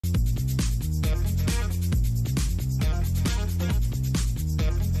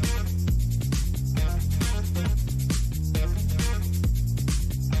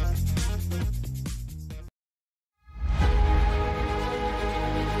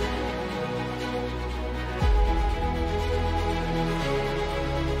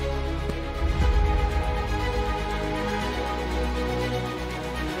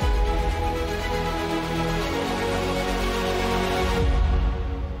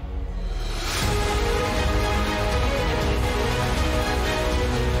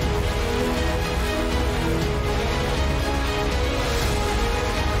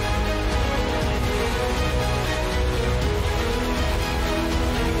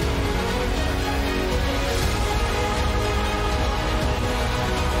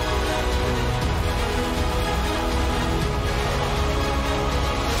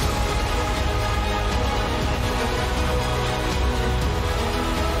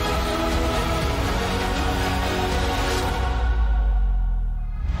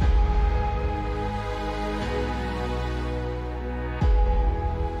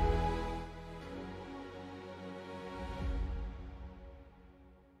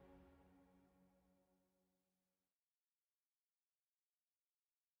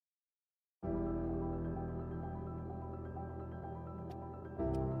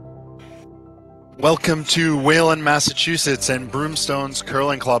Welcome to Wayland, Massachusetts and Broomstones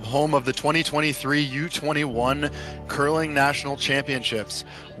Curling Club, home of the 2023 U21 Curling National Championships.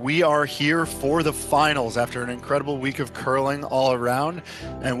 We are here for the finals after an incredible week of curling all around,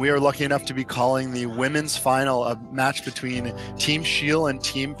 and we are lucky enough to be calling the women's final a match between Team Scheel and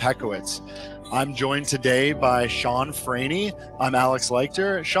Team Pekowitz. I'm joined today by Sean Franey. I'm Alex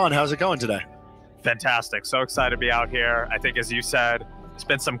Leichter. Sean, how's it going today? Fantastic. So excited to be out here. I think, as you said, it's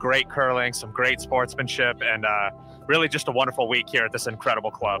been some great curling, some great sportsmanship, and really just a wonderful week here at this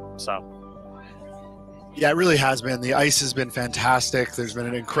incredible club. Yeah, it really has been. The ice has been fantastic. There's been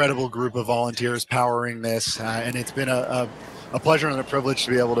an incredible group of volunteers powering this, and it's been a pleasure and a privilege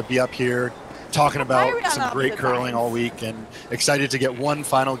to be able to be up here talking about some great curling all week, and excited to get one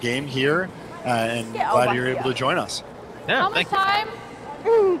final game here, and glad you're able to join us. Yeah, how much time?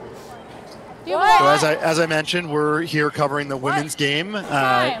 So as I mentioned, we're here covering the women's game,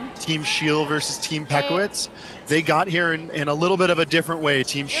 Team Scheel versus Team Pekowitz. They got here in a little bit of a different way.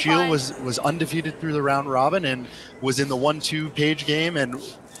 Team Scheel was undefeated through the round robin and was in the 1-2 page game and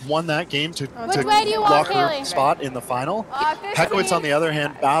won that game to lock her spot in the final. Pekowitz, on the other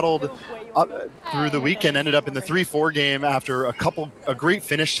hand, battled up through the weekend, ended up in the 3-4 game after a great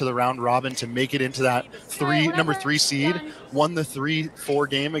finish to the round robin to make it into that number 3 seed, won the 3-4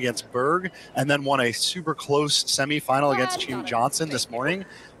 game against Berg, and then won a super close semifinal against Team Johnson this morning.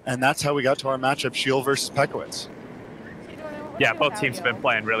 And that's how we got to our matchup, Scheel versus Pekowitz. Yeah, both teams have been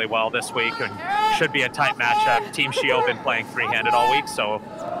playing really well this week and should be a tight matchup. Team Scheel been playing free-handed all week, so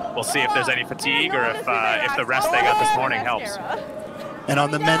we'll see if there's any fatigue or if the rest they got this morning helps. And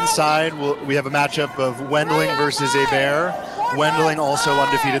on the men's side, we have a matchup of Wendling versus Hebert. Wendling also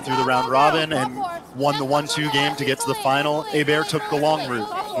undefeated through the round robin and won the 1-2 game to get to the final. Hebert took the long route,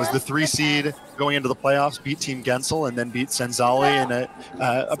 was the 3 seed going into the playoffs, beat Team Gensel, and then beat Senzali in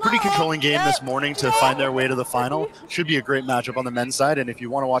a pretty controlling game this morning to find their way to the final. Should be a great matchup on the men's side, and if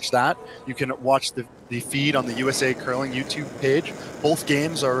you want to watch that, you can watch the feed on the USA Curling YouTube page. Both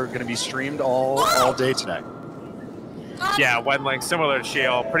games are going to be streamed all day today. Yeah, Wendling, similar to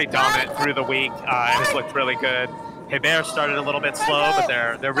Scheel, pretty dominant through the week and has looked really good. Hebert started a little bit slow, but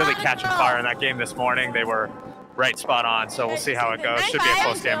they're really catching fire in that game this morning. They were right spot on, so we'll see how it goes. Should be a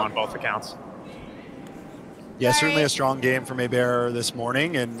close game on both accounts. Yeah, certainly a strong game from Hebert this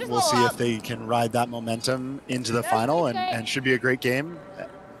morning, and we'll see if they can ride that momentum into the final, and should be a great game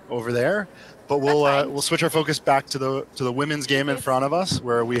over there. But we'll switch our focus back to the women's game in front of us,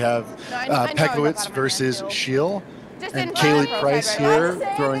 where we have Pekowitz versus Scheel. And Kaylee Price here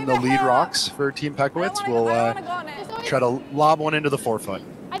throwing the lead rocks for Team Pekowitz will try to lob one into the forefoot.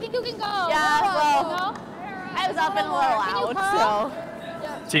 I think you can go. Yeah, well, I was up and a little out,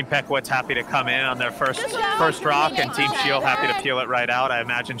 so. Team Pekowitz happy to come in on their first rock, and Team Scheel happy to peel it right out. I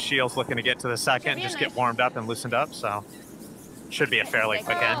imagine Scheel's looking to get to the second, just get warmed up and loosened up, so should be a fairly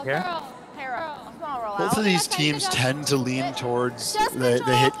quick end here. Both of these teams tend to lean towards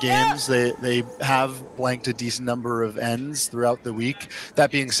the hit games. They have blanked a decent number of ends throughout the week.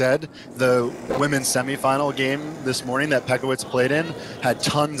 That being said, the women's semifinal game this morning that Pekowitz played in had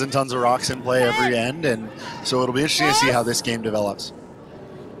tons and tons of rocks in play every end, and so it'll be interesting to see how this game develops.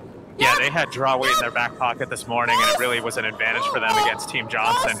 Yeah, they had draw weight in their back pocket this morning, and it really was an advantage for them against Team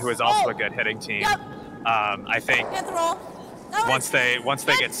Johnson, who is also a good hitting team. I think once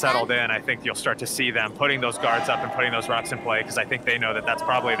they get settled in, I think you'll start to see them putting those guards up and putting those rocks in play, because I think they know that that's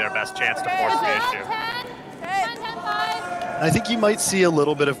probably their best chance to force the issue. I think you might see a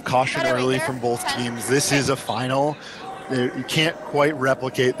little bit of caution early from both teams. This is a final. You can't quite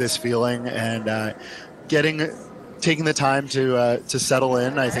replicate this feeling, and taking the time to settle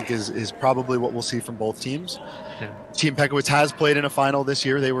in, I think, is probably what we'll see from both teams. Yeah. Team Pekowitz has played in a final this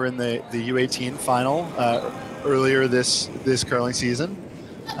year. They were in the U18 final earlier this curling season,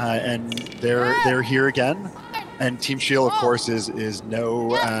 and they're here again. And Team Scheel, of course, is no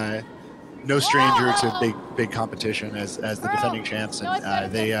stranger to big competition as the defending champs,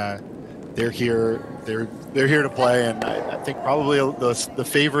 and they're here to play, and I think probably the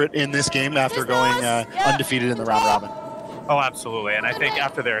favorite in this game after going undefeated in the round robin. Oh, absolutely. And I think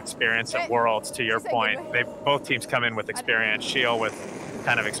after their experience at Worlds, to your point, both teams come in with experience. Scheel with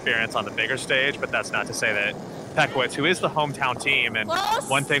kind of experience on the bigger stage, but that's not to say that Pekowitz, who is the hometown team, and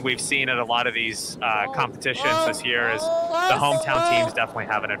one thing we've seen at a lot of these competitions this year is the hometown teams definitely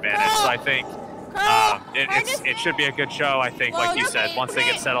have an advantage. So I think it should be a good show. I think, like you said, once they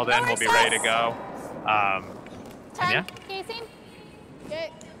get settled in, we'll be ready to go. And yeah.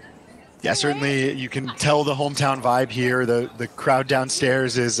 Yeah, certainly you can tell the hometown vibe here. The crowd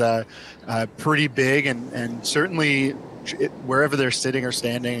downstairs is pretty big, and certainly wherever they're sitting or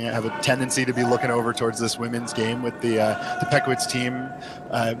standing, have a tendency to be looking over towards this women's game with the Pekowitz team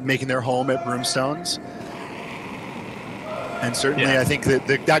making their home at Broomstones. And certainly, I think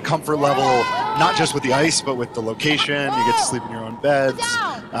that comfort level, not just with the ice, but with the location, you get to sleep in your own beds.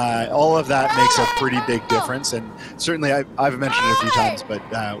 All of that makes a pretty big difference. And certainly, I've mentioned it a few times, but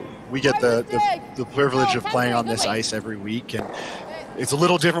we get the privilege of playing on this ice every week. And it's a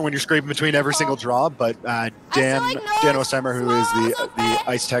little different when you're scraping between every single draw, but Dan Ostheimer, who is the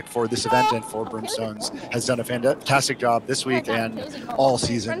ice tech for this event and for Broomstones, has done a fantastic job this week and all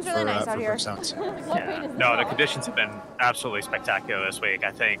season for Broomstones. Yeah. No, the conditions have been absolutely spectacular this week.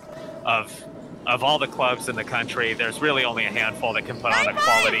 I think of all the clubs in the country, there's really only a handful that can put on a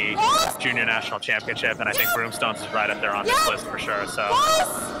quality junior national championship, and I think Broomstones is right up there on this list for sure. So.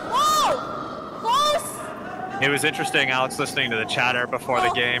 It was interesting, Alex, listening to the chatter before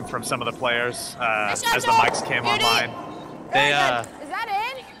the game from some of the players as the mics came online. They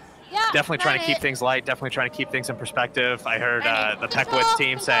definitely trying to keep things light, definitely trying to keep things in perspective. I heard the Pekowitz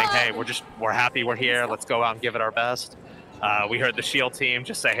team saying, hey, we're happy we're here, let's go out and give it our best. We heard the Scheel team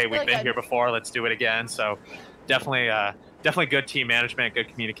just say, hey, we've been here before, let's do it again. So definitely good team management, good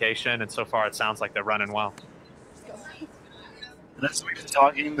communication, and so far it sounds like they're running well. And as we've been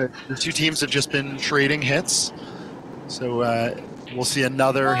talking, the two teams have just been trading hits. So we'll see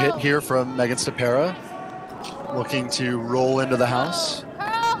another hit here from Megan Stapera, looking to roll into the house.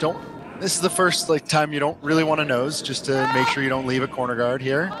 This is the first time you don't really want to nose, just to make sure you don't leave a corner guard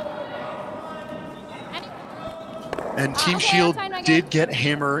here. And Team Scheel did get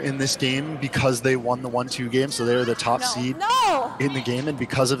hammer in this game because they won the 1-2 game, so they're the top seed in the game, and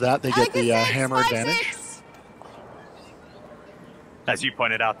because of that, they get the hammer advantage. As you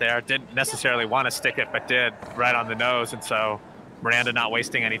pointed out there, didn't necessarily want to stick it, but did right on the nose. And so Miranda not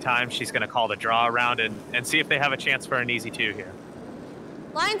wasting any time. She's going to call the draw around and see if they have a chance for an easy 2 here.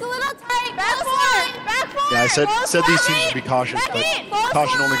 Line's a little tight. Back four. Yeah, I said these teams would be cautious, but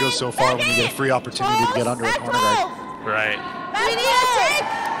caution only goes so far when you get a free opportunity to get under a corner guard. Right. We need a tick.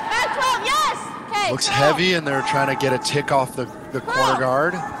 Back 12, yes. Okay. Looks heavy, and they're trying to get a tick off the corner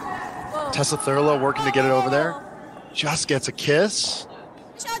guard. Tessa Thurlow working to get it over there. Just gets a kiss.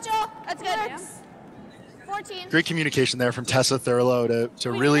 That's good. 14. Great communication there from Tessa Thurlow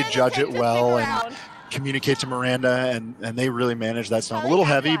to really judge it well and communicate to Miranda, and they really managed that stone. A little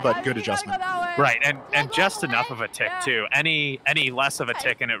heavy, but good adjustment. Right, and just enough of a tick too. Any less of a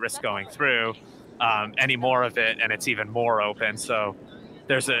tick and it risks going through. Any more of it and it's even more open. So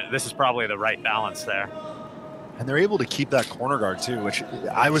this is probably the right balance there. And they're able to keep that corner guard too, which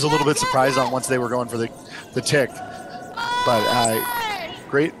I was a little bit surprised on once they were going for the tick. But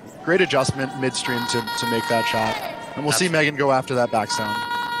great adjustment midstream to make that shot. And we'll see Megan go after that backstone.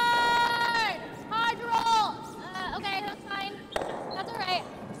 Hard roll. Okay, that's fine. That's all right.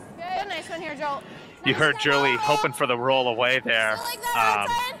 Good. Nice one here, Joel. You heard Julie hoping for the roll away there.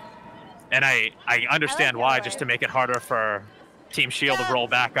 And I understand why, just to make it harder for Team Scheel to roll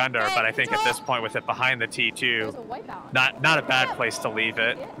back under, but I think at this point with it behind the T2, not a bad place to leave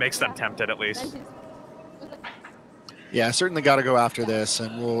it. Makes them tempted at least. Yeah, certainly got to go after this,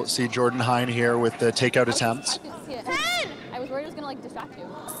 and we'll see Jordan Hine here with the takeout attempts. 10! I was worried it was going to distract you.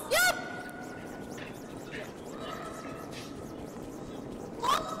 Yep!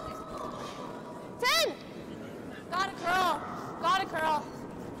 10! Got it, curl. Got it, curl.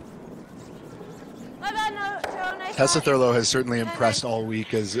 Tessa Thurlow has certainly impressed all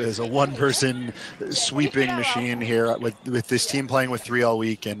week as a one-person sweeping machine here with this team playing with 3 all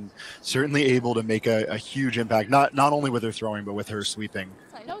week, and certainly able to make a huge impact, not only with her throwing, but with her sweeping.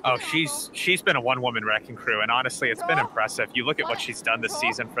 Oh, she's been a one-woman wrecking crew, and honestly, it's been impressive. You look at what she's done this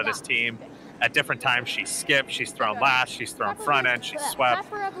season for this team. At different times, she's skipped, she's thrown last, she's thrown front end, she's swept.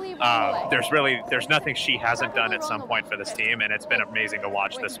 There's nothing she hasn't done at some point for this team, and it's been amazing to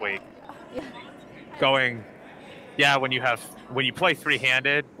watch this week. When you play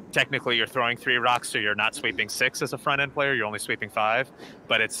 3-handed, technically you're throwing 3 rocks, so you're not sweeping 6 as a front end player, you're only sweeping 5,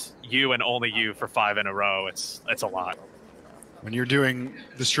 but it's you and only you for 5 in a row. It's a lot. When you're doing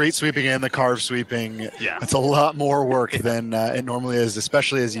the straight sweeping and the carve sweeping, it's a lot more work than it normally is,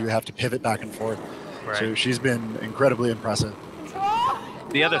 especially as you have to pivot back and forth. Right. So she's been incredibly impressive.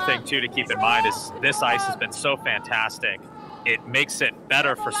 The other thing too to keep in mind is this ice has been so fantastic. It makes it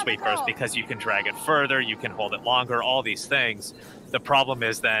better for sweepers because you can drag it further, you can hold it longer, all these things. The problem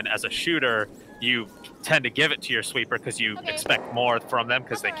is then as a shooter, you tend to give it to your sweeper because you expect more from them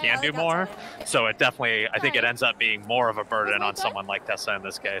because they can do more. So it definitely, I think it ends up being more of a burden on someone like Tessa in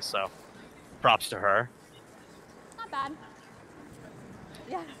this case. So props to her. Not bad.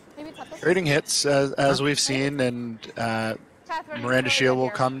 Yeah. Trading hits, as we've seen, and Miranda Scheel will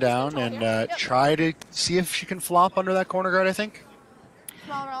come down and try to see if she can flop under that corner guard, I think.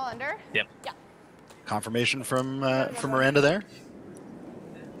 Small roll under. Yep. Yeah. Confirmation from Miranda there.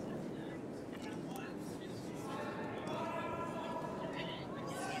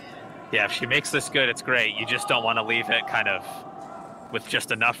 Yeah, if she makes this good, it's great. You just don't want to leave it kind of with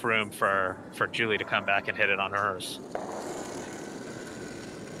just enough room for Julie to come back and hit it on hers.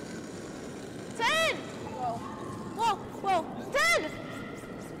 10! Whoa. Whoa, whoa. 10!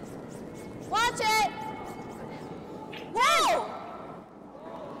 Watch it! Whoa!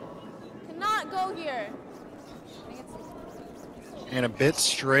 Cannot go here. And a bit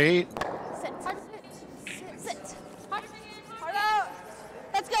straight. Sit. Sit. Hard out.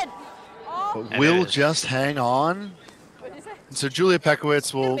 That's good. Oh. But will just hang on. So Julia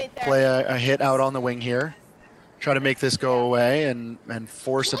Pekowitz will play a hit out on the wing here. Try to make this go away and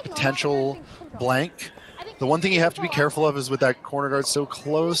force a potential blank. The one thing you have to be careful of is with that corner guard so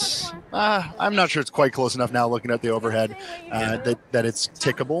close. I'm not sure it's quite close enough now looking at the overhead that it's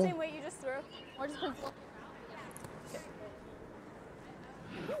tickable.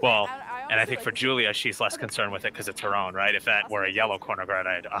 Well, and I think for Julia, she's less concerned with it because it's her own, right? If that were a yellow corner guard,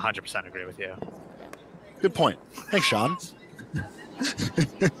 I'd 100% agree with you. Good point. Thanks, Sean.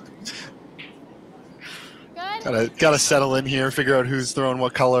 Gotta settle in here, figure out who's throwing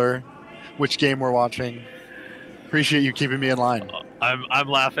what color, which game we're watching. Appreciate you keeping me in line. I'm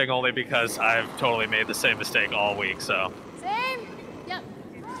laughing only because I've totally made the same mistake all week. So. Same. Yep.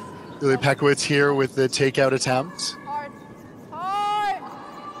 Julia Pekowitz here with the takeout attempt.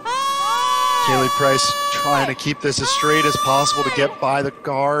 Kaylee Price trying to keep this as straight as possible to get by the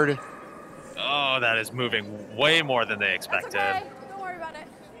guard. Oh, that is moving way more than they expected. Okay. Don't worry about it.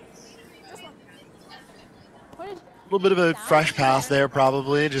 A little bit of a fresh pass there,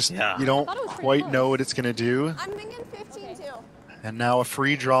 probably. Just you don't quite know what it's going to do. I'm thinking 15 too. And now a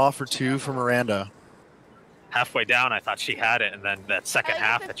free draw for 2 for Miranda. Halfway down, I thought she had it, and then that second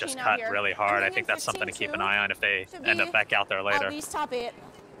half, it just cut really hard. I think that's something to keep an eye on if they end up back out there later. At least top 8.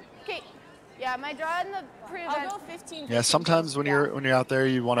 Okay. Yeah, my draw in the I'll go 15. Yeah, sometimes when you're out there,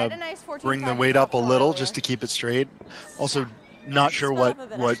 you want to bring the weight up a little just to keep it straight. Also, not sure what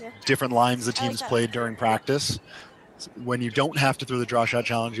different lines the teams played during practice. When you don't have to throw the draw shot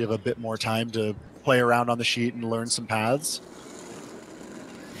challenge, you have a bit more time to play around on the sheet and learn some paths.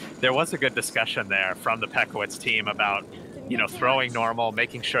 There was a good discussion there from the Pekowitz team about, throwing normal,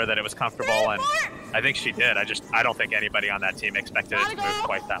 making sure that it was comfortable, and I think she did. I don't think anybody on that team expected it to move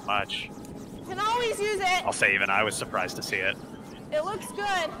quite that much. Can always use it. I'll say even I was surprised to see it. It looks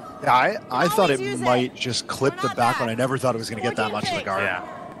good. Yeah, I thought it might just clip the back one. I never thought it was going to get that much in the guard. Yeah.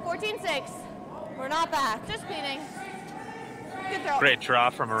 14-6. We're not back. Just cleaning. Good throw. Great draw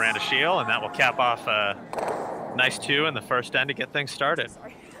from Miranda Scheel, and that will cap off a nice 2 in the first end to get things started.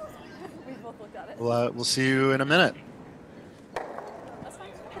 Sorry. We both looked at it. We'll see you in a minute. That's fine.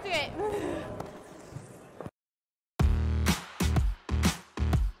 It's okay.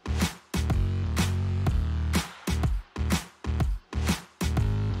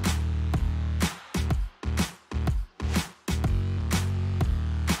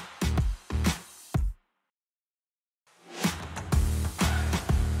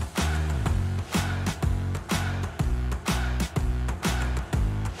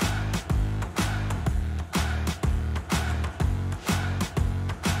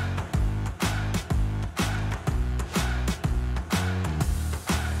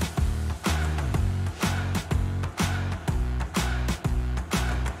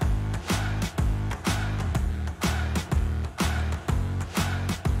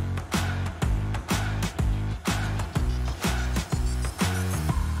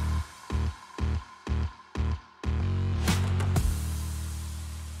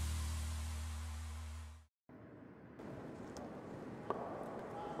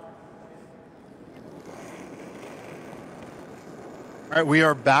 All right, we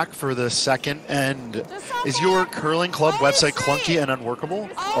are back for the second end. Is your curling club website clunky and unworkable?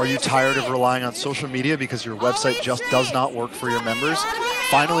 Or are you tired of relying on social media because your website just does not work for your members?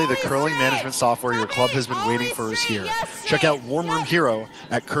 Finally, the curling management software your club has been waiting for is here. Check out Warm Room Hero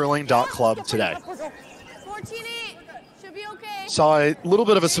at curling.club today. Saw a little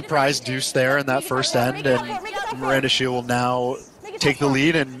bit of a surprise deuce there in that first end, and Miranda Scheel will now take the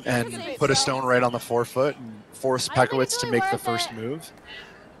lead and put a stone right on the forefoot and force Pekowitz to make the first move.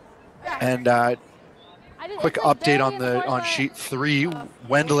 And quick update on sheet 3.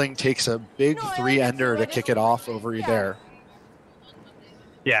 Wendling takes a big 3-ender to kick it off over Hebert.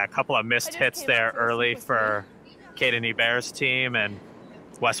 Yeah, a couple of missed hits there early for Kaden Hebert's team, and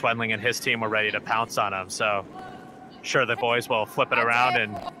Wes Wendling and his team were ready to pounce on him. So sure, the boys will flip it around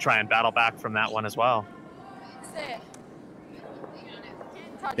and try and battle back from that one as well.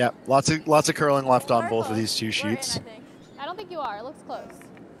 Yeah, lots of curling left on both of these two sheets. I don't think you are. It looks close.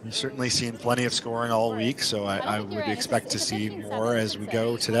 We've certainly seen plenty of scoring all week, so I would expect to see more as we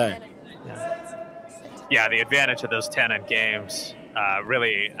go today. Yeah, the advantage of those 10-end games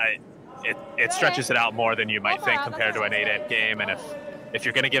really, it stretches it out more than you might think compared to an 8-end game. And if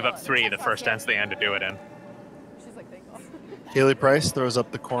you're going to give up 3, the first end's the end to do it in. Kaylee Price throws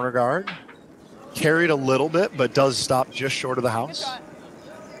up the corner guard. Carried a little bit, but does stop just short of the house.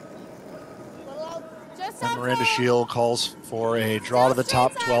 And Miranda Scheel calls for a draw to the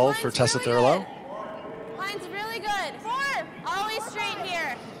top 12 for Tessa Thurlow. Line's really good. 4. Always straight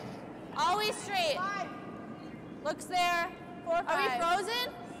here. Always straight. Looks there. 4, 5. Are we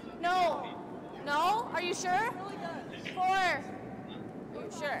frozen? No. No? Are you sure? 4. Are you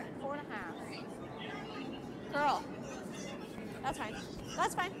sure? 4.5. Girl. That's fine.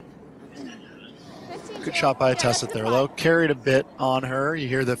 That's fine. Good shot by Tessa Thurlow. Carried a bit on her. You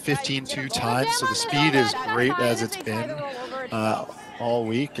hear the 15-2 times, so the speed is great as it's been all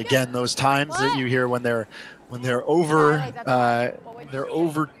week. Again, those times that you hear when they're over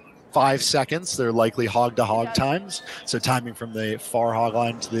 5 seconds, they're likely hog-to-hog times. So timing from the far hog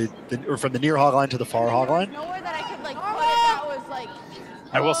line to or from the near hog line to the far hog line. Nowhere that I could like put it that was like.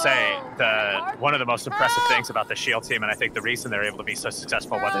 I will say one of the most impressive things about the Scheel team, and I think the reason they're able to be so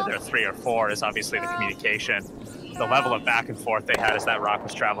successful, whether they're 3 or 4, is obviously the communication. The level of back and forth they had as that rock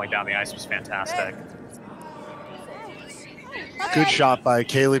was traveling down the ice was fantastic. Good shot by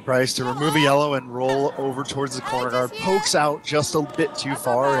Kaylee Price to remove a yellow and roll over towards the corner guard. Pokes out just a bit too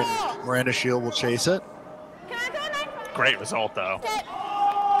far, and Miranda Scheel will chase it. Great result, though.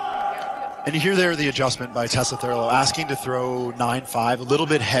 And you hear there the adjustment by Tessa Thurlow, asking to throw 9-5, a little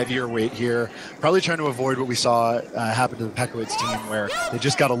bit heavier weight here, probably trying to avoid what we saw happen to the Pekowitz team, where they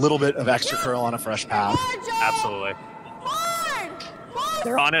just got a little bit of extra curl on a fresh path. Absolutely.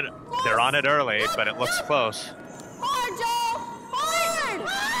 They're on it early, but it looks close.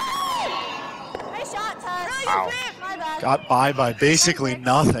 Nice shot, Tess. Wow. Got by basically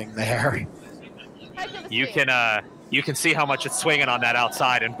nothing there. You can see how much it's swinging on that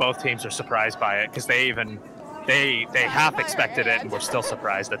outside, and both teams are surprised by it because they half expected it and were still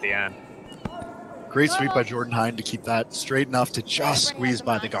surprised at the end. Great sweep by Jordan Hine to keep that straight enough to just squeeze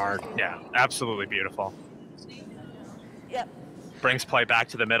by the guard. Yeah, absolutely beautiful. Yep. Brings play back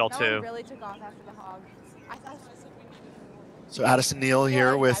to the middle too. Really took off after the hog. So Addison Neal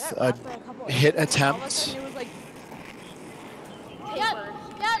here with a hit attempt. Yep.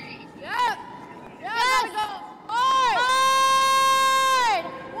 Hard!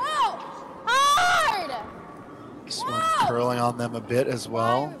 Whoa! Hard! This one curling on them a bit as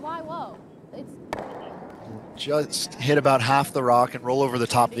well. Why whoa? Just hit about half the rock and roll over the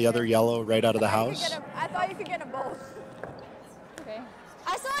top of the other yellow right out of the house. I thought you could get them both. Okay.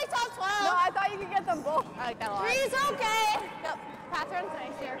 I still like top 12. No, I thought you could get them both. I like that a lot. 3's okay. Yep. Catherine's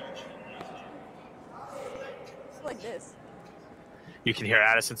nice here. Like this. You can hear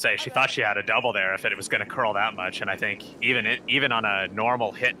Addison say she thought she had a double there if it was going to curl that much, and I think even on a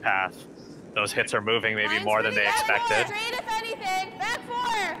normal hit path, those hits are moving maybe more than they expected. Straight if anything. Back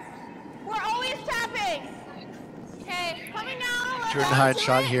 4. We're always tapping. Okay, coming down. Jordan Hine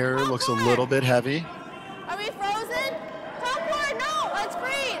shot here looks a little bit heavy. Are we frozen? Top 4, no. Let's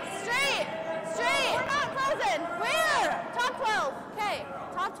freeze. Straight. We're not frozen. Where? Top 12. Okay,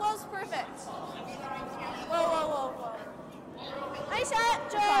 top 12's perfect. Whoa. Nice shot,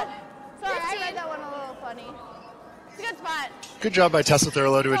 Joe. Sorry, I read that one a little funny. It's a good spot. Good job by Tessa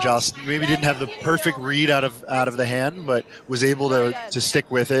Thurlow to adjust. Maybe didn't have the perfect read out of the hand, but was able to stick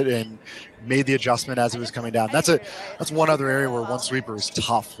with it and made the adjustment as it was coming down. That's one other area where one sweeper is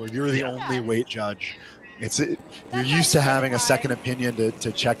tough, where you're the only weight judge. You're used to having a second opinion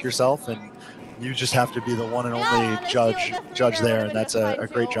to check yourself, and you just have to be the one and only judge there, and that's a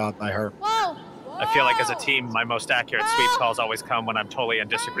great job by her. I feel like as a team, my most accurate sweep calls always come when I'm totally in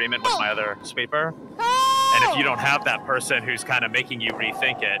disagreement with my other sweeper. And if you don't have that person who's kind of making you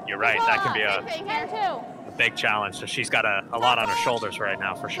rethink it, you're right, that can be a big challenge. So she's got a lot on her shoulders right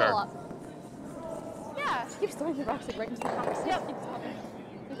now, for sure. Yeah. Keep throwing the rocks right into the house. Yep. Keep stopping.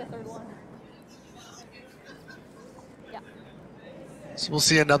 Do the third one. Yeah. So we'll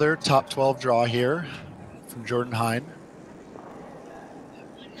see another top 12 draw here from Jordan Hine.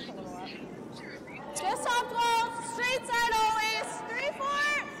 Just top 12, straight side always.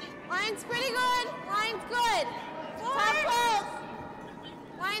 3-4. Line's pretty good. Line's good. Top 12.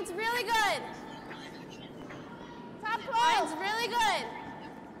 Line's really good. Top 12. Line's really good.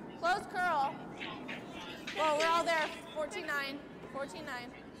 Close curl. Whoa, we're all there. 14-9. 14-9.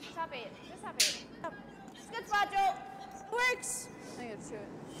 Top 8. Just top 8. Up. Good spot, Joe. Works. I think it's 2. You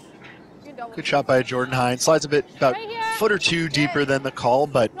can double. Good shot by Jordan Hines. Slides a bit about a foot or two deeper than the call,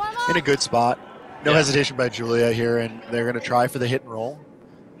 but in a good spot. No hesitation by Julia here, and they're going to try for the hit and roll.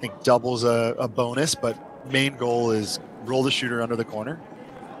 I think double's a bonus, but main goal is roll the shooter under the corner.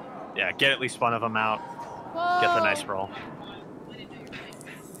 Yeah, get at least one of them out. Whoa. Get the nice roll.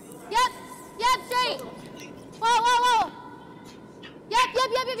 Yep, straight. Whoa. Yep.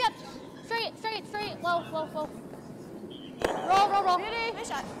 Straight. Whoa. Roll. Nice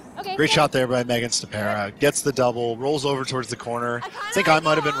shot. Okay. Great shot there by Megan Stepera. Gets the double, rolls over towards the corner. I think I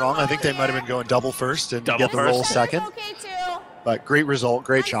might have been wrong. I think they might have been going double first and get the roll second. Okay, too. But great result,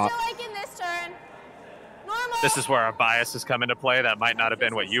 great shot. I'm still liking this turn. Normal. This is where our biases come into play. That might not have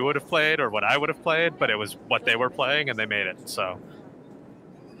been what you would have played or what I would have played, but it was what they were playing, and they made it. So.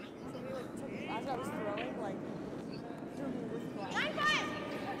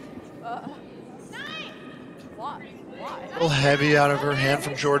 A little heavy out of her hand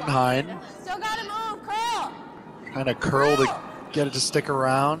from Jordan Hine. Still gotta move, curl. Kind of curl to get it to stick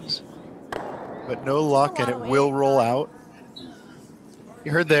around, but no luck, and it will roll out.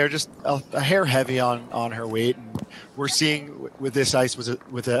 You heard there, just a hair heavy on her weight, and we're seeing with this ice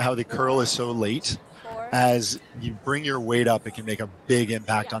how the curl is so late. As you bring your weight up, it can make a big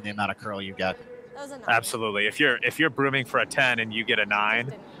impact on the amount of curl you get. Absolutely. If you're brooming for a 10 and you get a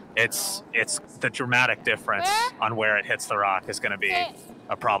 9, it's the dramatic difference on where it hits the rock is going to be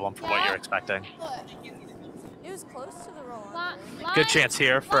a problem for what you're expecting. It was close to the roll. Good chance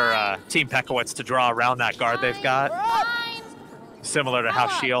here for Team Pekowitz to draw around that guard they've got. Similar to how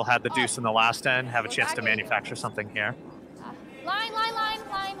Scheel had the deuce in the last end, have a chance to manufacture something here. Line.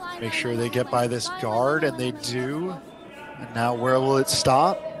 Make sure they get by this guard, and they do. And now where will it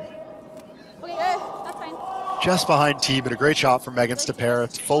stop? Okay, that's fine. Just behind T, but a great shot from Megan Stepera.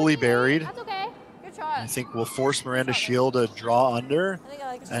 It's fully buried. That's okay. Good shot. I think we'll force Miranda Scheel to draw under,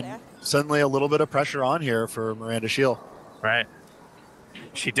 and suddenly a little bit of pressure on here for Miranda Scheel. Right.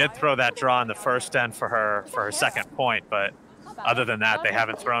 She did throw that draw in the first end for her second point, but other than that, they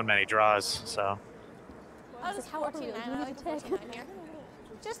haven't thrown many draws. So. I was 14-9. I like 14-9 here.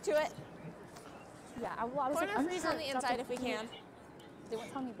 Just do it. Yeah, I was Corner like, freeze on the inside if we can. They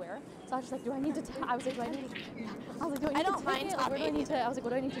won't tell me where, so I was just like, do I need to? I was like, do I need? I was like, do I need I don't to mind take it? Like, where do I need to? I was like,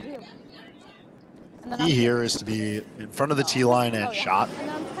 what do I need to do? And then Key here is to be in front of the tee line and shot. And then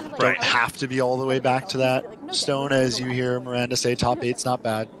I'm kind of like, Don't have to be all the way back to that stone, as you hear Miranda say. Top 8's not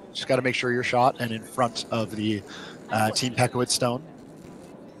bad. Just got to make sure you're shot and in front of the Team Pekowitz stone.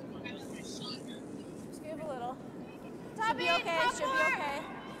 Just give a little. Should be okay. Should be okay.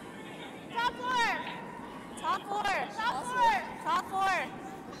 Top 4. Top 4. Top 4. Top 4.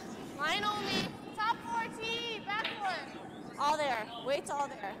 Line only. Top 4 T. Back 4. All there. Weight's all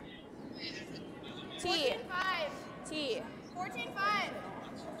there. T. 14-5. T. 14-5.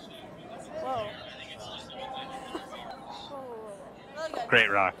 Whoa. Really good. Great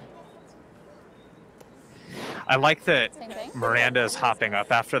rock. I like that Miranda's hopping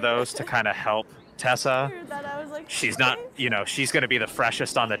up after those to kind of help Tessa. She's not, she's going to be the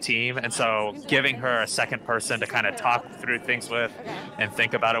freshest on the team, and so giving her a second person to kind of talk through things with and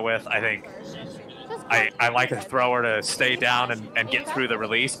think about it with, I think I like a thrower to stay down and get through the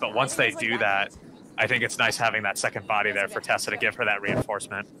release, but once they do that, I think it's nice having that second body there for Tessa to give her that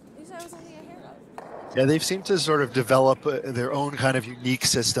reinforcement. Yeah, they've seemed to sort of develop their own kind of unique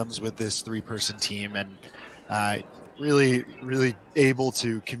systems with this 3-person team, and really able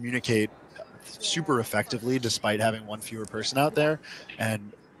to communicate super effectively despite having one fewer person out there.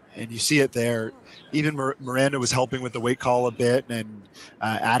 And you see it there. Even Miranda was helping with the weight call a bit and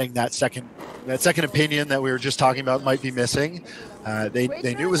adding that second opinion that we were just talking about might be missing.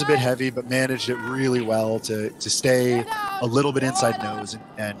 They knew it was a bit heavy, but managed it really well to stay a little bit inside nose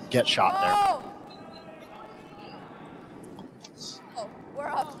and get shot there.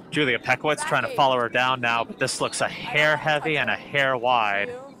 Julia Pekowitz trying to follow her down now, but this looks a hair heavy and a hair wide.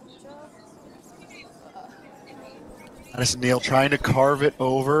 Madison Neal trying to carve it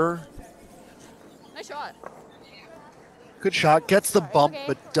over. Nice shot. Good shot, gets the bump,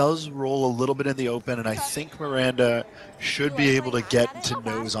 but does roll a little bit in the open, and I think Miranda should be able to get to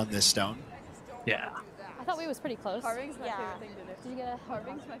nose on this stone. Yeah. I thought we was pretty close. Carving's my favorite thing to do. Did you get a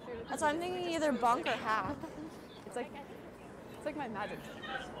Carving's my favorite thing. That's why I'm thinking either bunk or half. It's like my magic.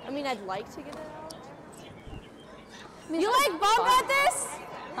 I mean, I'd like to get it out. mean, you like bump at this?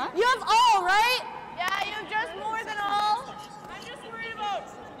 Huh? You have all, right? Yeah, you have just more than all. I'm just worried about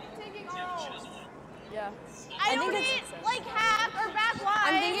taking all. Yeah. I don't need like half or back wide.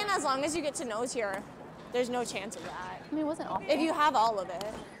 I'm thinking as long as you get to nose here, the's no chance of that. I mean, it wasn't awful. If you have all of it.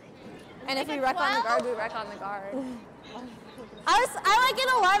 And if we wreck on the guard, we wreck on the guard. I like an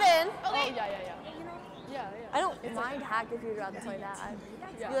 11. Oh, yeah. Yeah. I don't mind hack if you'd rather play that.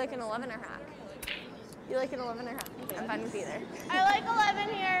 You like an 11 or hack? You like an 11 or hack? I'm fine with either. I like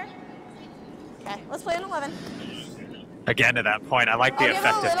 11 here. Okay, let's play an 11. Again, to that point, I like the I'll give it a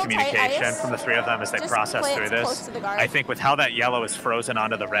effective little tight communication ice. from the three of them as they Just process play it through close this. to the guard. I think with how that yellow is frozen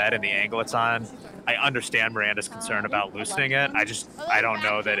onto the red and the angle it's on, I understand Miranda's concern about loosening it. I don't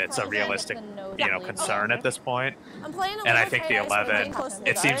know that it's a realistic, concern at this point. I'm playing a And I little think the tight ice, but 11, getting close to the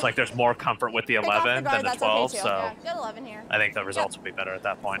it seems guard. like there's more comfort with the Pick off 11 guard, than the that's 12, okay too. so Get 11 here. I think the results will be better at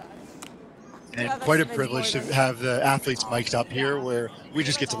that point. And quite a privilege to have the athletes mic'd up here where we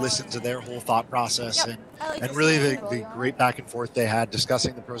just get to listen to their whole thought process and really the great back and forth they had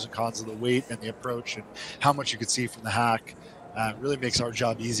discussing the pros and cons of the weight and the approach and how much you could see from the hack really makes our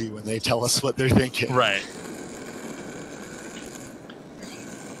job easy when they tell us what they're thinking. Right.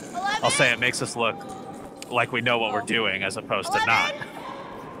 11. I'll say it makes us look like we know what we're doing as opposed to not.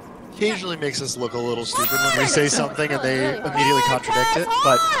 Occasionally makes us look a little stupid when we say something and they immediately contradict it,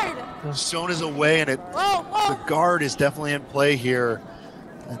 but Stone is away and the guard is definitely in play here,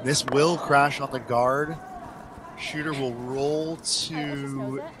 and this will crash on the guard. Shooter will roll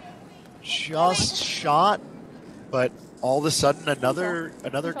to just shot, but all of a sudden another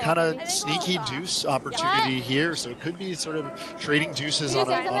kind of sneaky deuce opportunity here, so it could be sort of trading deuces on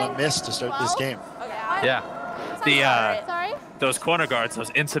a miss to start this game. Yeah. Those corner guards, those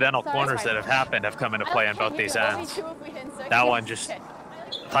incidental corners that have happened have come into play on both these ends. That one just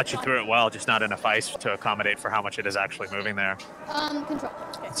touched you through it well, just not enough ice to accommodate for how much it is actually moving there. Control.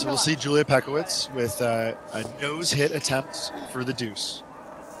 So we'll see Julia Pekowitz with a nose hit attempt for the deuce.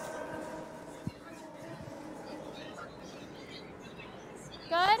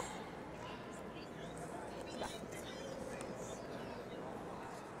 Good.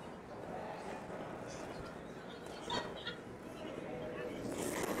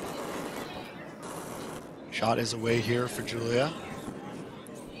 Shot is away here for Julia.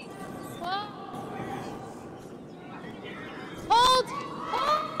 Hold!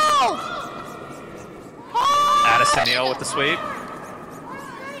 Hold! Addison Neal with the sweep.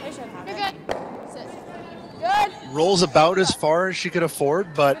 You're good. Sit. Good. Rolls about as far as she could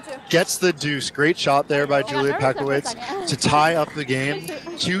afford, but gets the deuce. Great shot there by Julia Pekowitz to tie up the game.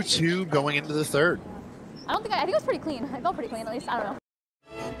 2-2 going into the third. I think it was pretty clean. I felt pretty clean, at least. I don't know.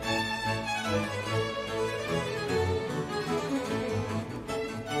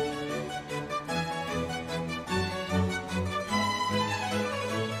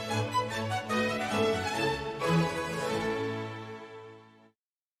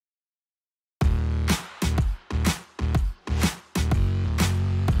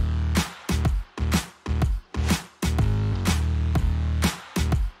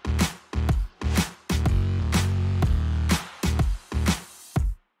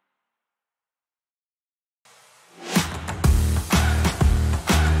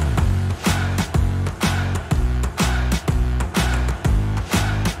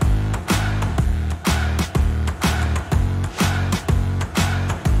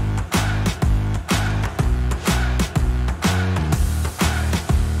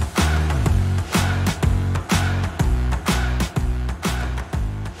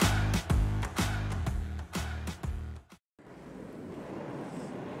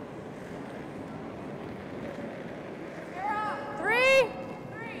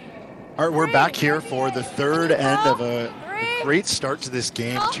 All right, we're back here for the third end of a great start to this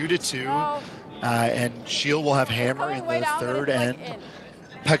game, 2-2. And Scheel will have hammer in the third end.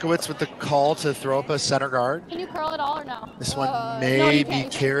 Pekowitz with the call to throw up a center guard. Can you curl it all or no? This one may be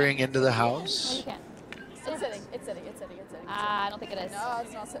carrying into the house. No, you can't. It's sitting. It's sitting. It's sitting. It's sitting. I don't think it is. No,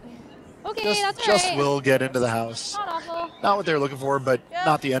 it's not sitting. Okay, that's all Just right. will get into the house. Not awful. Not what they're looking for, but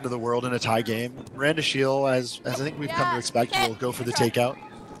not the end of the world in a tie game. Miranda Scheel, as I think we've come to expect, will go for the takeout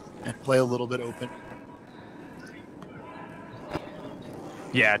and play a little bit open.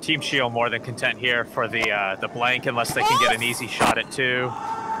 Yeah, Team Scheel more than content here for the blank unless they can get an easy shot at two.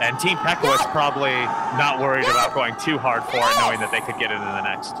 And Team Pekowitz probably not worried about going too hard for it, knowing that they could get into the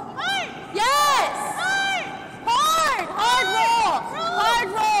next. Yes! Hard! Hard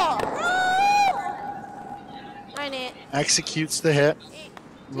roll! I need. Executes the hit,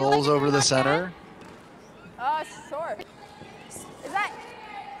 rolls over the center. Sure. Is that?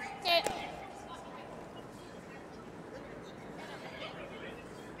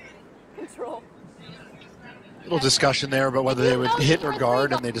 Control. Little discussion there about whether they would hit or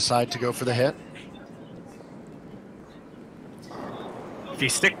guard, and they decide to go for the hit. If you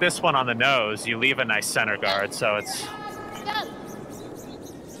stick this one on the nose, you leave a nice center guard, so it's... Yep.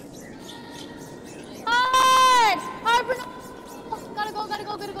 Hard! Hard! Gotta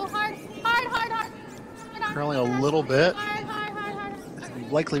go. Hard. Curling a little bit.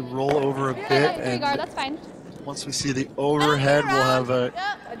 Hard. Likely roll over a bit, and That's fine. once we see the overhead, we'll have a...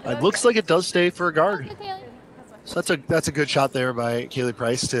 It looks like it does stay for a guard. So that's a good shot there by Kaylee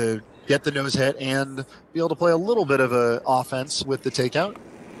Price to get the nose hit and be able to play a little bit of a offense with the takeout.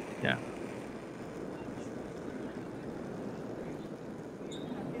 Yeah.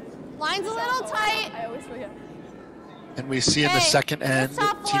 Line's a little tight. I always forget. And we see in the second end,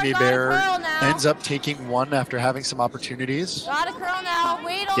 Team A Bear ends up taking one after having some opportunities. Gotta curl now.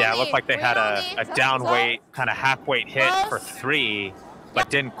 Wait on Yeah, it looked like they had a down weight, kind of half weight hit for 3, but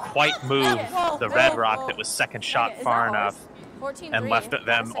didn't quite move the red rock that was second shot far enough, and left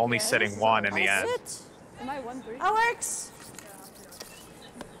them only sitting 1 in the end. Am I 1-3? That works.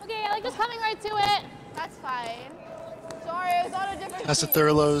 Okay, I like just coming right to it. That's fine. Sorry, I was on a different Tessa team.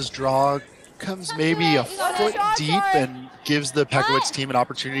 Thurlow's draw comes maybe a foot deep and gives the Pekowitz team an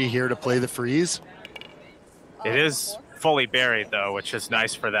opportunity here to play the freeze. It is fully buried, though, which is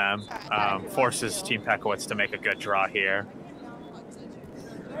nice for them. Forces Team Pekowitz to make a good draw here.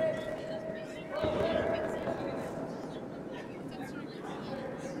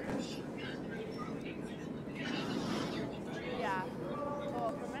 Yeah.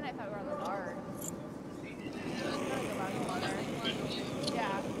 Oh, for a minute I thought we were on the guard.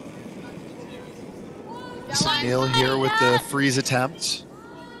 Yeah. Neil here with the freeze attempt.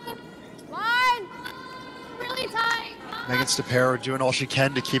 Line! Really tight. Megan Stapero doing all she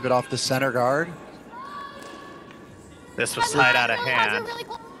can to keep it off the center guard. This was tight out of hand. Really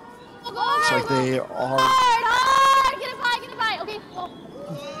close. Looks like they are Hard! Get it by. Okay. Oh.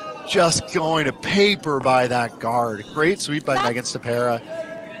 just going to paper by that guard. Great sweep by Megan Stapera.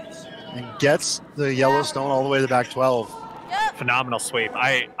 And gets the Yellowstone all the way to the back 12. Phenomenal sweep.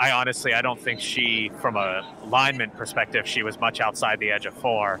 I honestly, I don't think she, from a lineman perspective, she was much outside the edge of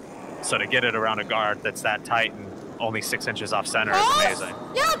 4. So to get it around a guard that's that tight and only 6 inches off center is amazing.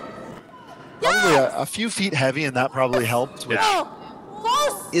 Yep. Probably a few feet heavy, and that probably helped, which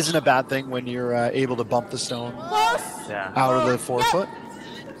isn't a bad thing when you're able to bump the stone Yeah. out of the forefoot.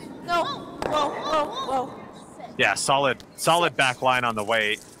 No. Whoa. Yeah, solid back line on the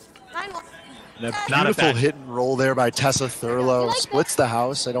weight. And a Not a beautiful bad- hit and roll there by Tessa Thurlow. Splits the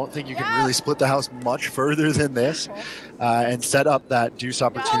house. I don't think you can really split the house much further than this, and set up that deuce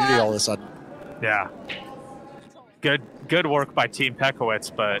opportunity all of a sudden. Yeah. Good work by Team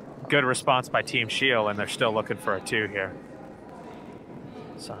Pekowitz, but good response by Team Scheel, and they're still looking for a 2 here.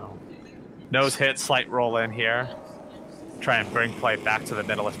 So, nose hit, slight roll in here. Try and bring play back to the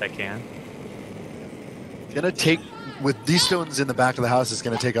middle if they can. Gonna take, with these stones in the back of the house, it's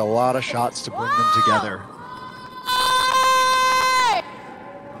gonna take a lot of shots to bring them together.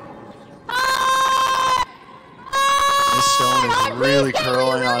 This stone is really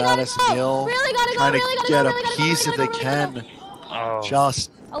curling on Addison Hill. Trying to get a piece if they can. Oh.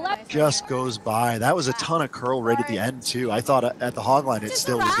 Just goes by. That was a ton of curl right at the end too. I thought at the hog line it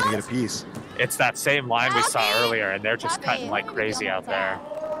still was gonna get a piece. It's that same line we saw earlier, and they're just cutting like crazy out there.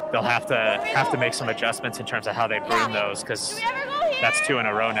 They'll have to make some adjustments in terms of how they broom those, because that's 2 in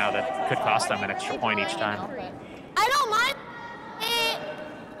a row now that could cost them an extra point each time. I don't mind.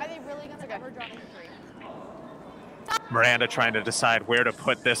 Are they really gonna get her drawing 3? Miranda trying to decide where to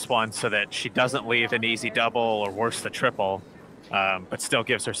put this one so that she doesn't leave an easy double or worse, the triple, but still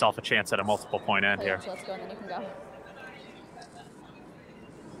gives herself a chance at a multiple point end here. Let's go, and then you can go.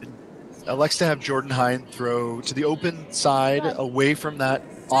 Elects to have Jordan Hine throw to the open side, away from that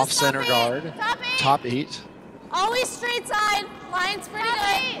off-center guard. Top 8. Always straight side. Line's pretty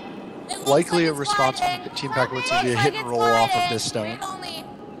good. Likely a response from Team Pekowitz would be a hit and roll off of this stone.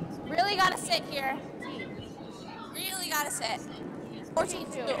 Really gotta sit here. Really gotta sit.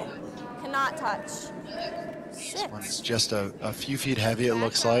 14-2. Cannot touch. This one's just a few feet heavy, it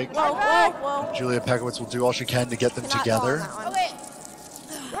looks like. Whoa. Julia Pekowitz will do all she can to get them together.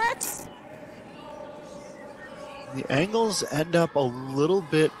 Works. The angles end up a little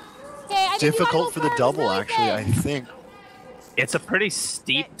bit difficult for the double, actually, I think. It's a pretty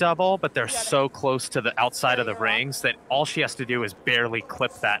steep double, but they're so close to the outside of the rings that all she has to do is barely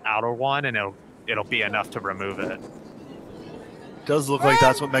clip that outer one, and it'll be enough to remove it. Does look like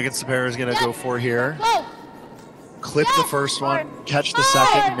that's what Megan Stapera is going to go for here. Clip the first one, catch the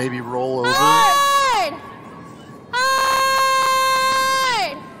second, and maybe roll over.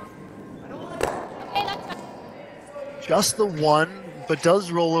 Just the one, but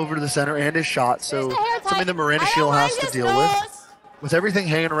does roll over to the center and is shot, so something that Miranda Scheel has to deal with. with everything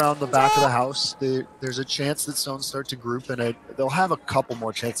hanging around the back of the house, there's a chance that stones start to group, and they'll have a couple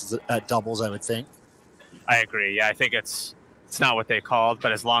more chances at doubles, I would think. I agree. Yeah, I think it's not what they called,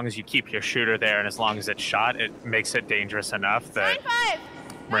 but as long as you keep your shooter there and as long as it's shot, it makes it dangerous enough that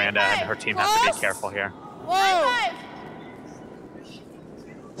Miranda and her team have to be careful here. Whoa.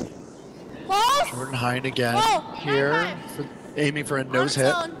 Jordan Hine again here, aiming for a nose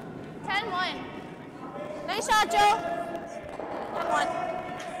hit. 10-1. Nice shot, Joe.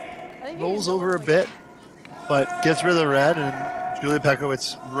 10-1. Rolls over a bit, but gets rid of the red, and Julia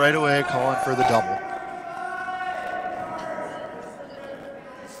Pekowitz right away calling for the double.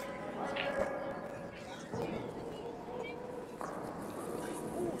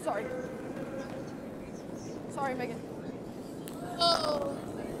 Sorry, Megan.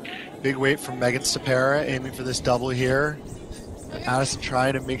 Big weight from Megan Stapera, aiming for this double here. Addison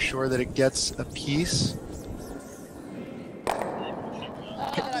trying to make sure that it gets a piece.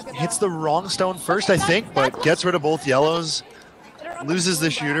 Hits the wrong stone first, I think, but gets rid of both yellows. Loses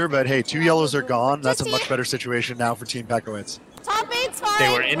the shooter, but hey, 2 yellows are gone. That's a much better situation now for Team Pekowitz.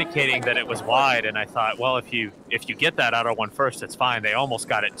 They were indicating that it was wide, and I thought, well, if you get that other one first, it's fine. They almost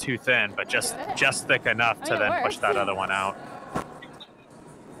got it too thin, but just thick enough to then push that other one out.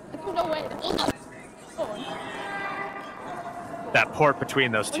 That port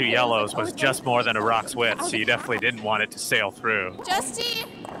between those 2 yellows was just more than a rock's width, so you definitely didn't want it to sail through. Just T.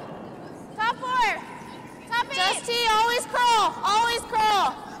 Top 4. Top 8. Just T. Always crawl. Always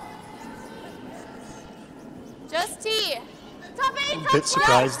crawl. Just T. Top 8. I'm a bit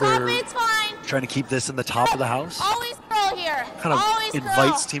surprised they're fine. trying to keep this in the top of the house. Always crawl here. Kind of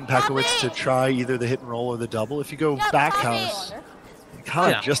invites Team Pekowitz to try either the hit and roll or the double. If you go back house, you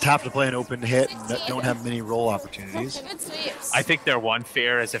kind of just have to play an open hit and don't have many roll opportunities. I think their one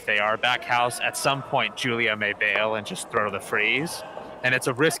fear is if they are back house, at some point Julia may bail and just throw the freeze. And it's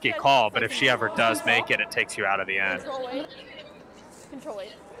a risky call, but if she ever does make it, it takes you out of the end. Control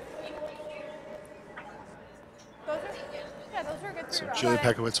weight. So Julia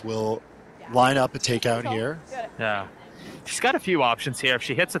Pekowitz will line up a takeout here. Yeah. She's got a few options here. If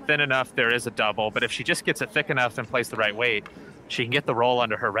she hits it thin enough, there is a double. But if she just gets it thick enough and plays the right weight, she can get the roll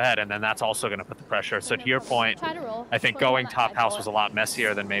under her red, and then that's also going to put the pressure. So to your point, I think going top house was a lot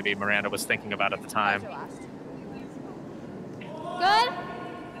messier than maybe Miranda was thinking about at the time. Good.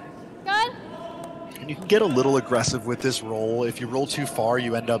 Good. And you can get a little aggressive with this roll. If you roll too far,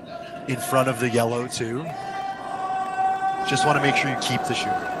 you end up in front of the yellow too. Just want to make sure you keep the shooter.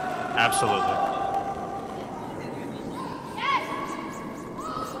 Absolutely.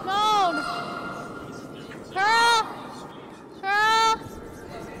 Stone. Curl. Curl.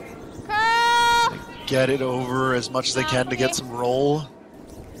 Curl. Get it over as much as they can to get some roll.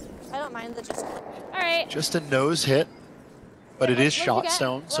 I don't mind the just. All right. Just a nose hit, but it is shot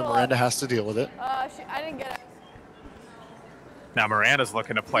stone, so Miranda has to deal with it. I didn't get it. Now Miranda's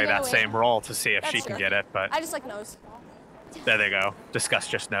looking to play that same roll to see if she can get it, but I just like nose. there they go. Discuss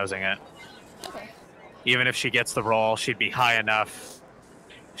just nosing it. Okay. Even if she gets the roll, she'd be high enough.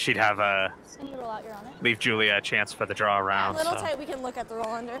 She'd have a leave Julia a chance for the draw around. A little tight. We can look at the roll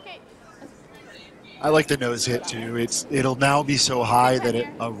under. Okay. I like the nose hit too. It'll now be so high that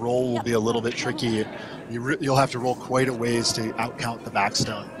a roll will be a little bit tricky. You'll have to roll quite a ways to outcount the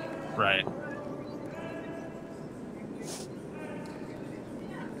backstone. Right.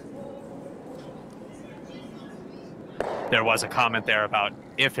 There was a comment there about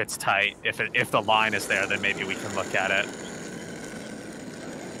if it's tight, if the line is there, then maybe we can look at it.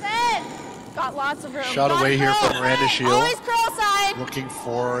 Got lots of room. Shot away here from Miranda Scheel. Always curl side. Looking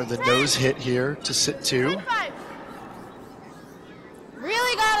for the nose hit here to sit 2.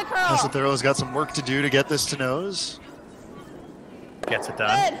 Really gotta curl. Casathero's got some work to do to get this to nose. Gets it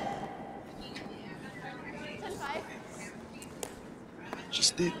done.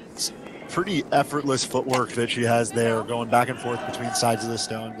 Just the pretty effortless footwork that she has there, going back and forth between sides of the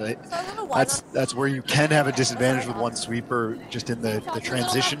stone. That's where you can have a disadvantage with one sweeper, just in the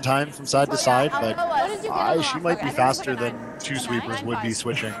transition time from side to side, but she might be faster than 2 sweepers would be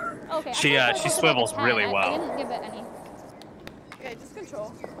switching. She swivels really well. I didn't give it any. Okay, just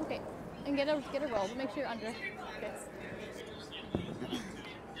control. Okay, and get a roll. Make sure you're under. Okay.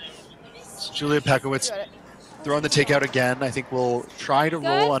 So Julia Pekowitz throwing the takeout again. I think we'll try to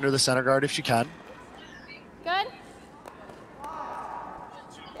roll under the center guard if she can. Good.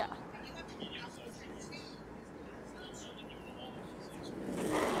 Yeah.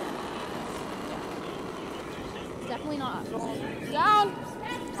 Definitely not. Down.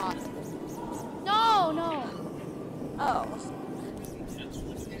 No. Oh.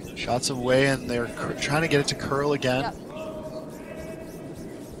 Shots away, and they're trying to get it to curl again. Yep.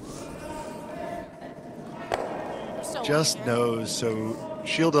 just nose, so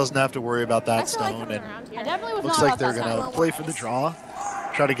Scheel doesn't have to worry about that stone. And I definitely was looks not like they're going to play for the draw,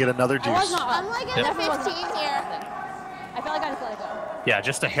 try to get another deuce. I'm like in the 15 here. I feel like I just let it go. Yeah,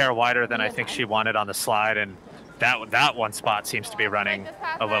 just a hair wider than I think she wanted on the slide, and that one spot seems to be running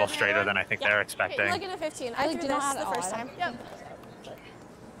a little straighter than I think they're expecting. I'm like in the 15. I did this the first time. Yep.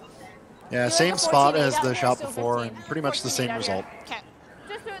 Yeah, same spot as the shot before, and pretty much the same result. Okay.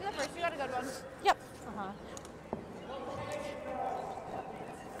 Just do it in the first. You got a good one. Yep.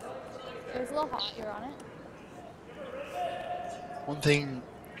 It was a little hot. You're on it. One thing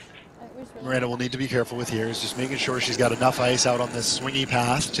Miranda will need to be careful with here is just making sure she's got enough ice out on this swingy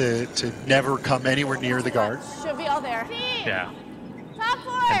path to never come anywhere near the guard. Should be all there. Yeah. Top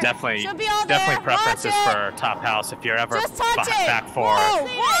 4. And definitely preferences for top house. If you're ever back 4,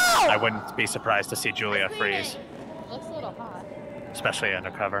 I wouldn't be surprised to see Julia freeze. It looks a little hot. Especially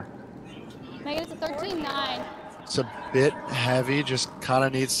undercover. Megan, it's a 13-9. It's a bit heavy, just kind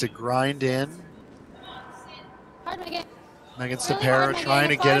of needs to grind in. Hard, Megan. Megan Stapera trying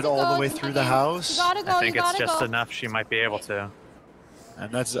to get it all the way through the house. I think it's just enough she might be able to.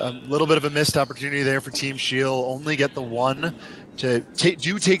 And that's a little bit of a missed opportunity there for Team Scheel. Only get the one to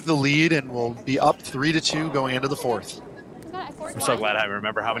take the lead, and will be up 3-2 going into the 4th. I'm so glad I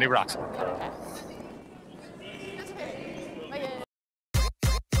remember how many rocks.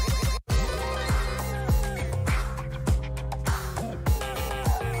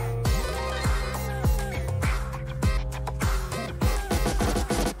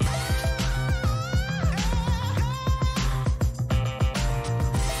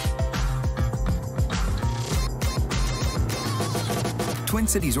 Twin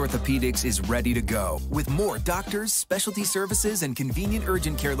Cities Orthopedics is ready to go with more doctors, specialty services, and convenient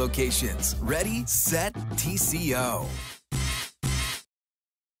urgent care locations. Ready, set, TCO.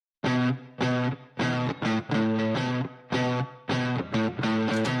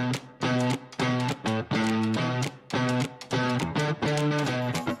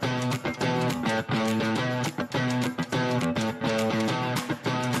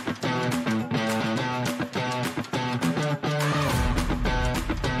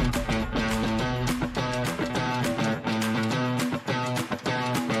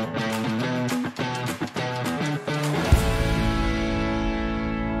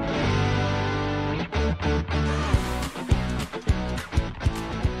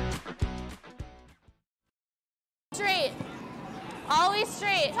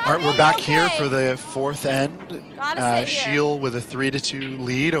 All right, we're back here for the 4th end. Scheel with a 3-2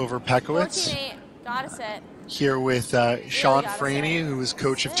 lead over Pekowitz. 14-8. Gotta sit. Here with Sean Franey, who is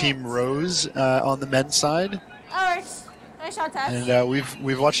coach of Team Rose on the men's side. That works. Nice shot test. And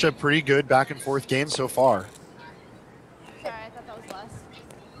we've watched a pretty good back and forth game so far. Sorry, I thought that was less.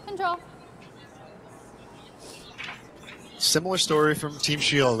 Control. Similar story from Team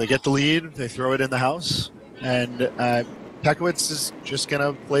Scheel. They get the lead, they throw it in the house, and Pekowitz is just going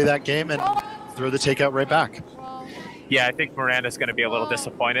to play that game and throw the takeout right back. Yeah, I think Miranda's going to be a little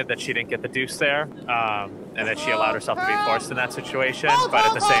disappointed that she didn't get the deuce there, and that she allowed herself to be forced in that situation. But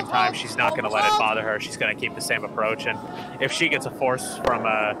at the same time, she's not going to let it bother her. She's going to keep the same approach. And if she gets a force from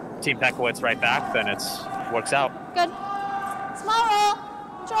Team Pekowitz right back, then it works out. Good. Small roll.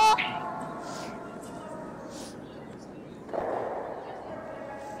 Control.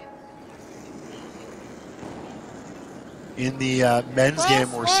 In the men's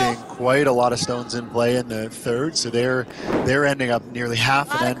game, we're seeing quite a lot of stones in play in the 3rd, so they're ending up nearly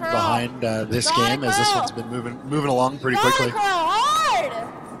half an end behind this game, as this one's been moving along pretty quickly. Hard.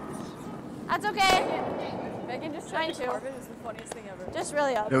 That's okay. Megan just trying to. Orbit is the funniest thing ever. Just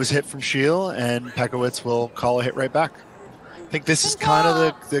really up. It was hit from Scheel, and Pekowitz will call a hit right back. I think this is kind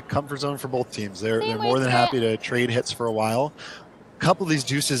of the comfort zone for both teams. They're more than happy to trade hits for a while. A couple of these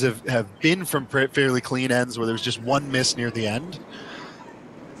deuces have been from fairly clean ends where there's just one miss near the end.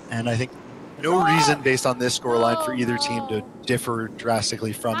 And I think no reason based on this scoreline for either team to differ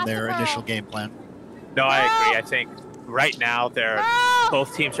drastically from their initial game plan. No, I agree. I think right now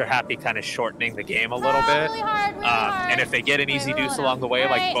both teams are happy kind of shortening the game a little bit. And if they get an easy deuce along the way,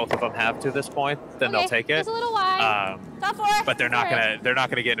 like both of them have to this point, then they'll take it. It's a little wide. But they're not gonna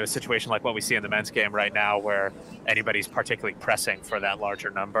get into a situation like what we see in the men's game right now, where anybody's particularly pressing for that larger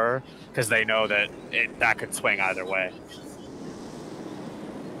number, because they know that that could swing either way.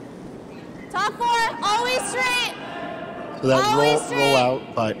 Top 4, always straight. So that roll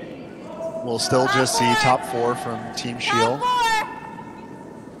out, but we'll still just see top 4 from Team Scheel.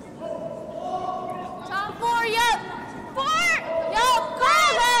 Top 4, yep. 4, yep.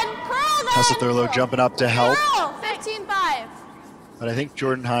 Curl then. Tessa Thurlow jumping up to help. 15-5. But I think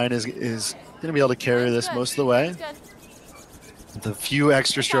Jordan Hine is going to be able to carry this most of the way. That's good. the few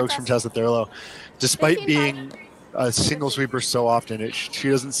extra strokes from Tessa Thurlow. Despite being a single sweeper so often, she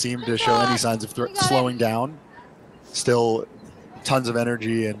doesn't seem to show any signs of slowing down. Still tons of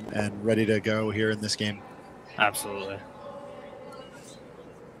energy and ready to go here in this game. Absolutely.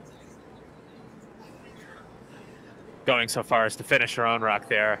 Going so far as to finish her own rock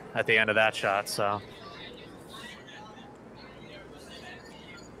there at the end of that shot. So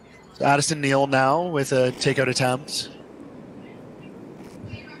Addison Neal now with a takeout attempt.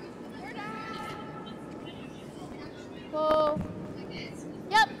 Go.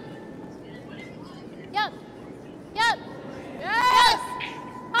 Yep. Yep. Yep. Yes.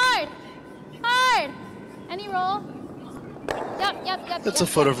 Hard. Hard. Any roll? Yep. It's a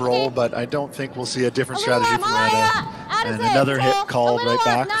foot of roll, but I don't think we'll see a different strategy from Miranda. And another hit called right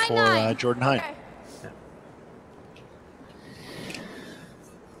back for Jordan Hine. Okay.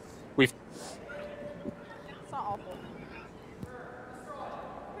 We've It's not awful.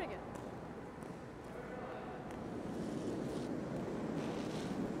 Pretty good.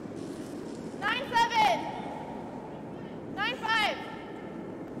 Nine, 7. 9, 5.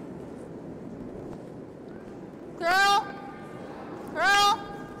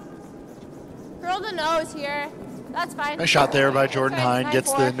 Curl the nose here. That's fine. Nice shot there by Jordan Fine. Hine.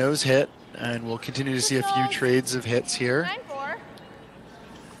 Gets 9-4. the nose hit, and we'll continue to see a few trades of hits here. 9-4.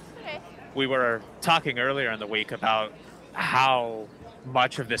 Okay. We were talking earlier in the week about how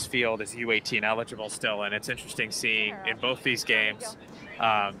much of this field is U18 eligible still, and it's interesting seeing in both these games.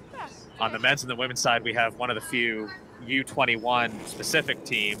 On the men's and the women's side, we have one of the few U21 specific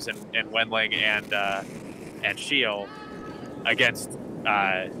teams in Wayland and Scheel against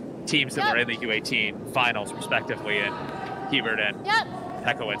teams that were in the U18 finals, respectively, in Hebert and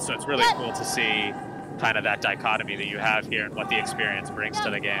Pekowitz. So it's really cool to see kind of that dichotomy that you have here and what the experience brings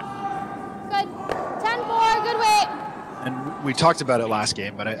to the game. Good. 10-4. Good weight. And we talked about it last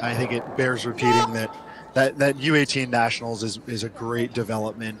game, but I think it bears repeating that U18 Nationals is a great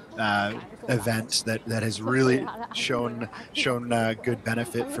development event that has really shown good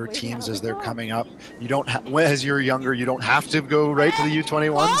benefit for teams as they're coming up. You don't as you're younger, you don't have to go right to the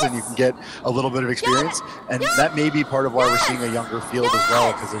U21s, and you can get a little bit of experience. And that may be part of why we're seeing a younger field as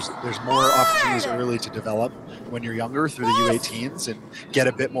well, because there's more opportunities early to develop when you're younger through the U18s and get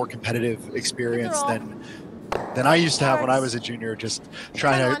a bit more competitive experience than I used to have when I was a junior, just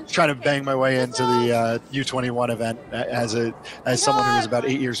trying to bang my way into the U21 event as someone who was about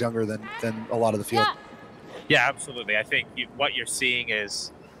 8 years younger than a lot of the field. Yeah, absolutely. I think what you're seeing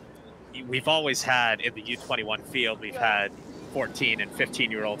is we've always had in the U21 field, we've had 14 and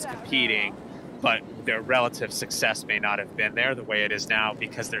 15-year-olds competing, but their relative success may not have been there the way it is now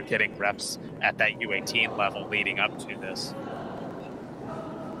because they're getting reps at that U18 level leading up to this.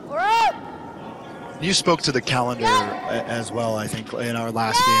 We're up. You spoke to the calendar as well, I think, in our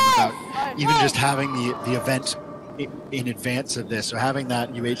last game about even just having the event in advance of this. So having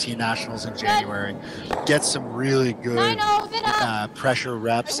that U18 Nationals in January gets some really good pressure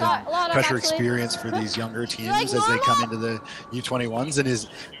reps and pressure experience for these younger teams as they come into the U21s, and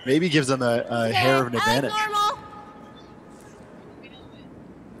maybe gives them a hair of an advantage.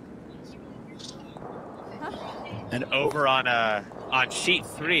 And over on sheet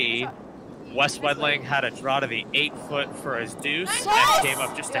 3, West Wedling had a draw to the 8-foot for his deuce and came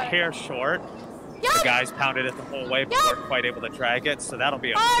up just a hair short. The guys pounded it the whole way, but weren't quite able to drag it. So that'll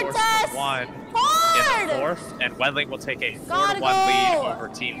be a 4-1 in the fourth, and Wedling will take a 4-1 lead over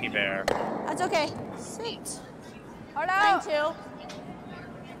Team Hebert. That's okay. Sweet. 9-2.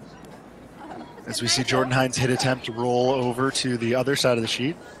 As we see Jordan Hine's hit attempt roll over to the other side of the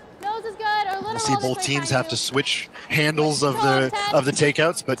sheet. Nose is good. Or a little We'll see both teams have to switch handles of the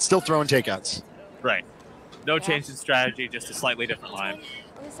takeouts, but still throwing takeouts. Right. No change in strategy, just a slightly different line.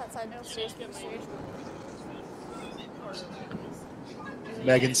 At least that side stays good.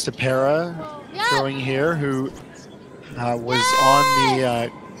 Megan Stapera throwing here, who was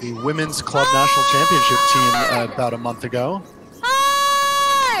on the Women's Club National Championship team about a month ago.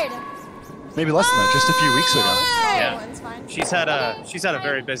 Maybe less than that, just a few weeks ago. Yeah, she's had a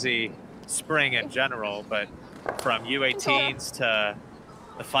very busy spring in general, but from U18s to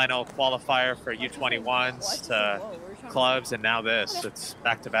the final qualifier for U21s to clubs, and now this, it's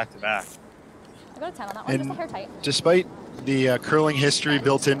back to back to back. I got a 10 on that one, just a hair tight. Despite the curling history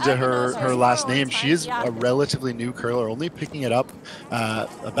built into her last name, she is a relatively new curler, only picking it up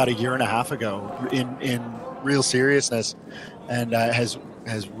about a year and a half ago in real seriousness, and has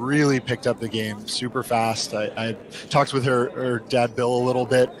has really picked up the game super fast. I talked with her dad Bill a little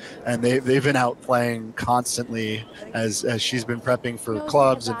bit, and they've been out playing constantly as she's been prepping for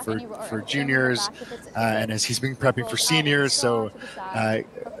clubs and for juniors, and as he's been prepping for seniors. So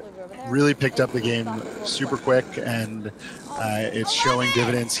really picked up the game super quick, and it's showing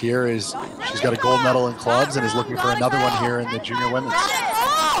dividends here. Is she's got a gold medal in clubs and is looking for another one here in the junior women's.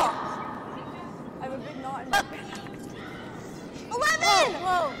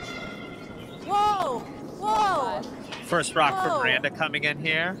 Whoa! First rock from Miranda coming in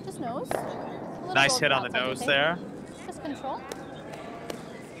here. Just nose. Nice hit on the nose there. Just control.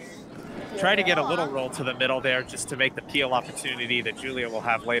 Try to get a little roll to the middle there just to make the peel opportunity that Julia will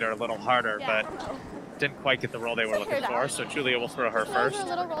have later a little harder, but didn't quite get the roll they were looking for, so Julia will throw her first. A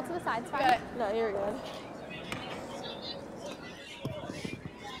little roll to the sides, fine. No, you're good.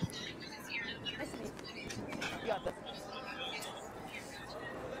 You got this.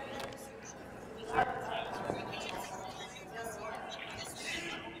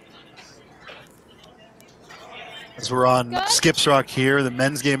 As we're on Skips Rock here, the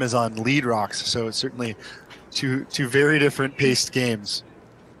men's game is on lead rocks, so it's certainly two very different paced games.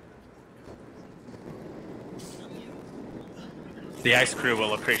 The ice crew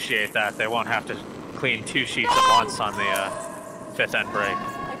will appreciate that. They won't have to clean 2 sheets at once on the fifth end break.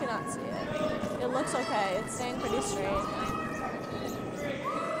 I cannot see it. It looks okay. It's staying pretty straight.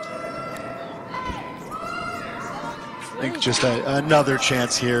 I think just another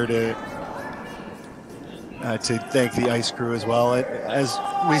chance here to thank the ice crew as well. As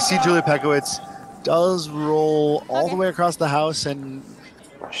we see, Julia Pekowitz does roll all the way across the house and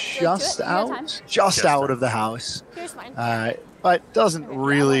just out of the house, but doesn't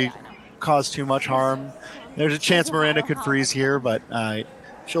really cause too much harm. There's a chance Miranda could freeze here, but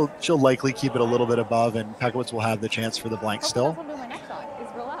she'll likely keep it a little bit above, and Pekowitz will have the chance for the blank still.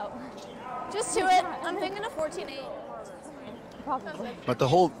 Just to it. I'm thinking of 14-8. But the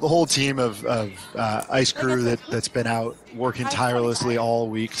whole team of ice crew that's been out working tirelessly all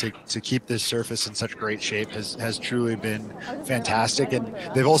week to keep this surface in such great shape has truly been fantastic. And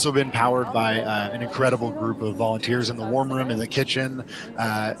they've also been powered by an incredible group of volunteers in the warm room, in the kitchen,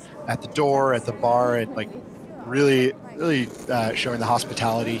 at the door, at the bar, and like really showing the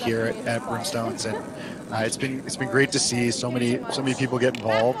hospitality here at Broomstones. And it's been great to see so many people get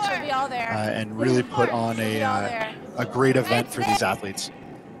involved and really put on a great event for these athletes.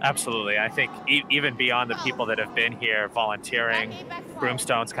 Absolutely. I think even beyond the people that have been here volunteering,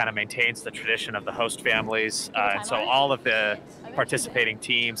 Broomstones kind of maintains the tradition of the host families. And so all of the participating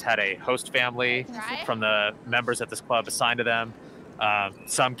teams had a host family from the members at this club assigned to them.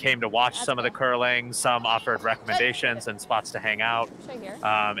 Some came to watch some of the curling, some offered recommendations and spots to hang out.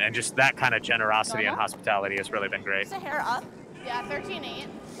 And just that kind of generosity and hospitality has really been great. Is the hair up? Yeah, 13-8.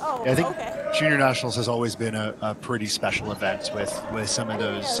 Oh, yeah, I think Junior Nationals has always been a pretty special event with some of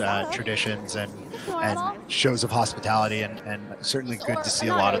those traditions and shows of hospitality, and certainly good to see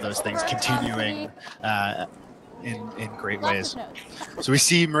a lot of those things continuing in great ways. So we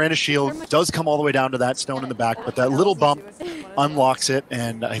see Miranda Scheel does come all the way down to that stone in the back, but that little bump unlocks it,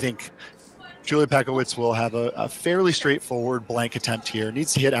 and I think Julia Pekowitz will have a fairly straightforward blank attempt here.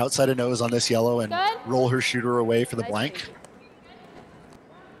 Needs to hit outside of nose on this yellow and roll her shooter away for the blank.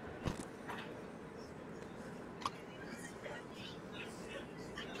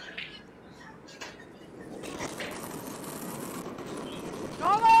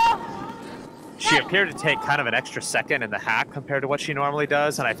 She appeared to take kind of an extra second in the hack compared to what she normally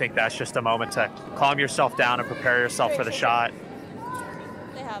does, and I think that's just a moment to calm yourself down and prepare yourself for the shot.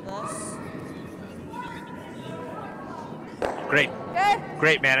 They have this.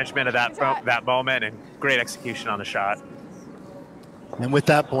 Great management of that moment and great execution on the shot. And with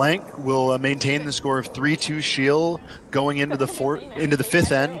that blank, we'll maintain the score of 3-2 Scheel going into the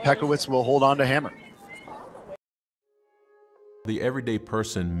fifth end. Pekowitz will hold on to hammer. The everyday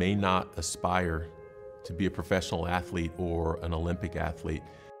person may not aspire to be a professional athlete or an Olympic athlete.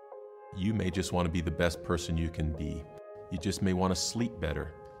 You may just want to be the best person you can be. You just may want to sleep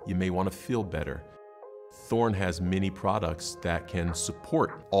better. You may want to feel better. Thorne has many products that can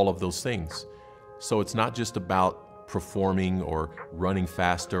support all of those things. So it's not just about performing or running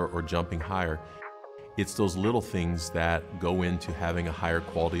faster or jumping higher. It's those little things that go into having a higher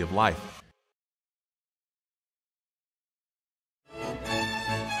quality of life.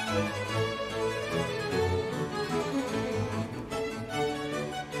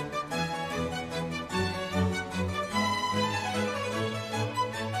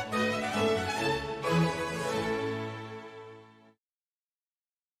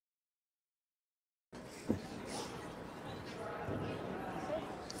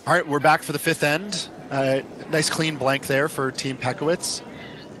 All right, we're back for the fifth end. Nice clean blank there for Team Pekowitz.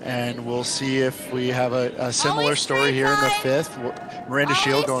 And we'll see if we have a similar story here in the fifth. Miranda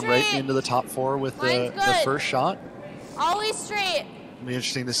Scheel going right into the top four with the first shot. Always straight. It'll be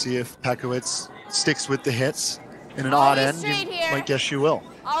interesting to see if Pekowitz sticks with the hits in an odd end. You might guess she will.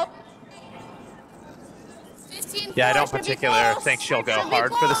 Yeah, I don't particularly think she'll go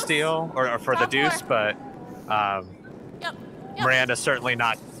hard for the steal or for the deuce, but Miranda's certainly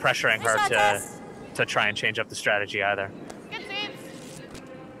not pressuring her to try and change up the strategy either.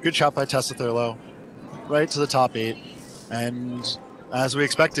 Good shot by Tessa Thurlow, right to the top 8. And as we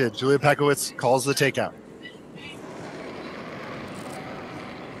expected, Julia Pekowitz calls the takeout.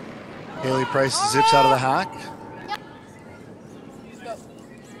 Haley Price zips out of the hack. Go.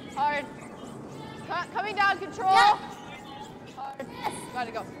 Hard. Coming down, control. Yep. Hard.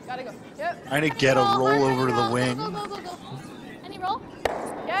 Gotta go. Gotta go. Yep. Trying to get a roll over to the wing. Go. Any roll?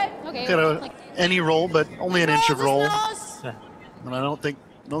 Yeah. Okay. Got any roll, but only an inch of roll. And I don't think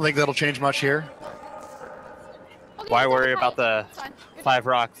that'll change much here. Okay, why worry about the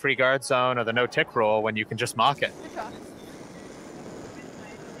 5-rock free guard zone or the no-tick rule when you can just mock it? Good shot.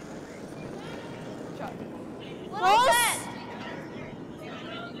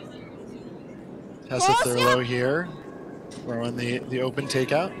 Tessa Thurlow here, throwing the open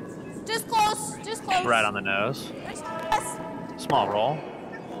takeout. Just close. Right on the nose. Small roll.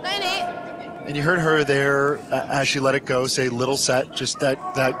 9-8. And you heard her there as she let it go say little set, just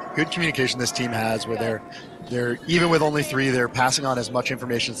that good communication this team has where they're even with only 3, they're passing on as much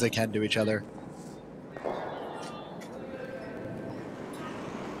information as they can to each other.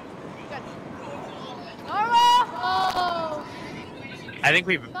 I think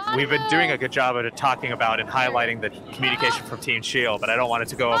we've been doing a good job of talking about and highlighting the communication from Team Scheel, but I don't want it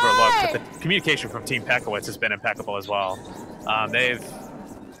to go overlooked. But the communication from Team Pekowitz has been impeccable as well.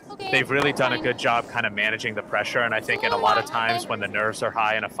 They've really done a good job kind of managing the pressure, and I think in a lot of times when the nerves are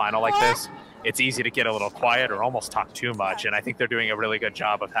high in a final like this, it's easy to get a little quiet or almost talk too much, and I think they're doing a really good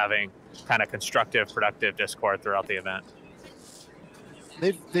job of having kind of constructive, productive discord throughout the event.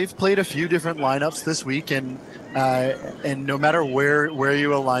 They've played a few different lineups this week, and no matter where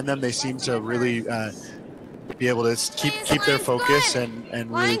you align them, they seem to really be able to keep their focus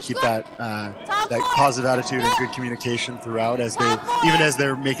and really keep that positive attitude and good communication throughout even as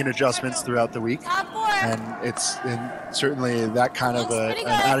they're making adjustments throughout the week. And certainly that kind of an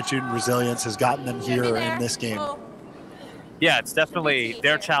attitude and resilience has gotten them here in this game. Yeah, it's definitely,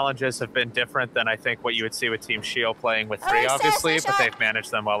 their challenges have been different than I think what you would see with Team Scheel playing with 3, obviously, but they've managed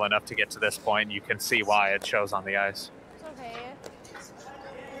them well enough to get to this point. You can see why it shows on the ice. Okay.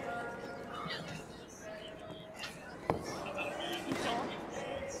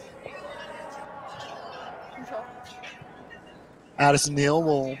 Control. Addison Neal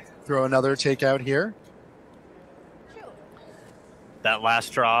will throw another takeout here. That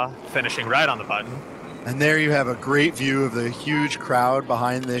last draw finishing right on the button. And there you have a great view of the huge crowd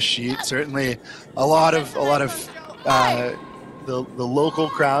behind this sheet. Certainly a lot of the local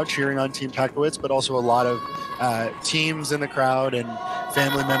crowd cheering on Team Pekowitz, but also a lot of teams in the crowd and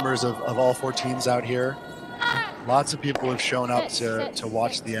family members of all 4 teams out here. Lots of people have shown up to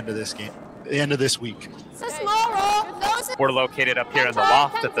watch the end of this game, the end of this week. It's a small roll. We're located up here in the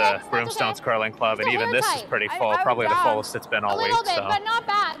loft at the Broomstones Curling Club, and even this is pretty full, probably the fullest it's been all week. So. But not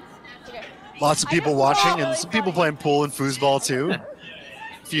bad. Okay. Lots of people watching, and some people playing pool and foosball too.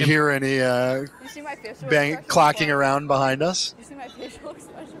 If you hear any clacking around behind us. You see my facial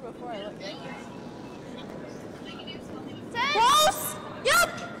expression before I look at you? Close.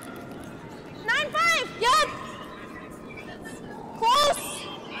 Yep. 9-5. Yep. Close.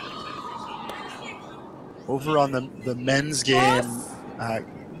 Over on the men's game,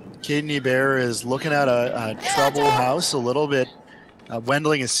 Caden Bear is looking at a trouble house a little bit.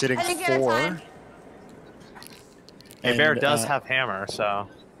 Wendling is sitting 4. And Bear does have hammer, so.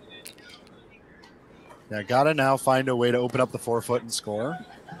 Yeah, gotta now find a way to open up the 4-foot and score.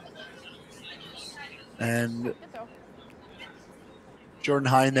 And Jordan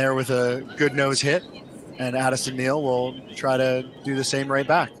Hine there with a good nose hit. And Addison Neal will try to do the same right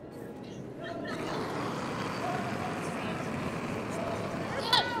back.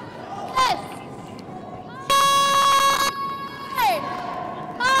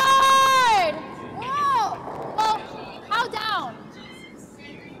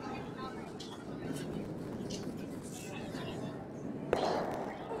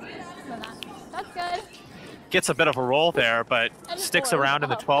 Gets a bit of a roll there, but sticks around in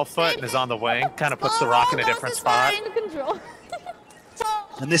the 12-foot and is on the wing. Kind of puts the rock in a different spot.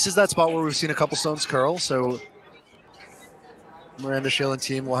 And this is that spot where we've seen a couple stones curl, so Miranda Scheel and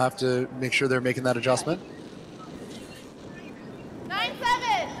team will have to make sure they're making that adjustment.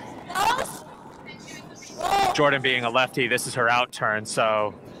 9-7. Jordan being a lefty, this is her out turn,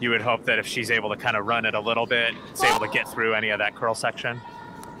 so you would hope that if she's able to kind of run it a little bit, it's able to get through any of that curl section.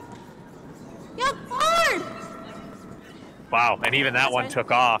 Yep, hard. Wow, and even that one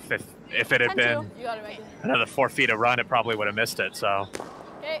took off. If it had been You gotta make it. another 4 feet of run, it probably would have missed it, so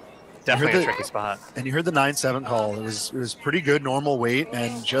Okay. definitely a tricky spot. And you heard the 9-7 call. It was pretty good normal weight,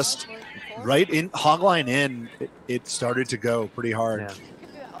 and just right in hog line in, it started to go pretty hard. Yeah.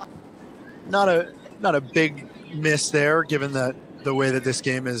 Not a big miss there, given that the way that this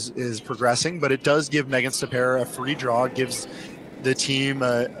game is progressing, but it does give Megan Stapera a free draw. It gives the team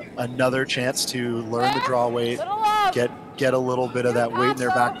another chance to learn the draw weight, get a little bit of that weight in their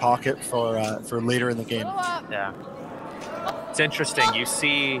back pocket for later in the game. Yeah. It's interesting. You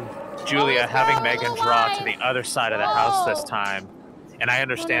see Julia having Megan draw to the other side of the house this time. And I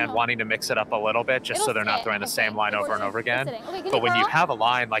understand wanting to mix it up a little bit just so they're not throwing the same line over and over again. But when you have a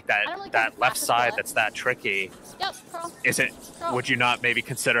line like that left side that's that tricky, would you not maybe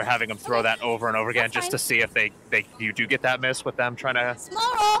consider having them throw that over and over again just to see if you do get that miss with them trying to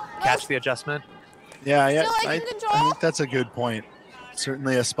catch the adjustment? Yeah, I think that's a good point.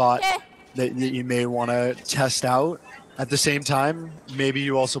 Certainly a spot that you may want to test out. At the same time, maybe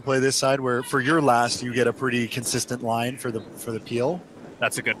you also play this side where for your last you get a pretty consistent line for the peel.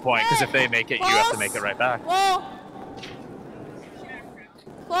 That's a good point, because if they make it, you have to make it right back.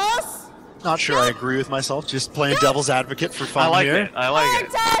 Close. Not sure I agree with myself. Just playing devil's advocate for fun here. I like it.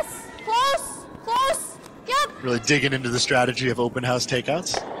 Close. Close. Yep. Really digging into the strategy of open house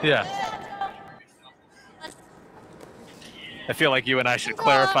takeouts. Yeah. I feel like you and I should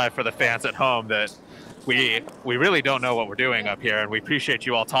clarify for the fans at home that we really don't know what we're doing up here, and we appreciate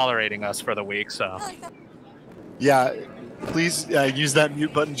you all tolerating us for the week. So, yeah, please use that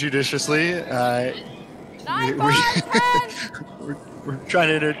mute button judiciously. We're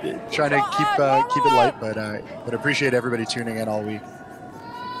trying to keep it light, but appreciate everybody tuning in all week.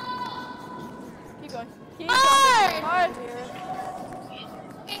 Keep going. Keep going.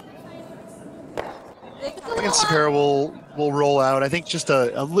 I think Stapera will roll out. I think just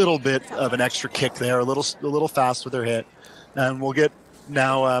a little bit of an extra kick there, a little fast with her hit, and we'll get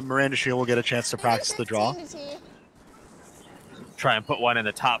now. Miranda Scheel will get a chance to practice the draw. Try and put one in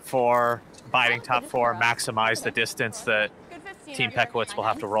the top 4, biting top 4, maximize the distance that Team Pekowitz will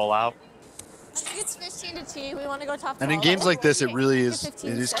have to roll out. I think it's 15 to T. We want to go top 12. And in games like this, it really is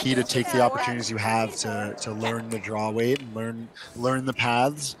key to take the opportunities you have to learn the draw weight and learn the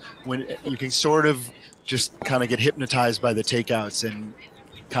paths. When you can sort of just kind of get hypnotized by the takeouts and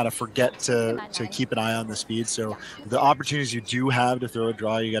kind of forget to keep an eye on the speed. So the opportunities you do have to throw a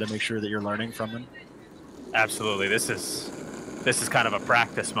draw, you got to make sure that you're learning from them. Absolutely. This is kind of a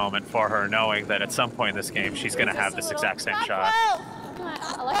practice moment for her, knowing that at some point in this game she's going to have this exact same shot.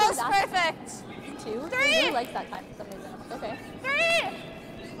 I like that. Perfect. 2. 3. I really like that time for some reason. Okay. 3.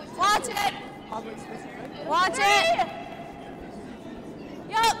 Watch it. Watch it.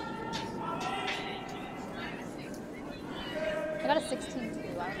 Yep. I got a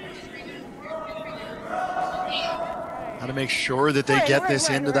 16-2. Got to make sure that they get this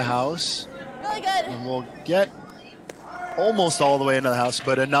into the house. Really good. And we'll get almost all the way into the house,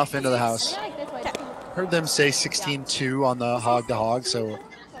 but enough into the house. Heard them say 16-2 on the hog to hog, so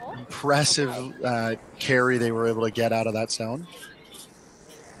impressive carry they were able to get out of that stone.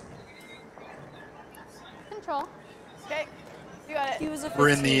 Control. Okay. You got it. We're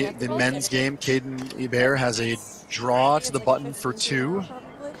in the men's game. Caden Hebert has a draw to the button for 2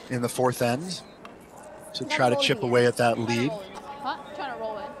 in the 4th end. So try to chip away at that lead. Huh? Trying to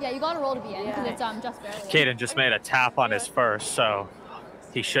roll it. Yeah, you got to roll to be in because it's just barely. Caden just made a tap on his first, so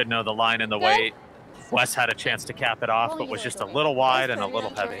he should know the line and the weight. Wes had a chance to cap it off, but was just a little wide and a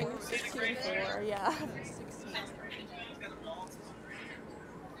little heavy. 16-4, yeah.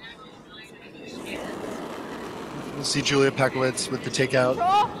 We'll see Julia Pekowitz with the takeout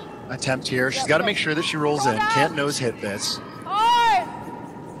attempt here. She's got to make sure that she rolls in. Can't nose hit this.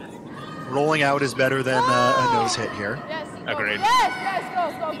 Rolling out is better than a nose hit here. Yes. Agreed. Yes.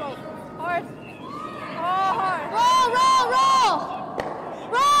 Go. Hard. Roll.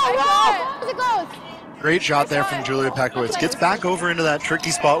 Great shot there from Julia Pekowitz. Gets back over into that tricky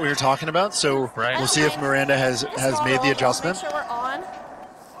spot we were talking about. So we'll see if Miranda has made the adjustment. Make sure we're on.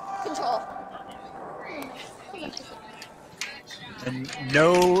 Control. And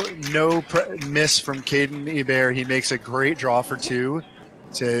no miss from Caden Hebert. He makes a great draw for 2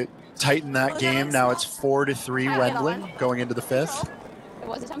 to tighten that game. Now it's 4-3 Wendling going into the 5th.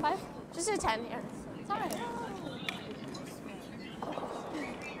 Was it 10-5? Just a 10 here. It's all right.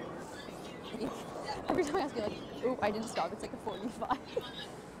 Every time I ask you, like, ooh, I didn't stop. It's like a 45.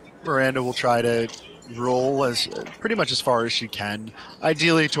 Miranda will try to roll as pretty much as far as she can,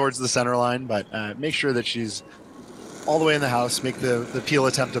 ideally towards the center line, but make sure that she's all the way in the house. Make the peel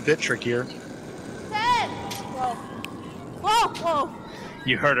attempt a bit trickier. 10. Whoa. Whoa, whoa.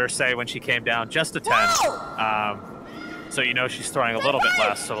 You heard her say when she came down, just a 10. So you know she's throwing a little bit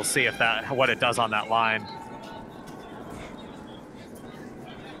less. So we'll see if what it does on that line.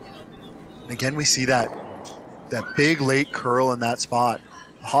 Again, we see that big late curl in that spot.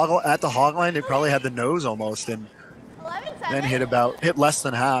 At the hog line, it probably had the nose almost, and 11, then hit less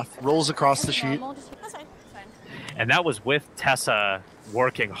than half. Rolls across the sheet. That's fine. And that was with Tessa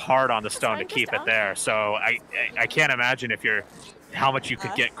working hard on the stone to keep it there. So I can't imagine how much you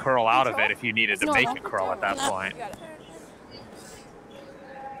could get curl out of it if you needed to make it curl at that point.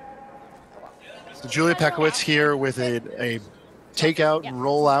 So Julia Pekowitz here with a takeout and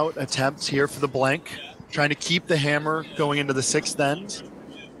roll out attempt here for the blank, trying to keep the hammer going into the 6th end.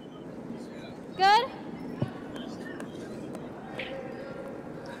 Good.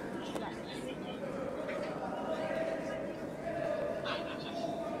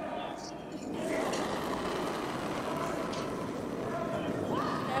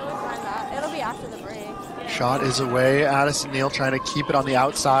 It'll be after the break. Shot is away. Addison Neal trying to keep it on the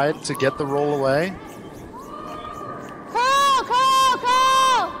outside to get the roll away.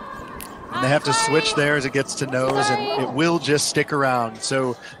 And they have to switch there as it gets to nose, and it will just stick around.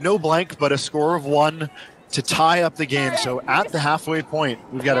 So no blank, but a score of 1 to tie up the game. So at the halfway point,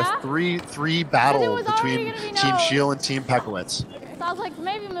 we've got a 3-3 battle between Team Scheel and Team Pekowitz. So I was like,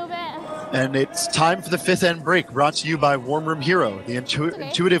 maybe move it. And it's time for the 5th end break, brought to you by Warm Room Hero, the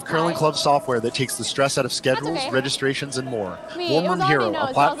intuitive curling club software that takes the stress out of schedules, registrations, and more. Warm Room Hero,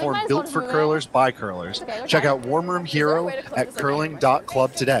 a platform built for curlers by curlers. Check out Warm Room Hero at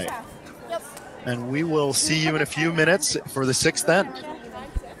curling.club today. And we will see you in a few minutes for the 6th end.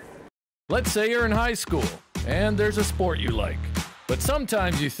 Let's say you're in high school and there's a sport you like, but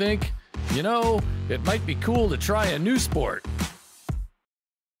sometimes you think, you know, it might be cool to try a new sport.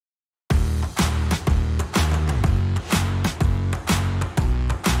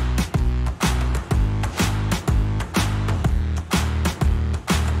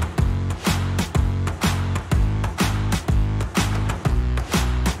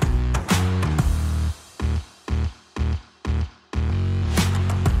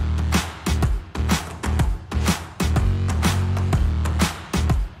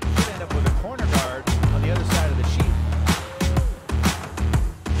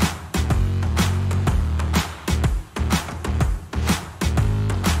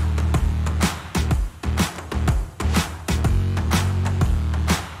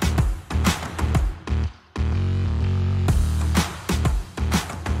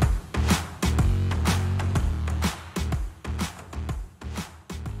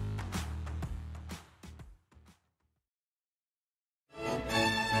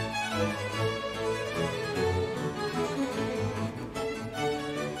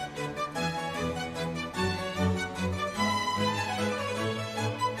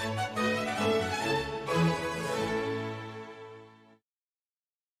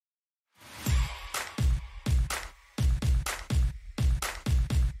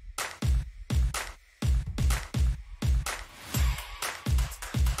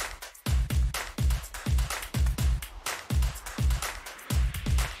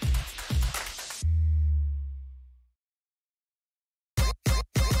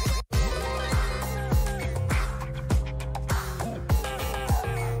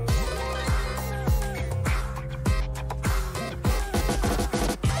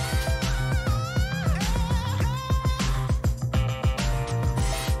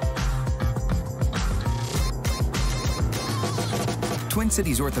 Twin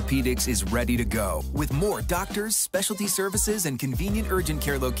Cities Orthopedics is ready to go with more doctors, specialty services, and convenient urgent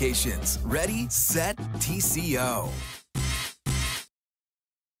care locations. Ready, set, TCO.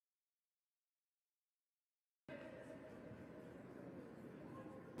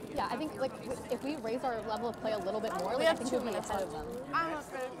 Yeah, I think like if we raise our level of play a little bit more, like, I think we'll be ahead of them.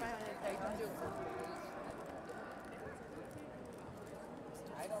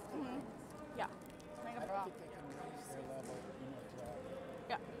 Yeah.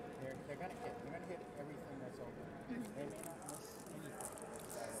 Yeah. They're gonna hit everything that's open. They may not miss anything.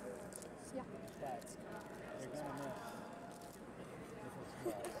 Yeah. But they're gonna miss if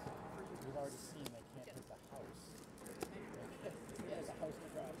it's grass. We've already seen they can't hit the house. The house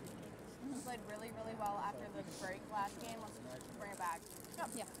across. played really, really well after the break last game. Let's bring it back. Yep.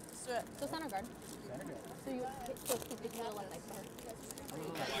 Yeah. Let's do it. So center guard. Center guard. So you keep the left side for her.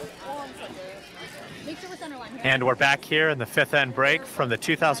 Make sure we're center line here. And we're back here in the 5th end break from the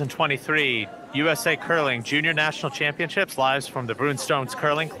 2023 USA Curling Junior National Championships, live from the Broomstones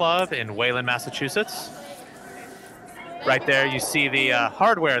Curling Club in Wayland, Massachusetts. Right there, you see the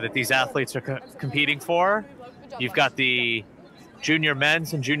hardware that these athletes are competing for. You've got the junior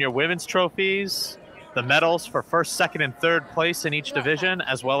men's and junior women's trophies, the medals for 1st, 2nd, and 3rd place in each division,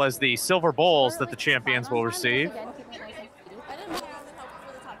 as well as the silver bowls that the champions will receive.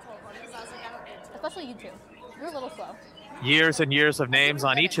 Especially you two. You're a little slow. Years and years of names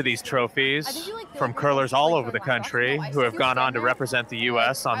on each of these trophies from curlers all over the country who have gone on to represent the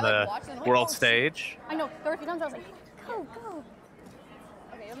U.S. on the world stage. I know. There were a few times I was like, go, go.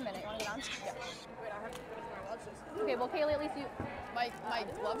 Okay, you have a minute. You want to get on? Yeah. Okay, well, Kaylee, at least you... My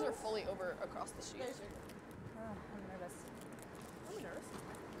gloves are fully over across the sheet. I'm nervous. I'm nervous?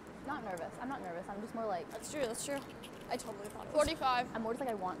 Not nervous. I'm not nervous. I'm just more like... That's true. That's true. I totally thought it was. 45. I'm more just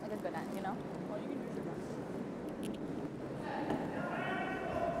like I want like a good end, you know?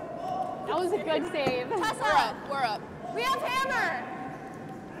 That was a good save. Tessa, we're up. We have hammer.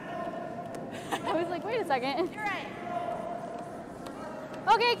 I was like, wait a second. You're right.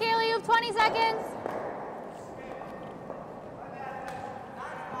 Okay, Kaylee, you have 20 seconds.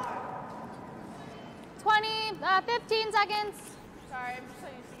 Twenty, 15 seconds. Sorry, I'm just so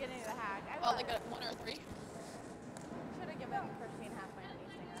used to getting to the hack. Oh, like a 1 or 3? Should have given Christine half my money.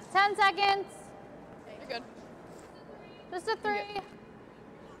 10 seconds. You're good. Just a 3.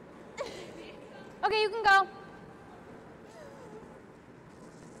 Okay, you can go.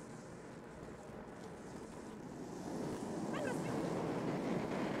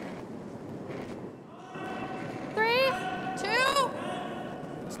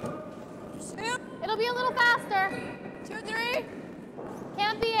 It'll be a little faster. 2, 3.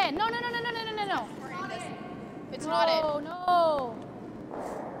 Can't be in. No. It's not in. No.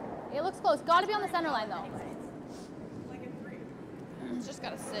 It looks close. Got to be on the center line though. It's just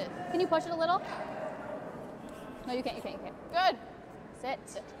gotta sit. Can you push it a little? No, you can't. Good. Sit.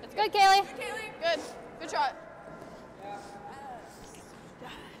 It's good, Kaylee. Good. Good shot.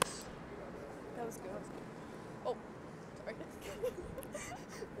 That was good. Oh, sorry.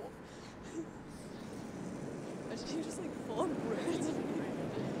 You just like full on bridge.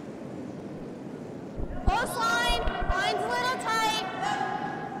 Close line. Line's a little tight.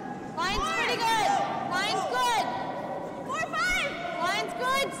 Line's pretty good. Line's good. 4, 5. Line's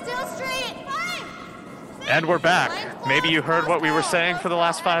good. Still straight. 5. And we're back. Maybe you heard what we were saying for the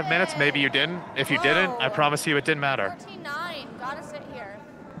last 5 minutes. Maybe you didn't. If you didn't, I promise you it didn't matter. 14-9. Gotta sit here.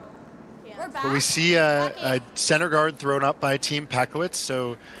 We're back. But we see a center guard thrown up by Team Pekowitz,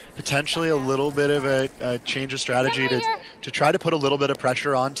 so potentially a little bit of a change of strategy to try to put a little bit of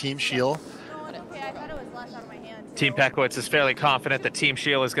pressure on Team Scheel. Okay, I thought it was less out of my hand. Team Pekowitz is fairly confident that Team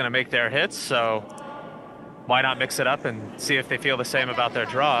Scheel is going to make their hits, so why not mix it up and see if they feel the same about their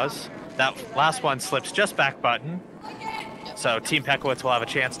draws. That last one slips just back button, so Team Pekowitz will have a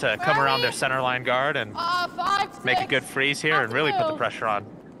chance to come around their center line guard and 5, make a good freeze here and really put the pressure on.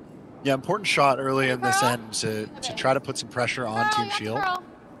 Yeah, important shot early in this end to try to put some pressure on Team Scheel. I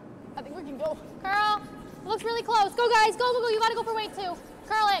think we can go. Curl. It looks really close. Go, guys. Go. You got to go for weight, too.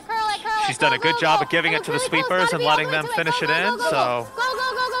 Curl it. She's done a good job of giving it to the sweepers and letting them finish it in, so... Go.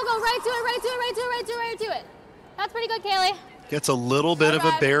 Right to it. That's pretty good, Kaylee. Gets a little bit of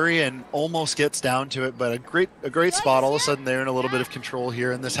a bury and almost gets down to it, but a great spot. All of a sudden, they're in a little bit of control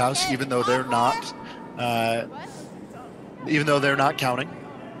here in this house, even though they're not counting.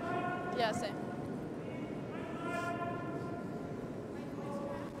 Yeah, same.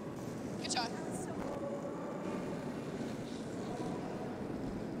 Good shot.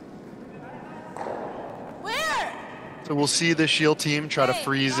 Where? So we'll see the Scheel team try to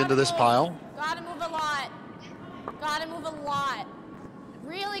freeze into this pile. Gotta move a lot.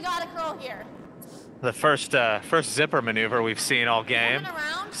 Really gotta curl here. The first zipper maneuver we've seen all game.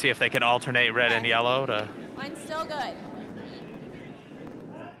 See if they can alternate red and yellow to... Mine's still good.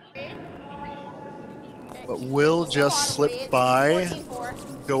 But will just slip by,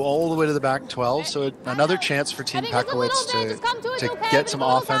 go all the way to the back 12. So another chance for Team Pekowitz to get some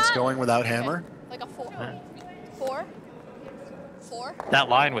offense going without hammer. Like a 4. 4. That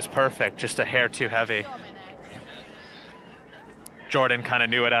line was perfect, just a hair too heavy. Jordan kind of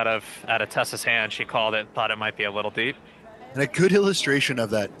knew it out of Tessa's hand. She called it, thought it might be a little deep. And a good illustration of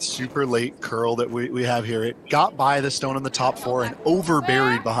that super late curl that we have here. It got by the stone in the top 4 and over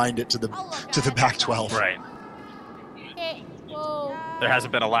buried behind it to the back 12. Right. Okay. Whoa. there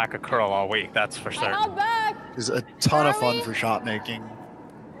hasn't been a lack of curl all week, that's for certain. Out back. Is a ton of fun for shot making.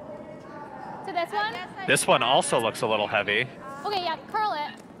 To this one? This one also looks a little heavy. Okay, yeah, curl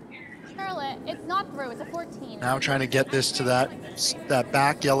it. Curl it. It's not through, it's a 14. Now trying to get this to that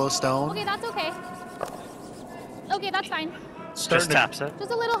back yellow stone. Okay, that's okay. Okay, that's fine. Just taps it.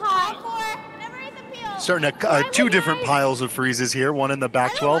 Just a little high. Starting to two different piles of freezes here. One in the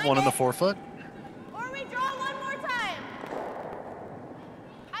back 12, one in the 4-foot. Or we draw one more time.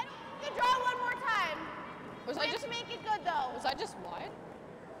 I don't we draw one more time. Was I just make it good though? Was I just wide?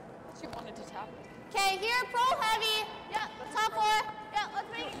 She wanted to tap it. Okay, here, pro heavy. Yeah, top 4. Yeah,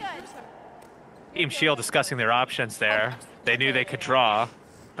 let's make it good. Team Scheel discussing their options there. They knew they could draw,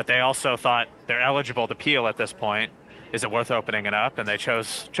 but they also thought they're eligible to peel at this point. Is it worth opening it up? And they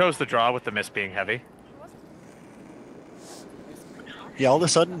chose the draw with the miss being heavy. Yeah, all of a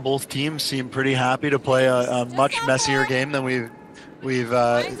sudden, both teams seem pretty happy to play a much messier game than we've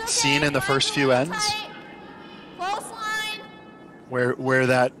seen in the first few ends. Close line. Where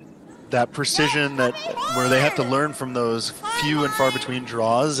that precision where they have to learn from those few and far between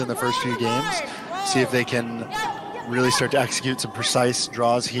draws in the first few games, see if they can really start to execute some precise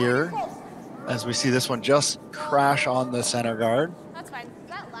draws here. As we see this one just crash on the center guard. That's fine. Is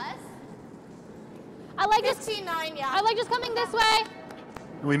that less? I like just 15-9, yeah. I like just coming this way.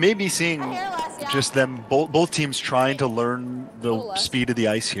 We may be seeing just them, both teams trying to learn the speed of the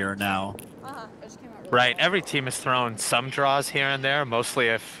ice here now. Right, every team has thrown some draws here and there, mostly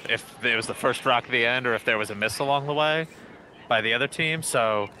if it was the first rock at the end or if there was a miss along the way by the other team.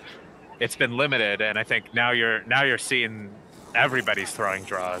 So it's been limited, and I think now you're seeing everybody's throwing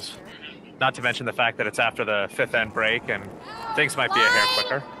draws. Not to mention the fact that it's after the 5th end break and things might be a hair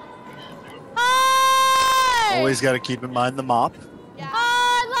quicker. Always got to keep in mind the mop,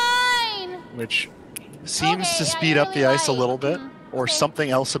 Line. which seems to speed up the ice a little bit, or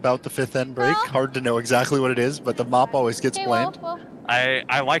something else about the 5th end break. Hard to know exactly what it is, but the mop always gets blamed.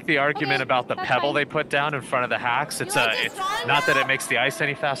 I like the argument about the pebble they put down in front of the hacks. It's not that it makes the ice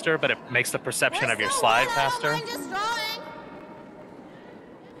any faster, but it makes the perception of your slide faster.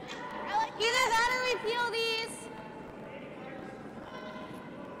 Either that or we peel these.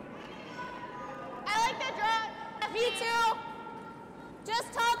 I like the draw. Me too.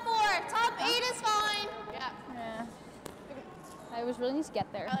 Just top 4. Top 8 is fine. Yeah. I was really need to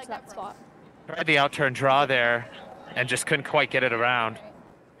get there to that spot. Tried the out-turn draw there and just couldn't quite get it around.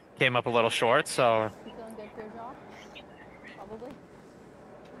 Came up a little short, so You feeling good for your draw? Probably.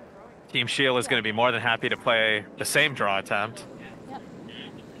 Team Scheel is going to be more than happy to play the same draw attempt.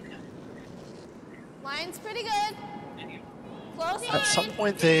 Line's pretty good. Close line. At some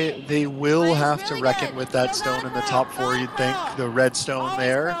point, they will have to reckon with that stone in the top 4, you'd think. The red stone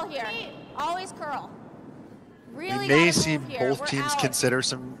there. Curl here. Always curl. We may see both teams consider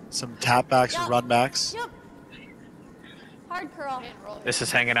some tap-backs or run-backs. Yep. Hard curl. This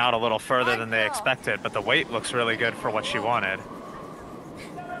is hanging out a little further than they expected, but the weight looks really good for what she wanted.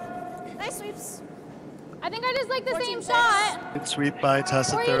 Nice sweeps. I think I just like the same shot. Good sweep by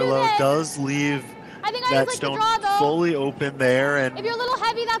Tessa Thurlow does leave that stone fully open there, and if you're a little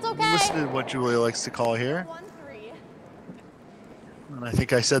heavy, that's okay. listen to what Julia likes to call here. And I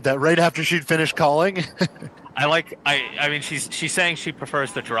think I said that right after she'd finished calling. I mean, she's saying she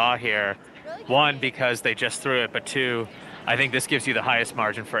prefers the draw here. 1, because they just threw it, but 2, I think this gives you the highest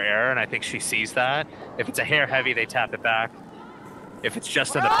margin for error, and I think she sees that. If it's a hair heavy, they tap it back. If it's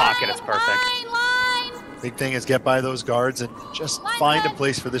just in the pocket, it's perfect. Big thing is get by those guards and just find a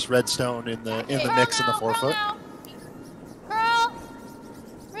place for this red stone in the mix in the 4-foot. Curl.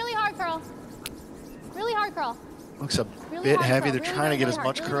 Really hard curl. Really hard curl. Looks a bit heavy. They're trying to get as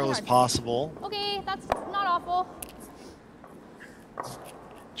much curl as possible. Okay, that's not awful.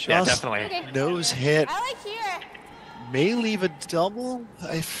 Yeah, definitely. Nose hit. I like here. May leave a double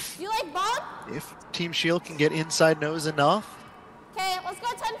if You like bump? if Team Scheel can get inside nose enough. Okay, let's go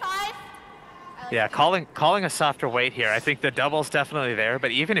 10-5. Yeah, calling a softer weight here. I think the double's definitely there,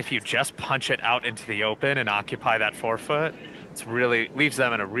 but even if you just punch it out into the open and occupy that 4-foot, it's really leaves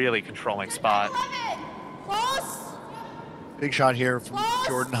them in a really controlling spot. Close. Big shot here from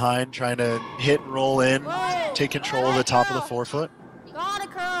Jordan Hine, trying to hit and roll in, take control of the top of the 4-foot. Gotta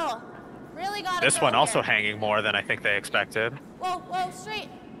curl. Really gotta This curl one also here. hanging more than I think they expected. Whoa, straight.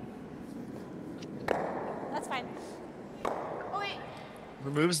 That's fine. Oh, wait.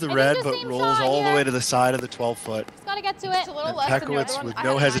 Removes the red, but rolls all the way to the side of the 12-foot. Just gotta get to it. And Pekowitz, with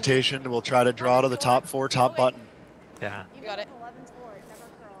no hesitation, will try to draw to the top 4, top button. Yeah. You got it.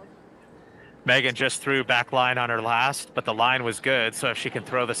 Megan just threw back line on her last, but the line was good, so if she can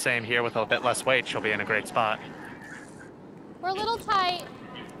throw the same here with a bit less weight, she'll be in a great spot. We're a little tight.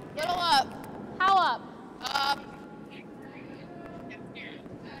 Little up. How up? Up.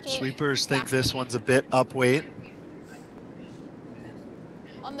 Okay. Sweepers think this one's a bit up weight.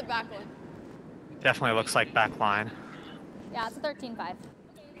 On the back one. Definitely looks like back line. Yeah, it's a 13.5.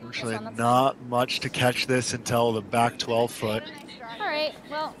 Unfortunately, not much to catch this until the back 12 foot. All right,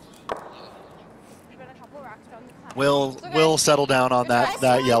 well. We'll settle down on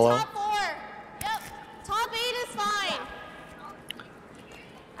that yellow. Top 4. Yep. Top 8 is fine.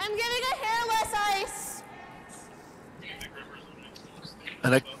 I'm getting a hairless ice.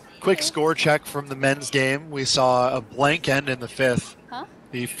 And a quick score check from the men's game. We saw a blank end in the 5th. Huh?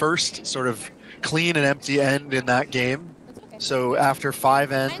 The first sort of clean and empty end in that game. Okay. So after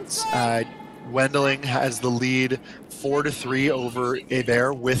 5 ends, Wendling has the lead 4-3 over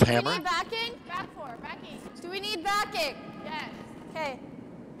Hebert with Do we hammer. need backing? Back 4, backing. Do we need backing? Yes. Okay.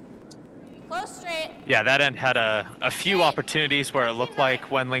 Close straight. Yeah, that end had a few opportunities where it looked like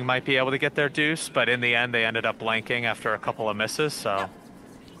Wendling might be able to get their deuce, but in the end they ended up blanking after a couple of misses, so.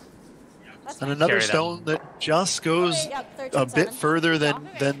 And another Carry stone that just goes a bit further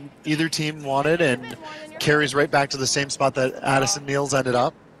than either team wanted and carries right back to the same spot that Addison Niels ended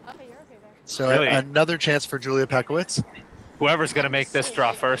up. So Really? Another chance for Julia Pekowitz. Whoever's going to make this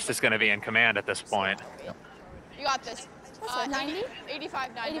draw first is going to be in command at this point. You got this. 90?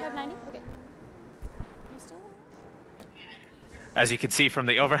 85, 90. 85, 90? Okay. As you can see from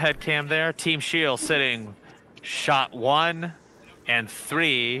the overhead cam there, Team Scheel sitting shot 1 and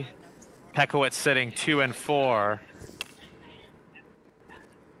 3. Pekowitz sitting 2 and 4.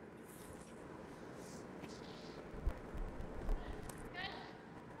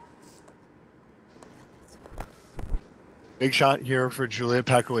 Big shot here for Julia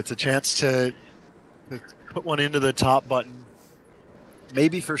Pekowitz. A chance to put one into the top button.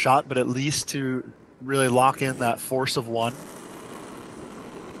 Maybe for shot, but at least to really lock in that force of 1.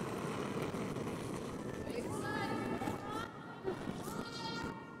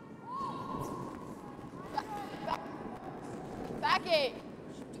 Back 8.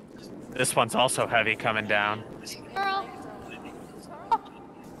 This one's also heavy coming down. Curl.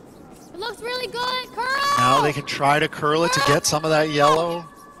 It looks really good. Curl. Now they can try to curl it to get some of that yellow,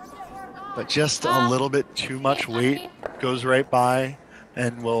 but just a little bit too much weight goes right by,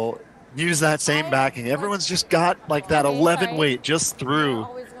 and we'll use that same backing. Everyone's just got like that 11 weight just through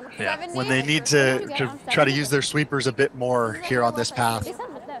when they need to try to use their sweepers a bit more here on this path. They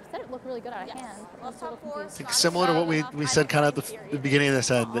said it looked really good out of hand. I was a little confused. I think similar to what we said kind of at the beginning of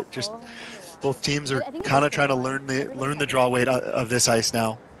this end, that just both teams are kind of trying to learn the draw weight of this ice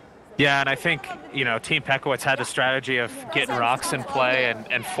now. Yeah, and I think, you know, Team Pekowitz had a strategy of getting rocks in play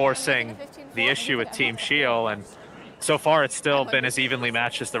and forcing the issue with Team Scheel, and so far it's still been as evenly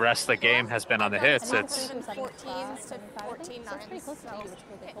matched as the rest of the game has been on the hits. It's 14s to 14 So it's pretty close to me, which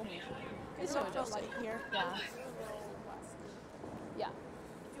they told me. It's not just like here. Yeah. Yeah.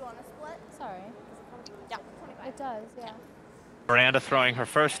 Do you want to split? Sorry. Yeah. It does, yeah. Miranda throwing her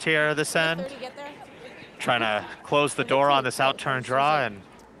first here this end, 30, get there. trying to close the door on this outturn draw and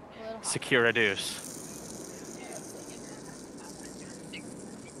secure a deuce.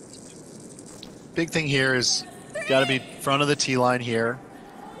 Big thing here is got to be front of the tee line here.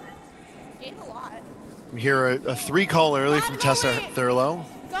 Gain a lot. We hear a 3 call early from Tessa Thurlow.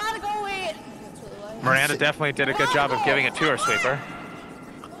 Gotta go wait. Miranda definitely did a good job of giving it to her sweeper.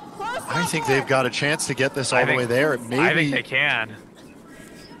 I think they've got a chance to get this all the way there. I think they can.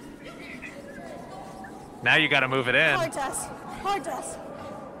 Now you got to move it in. Hard test. Hard test.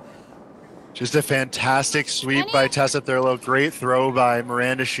 Just a fantastic sweep by Tessa Thurlow. Great throw by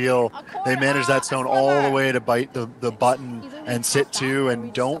Miranda Scheel. They managed that stone all the way to bite the button and sit 2,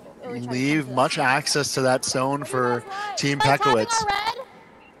 and don't leave much access to that stone for Team Pekowitz.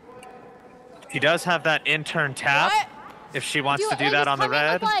 She does have that in-turn tap if she wants to do that on the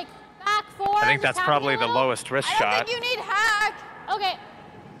red. I think that's probably the lowest risk I don't shot. think you need hack. Okay.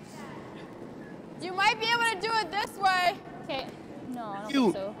 You might be able to do it this way. Okay. No, I don't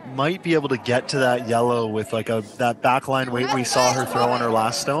You think so. might be able to get to that yellow with like that backline weight we saw her throw on her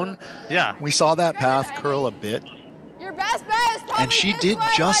last stone. Yeah. We saw that path curl a bit, Your best bet is probably and she this did way,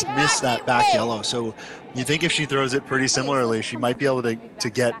 just like miss that back way. yellow. So you think if she throws it pretty similarly, she might be able to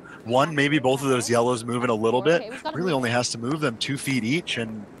get one, maybe both of those yellows moving a little bit. Really only has to move them 2 feet each,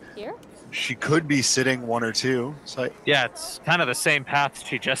 and Here? she could be sitting 1 or 2. So Yeah, it's kind of the same path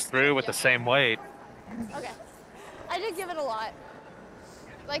she just threw with the same weight. Okay. I did give it a lot.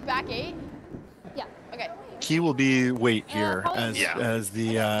 Like back 8? Yeah. Okay. key will be weight here as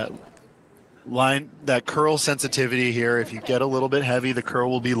the line, that curl sensitivity here. If you get a little bit heavy, the curl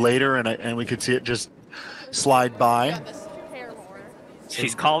will be later, and we could see it just slide by.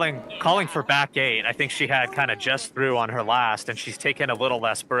 She's calling for back 8. I think she had kind of just through on her last, and she's taken a little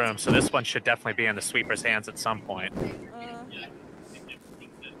less broom, so this one should definitely be in the sweeper's hands at some point.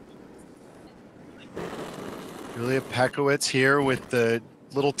 Julia Pekowitz here with the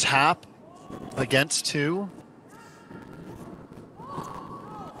little tap against 2.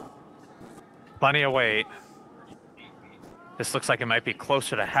 Plenty of weight. This looks like it might be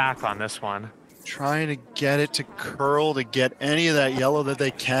closer to hack on this one. Trying to get it to curl to get any of that yellow that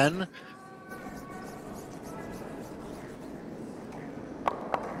they can.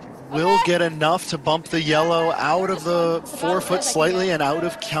 Will get enough to bump the yellow out of the 4-foot slightly and out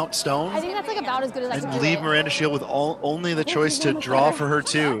of count stone. I think that's like about as good as I can And do leave it. Miranda Scheel with only the choice to draw for her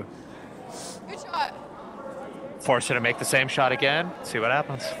too. Good shot. Force her to make the same shot again. See what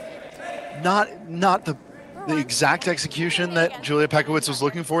happens. Not the exact execution that Julia Pekowitz was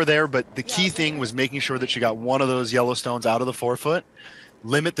looking for there, but the key thing was making sure that she got one of those yellow stones out of the 4-foot,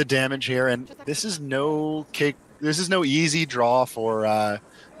 limit the damage here, and this is no cake. This is no easy draw for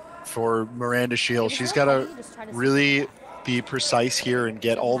Miranda Scheel. She's got to really be precise here and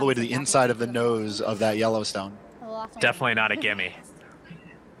get all the way to the inside of the nose of that yellow stone. Definitely not a gimme.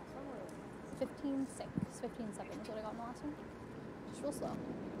 15-6, 15-7 is what I got in the last one. Just real slow.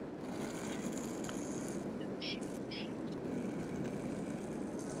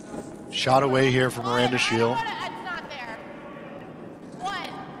 Shot away here from Miranda Scheel. It's not there. 1.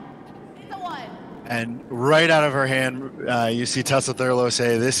 It's a 1. And right out of her hand, you see Tessa Thurlow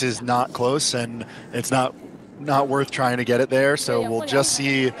say, this is not close and it's not worth trying to get it there. So we'll just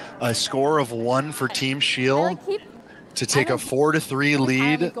see a score of 1 for Team Scheel to take a 4-3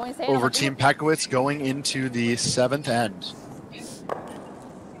 lead over Team Pekowitz going into the 7th end.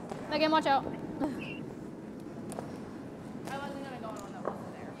 Megan, watch out.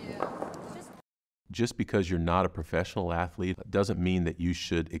 Just because you're not a professional athlete doesn't mean that you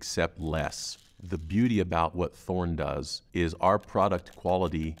should accept less. The beauty about what Thorn does is our product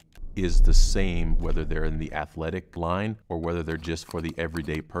quality is the same whether they're in the athletic line or whether they're just for the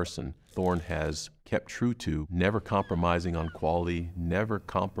everyday person. Thorn has kept true to never compromising on quality, never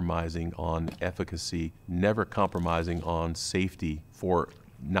compromising on efficacy, never compromising on safety for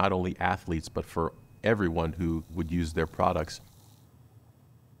not only athletes but for everyone who would use their products.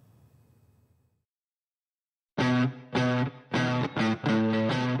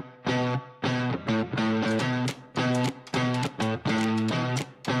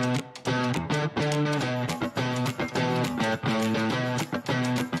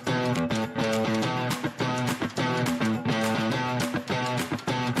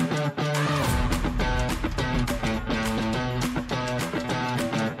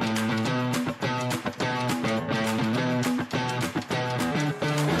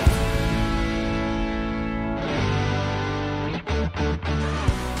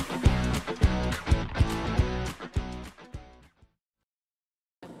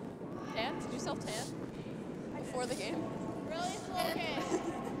 Tan? Did you self-tan? Before the game? Really? Okay.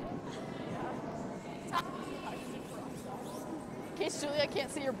 In case Julia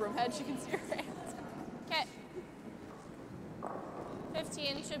can't see your broom head, she can see your hands. Okay.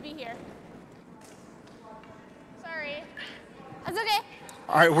 15 should be here. Sorry. That's okay.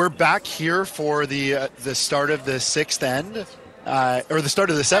 All right, we're back here for the start of the 6th end, or the start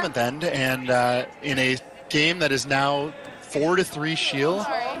of the 7th end, and in a game that is now 4-3 Scheel.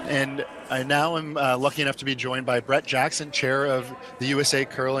 And I now am lucky enough to be joined by Brett Jackson, chair of the USA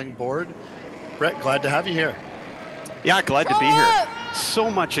Curling Board. Brett, glad to have you here. Yeah, glad to be here.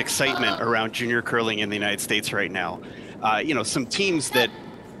 So much excitement around junior curling in the United States right now. You know, some teams that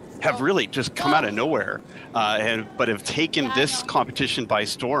have really just come out of nowhere, but have taken this competition by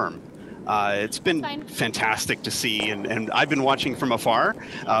storm. It's been fantastic to see, and I've been watching from afar,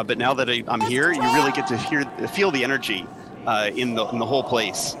 but now that I'm here, you really get to feel the energy in the whole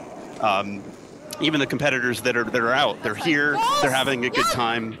place. Even the competitors that are out, they're here, they're having a good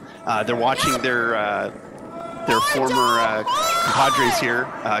time, they're watching their former compadres here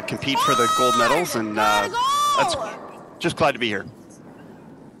compete for the gold medals, and that's just glad to be here.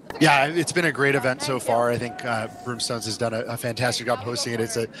 Yeah, it's been a great event so far. I think Broomstones has done a fantastic job hosting it.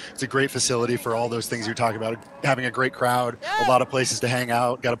 It's a great facility for all those things you're talking about. Having a great crowd, a lot of places to hang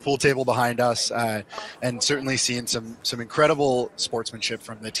out, got a pool table behind us, and certainly seeing some incredible sportsmanship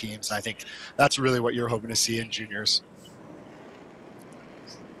from the teams. I think that's really what you're hoping to see in juniors.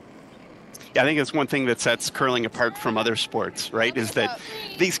 Yeah, I think it's one thing that sets curling apart from other sports, right? Is that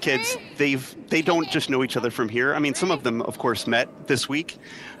these kids, they don't just know each other from here. I mean, some of them, of course, met this week,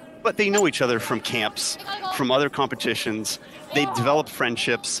 but they know each other from camps, from other competitions. They develop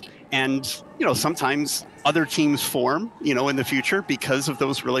friendships, and you know, sometimes other teams form, you know, in the future because of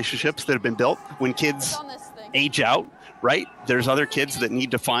those relationships that have been built. When kids age out, right, there's other kids that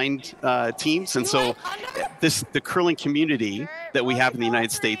need to find teams. And so the curling community that we have in the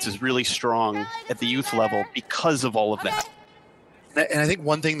United States is really strong at the youth level because of all of that. And I think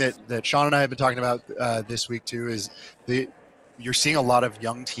one thing that Sean and I have been talking about this week too is you're seeing a lot of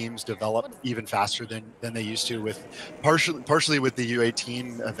young teams develop even faster than they used to, with partially with the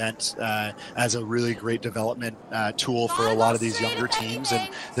U18 event as a really great development tool for a lot of these younger teams, and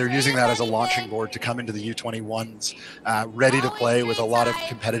they're using that as a launching board to come into the U21s ready to play with a lot of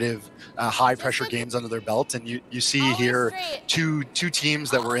competitive high pressure games under their belt. And you see here two teams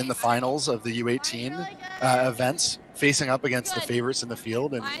that were in the finals of the U18 events facing up against the favorites in the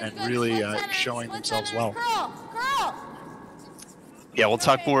field and really showing themselves well. Yeah, we'll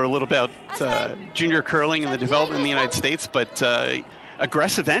talk more a little about junior curling and the development in the United States, but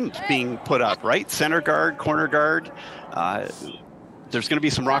aggressive end being put up, right? Center guard, corner guard. There's going to be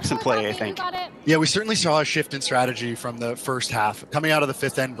some rocks in play, I think. Yeah, we certainly saw a shift in strategy from the first half. Coming out of the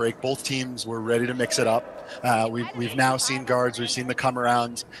fifth end break, both teams were ready to mix it up. We've now seen guards, we've seen the come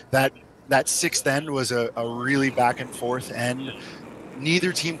arounds. That sixth end was a really back and forth end.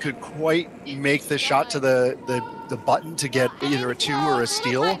 Neither team could quite make the shot to the button to get either a 2 or a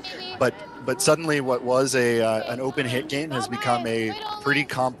steal, but suddenly what was an open hit game has become a pretty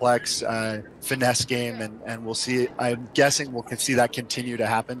complex finesse game, and we'll see. I'm guessing we'll see that continue to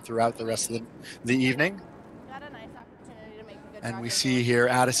happen throughout the rest of the evening. And we see here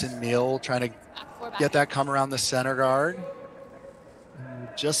Addison Neal trying to get that come around the center guard.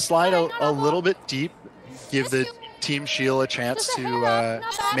 Just slide a little bit deep, give the Team Scheel a chance to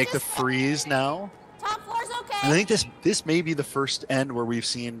make the freeze now. And I think this may be the first end where we've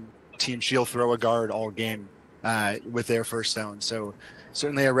seen Team Scheel throw a guard all game with their first zone. So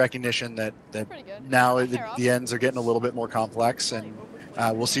certainly a recognition that now the ends are getting a little bit more complex, and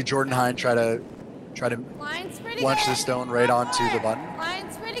we'll see Jordan Hine try to launch the stone right onto the button.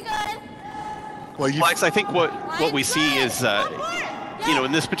 Line's pretty good. Well, Lex, I think what we see is you know,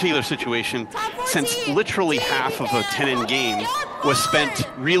 in this particular situation, since literally half of a 10-end game was spent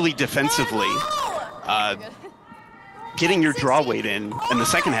really defensively, getting your draw weight in the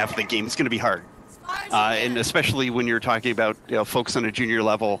second half of the game is going to be hard. And especially when you're talking about, you know, folks on a junior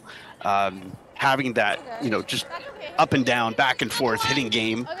level, having that, you know, just up and down, back and forth, hitting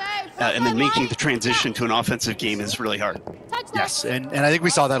game, and then making the transition to an offensive game is really hard. Yes, and I think we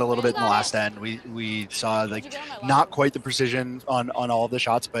saw that a little bit in the last end. We saw like not quite the precision on all of the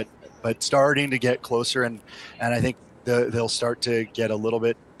shots, but starting to get closer, and I think they'll start to get a little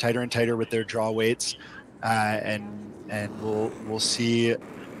bit tighter and tighter with their draw weights, and we'll see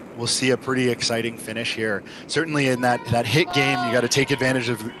a pretty exciting finish here. Certainly in that hit game, you got to take advantage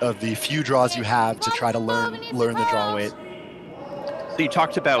of the few draws you have to try to learn the draw weight. So you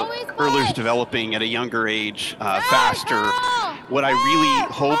talked about curlers developing at a younger age, faster. What I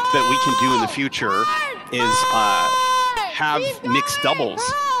really hope that we can do in the future is have mixed doubles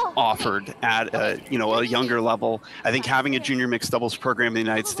offered at a younger level. I think having a junior mixed doubles program in the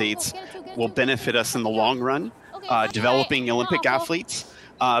United States will benefit us in the long run, developing Olympic athletes.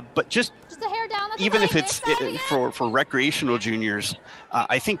 But just even if it's for recreational juniors,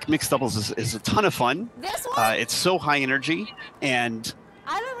 I think mixed doubles is a ton of fun. It's so high energy, and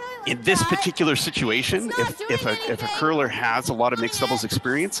in this particular situation, if a curler has a lot of mixed doubles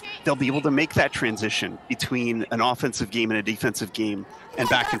experience, they'll be able to make that transition between an offensive game and a defensive game and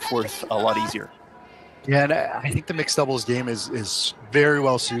back and forth a lot easier. Yeah, and I think the mixed doubles game is very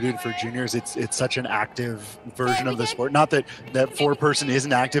well suited for juniors. It's such an active version of the sport. Not that four-person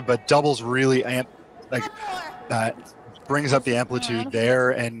isn't active, but doubles really brings up the amplitude there,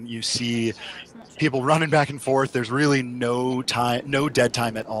 and you see people running back and forth. There's really no dead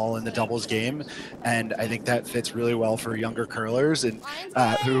time at all in the doubles game, and I think that fits really well for younger curlers and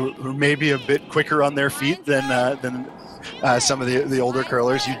who may be a bit quicker on their feet than some of the older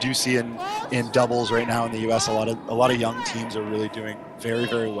curlers. You do see in doubles right now in the U.S. a lot of young teams are really doing very,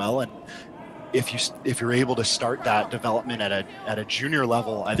 very well, and if you're able to start that development at a junior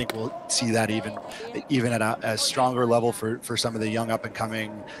level, I think we'll see that even at a stronger level for some of the young up and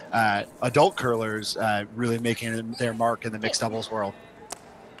coming adult curlers really making their mark in the mixed doubles world.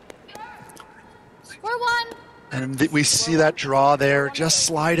 We're one. And we see that draw there, just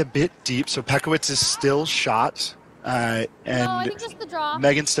slide a bit deep. So Pekowitz is still shot. And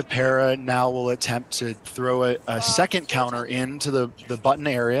Megan Stapera now will attempt to throw a second counter into the button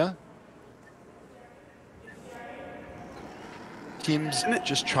area. Teams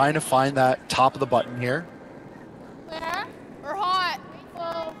just trying to find that top of the button here. Where? We're hot.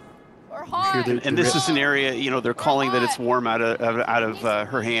 Well, we're hot. And this is an area, you know, they're calling that it's warm out of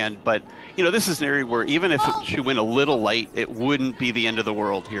her hand, but you know, this is an area where even if she went a little light, it wouldn't be the end of the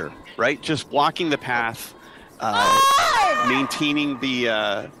world here, right? Just blocking the path, maintaining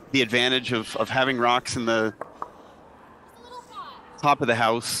the advantage of having rocks in the top of the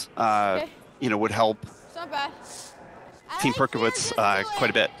house, you know, would help Team Pekowitz quite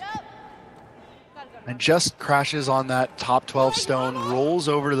a bit. And just crashes on that top 12 stone, rolls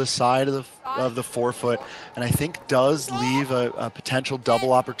over to the side of the forefoot, and I think does leave a potential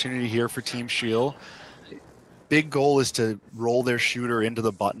double opportunity here for Team Scheel. Big goal is to roll their shooter into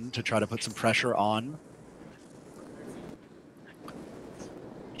the button to try to put some pressure on.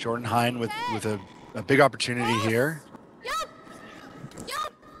 Jordan Hine with a big opportunity here.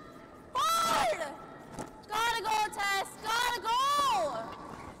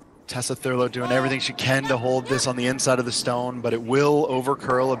 Tessa Thurlow doing everything she can to hold this on the inside of the stone, but it will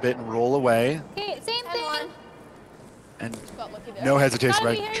overcurl a bit and roll away. Okay, same thing. And no hesitation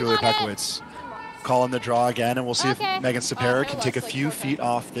by Julia Pekowitz. Calling the draw again, and we'll see if Megan Sapera can take a few feet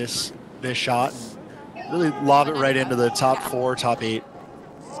off this shot and really lob it right into the top 4, top 8.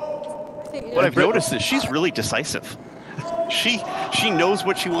 What I've noticed is she's really decisive. She knows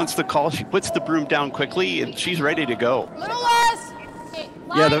what she wants to call. She puts the broom down quickly, and she's ready to go.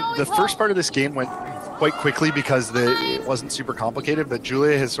 Yeah, the first part of this game went quite quickly because it wasn't super complicated, but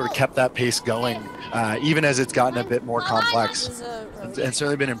Julia has sort of kept that pace going, even as it's gotten a bit more complex, and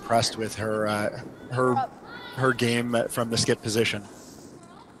certainly been impressed with her game from the skip position.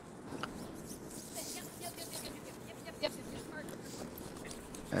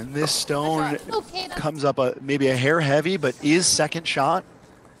 And this stone comes up maybe a hair heavy, but is second shot.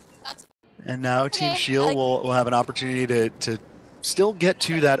 And now Team Scheel will have an opportunity to still get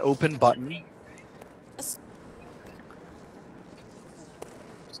to that open button.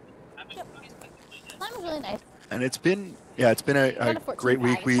 Really nice. And it's been a great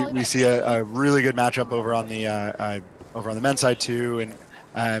week. We see a really good matchup over on the men's side too,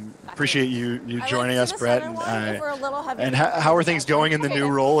 and appreciate you joining us, Brett. And how are things going in the new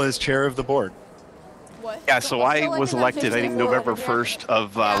role as chair of the board? Yeah, so I was elected, I think, November 1st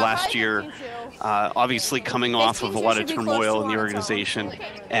of last year. Obviously coming off of a lot of turmoil in the organization.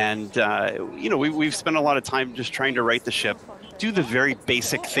 And, you know, we've spent a lot of time just trying to right the ship, do the very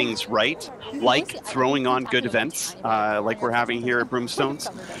basic things right, like throwing on good events like we're having here at Broomstones,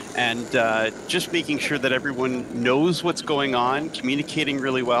 and just making sure that everyone knows what's going on, communicating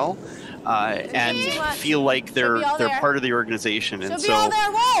really well, and feel like they're part of the organization. And so,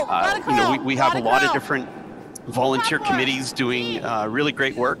 you know, we have a lot of different volunteer committees doing really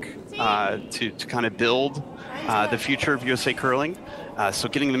great work to kind of build the future of USA Curling. So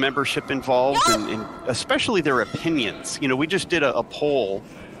getting the membership involved and especially their opinions. You know, we just did a poll,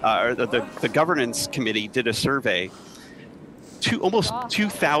 or the governance committee did a survey. Almost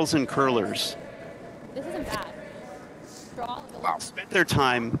 2,000 curlers spent their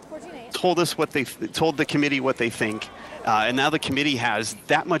time, told us what told the committee what they think, and now the committee has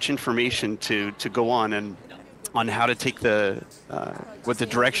that much information to go on how to take what the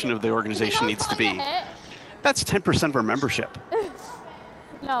direction of the organization needs to be. That's 10% of our membership.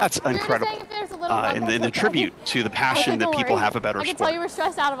 That's incredible. And the tribute to the passion that people have about our sport. I can tell you were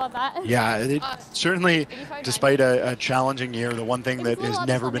stressed out about that. Yeah, certainly, despite a challenging year, the one thing that has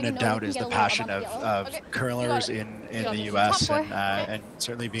never been in doubt is the passion of curlers in the U.S. and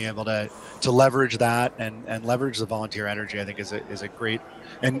certainly being able to leverage that and leverage the volunteer energy, I think is a great,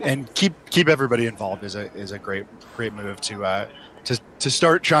 and keep everybody involved is a great move to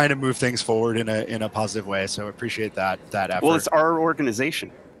start trying to move things forward in a positive way. So appreciate that effort. Well, it's our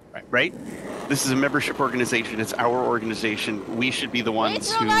organization, right? This is a membership organization. It's our organization. We should be the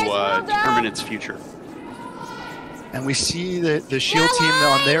ones who determine its future. And we see the Scheel team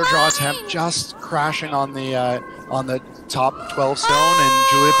on their draw attempt just crashing on the top 12 stone, and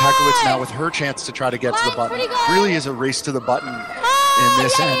Julia Pekowitz now with her chance to try to get to the button. Really is a race to the button in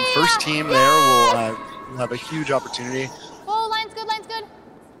this end. First team there will have a huge opportunity. Line's good.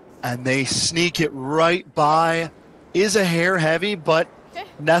 And they sneak it right by. Is a hair heavy, but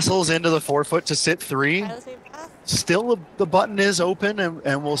nestles into the forefoot to sit 3. Still, the button is open,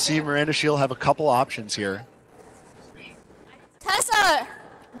 and we'll see Miranda Scheel have a couple options here. Tessa,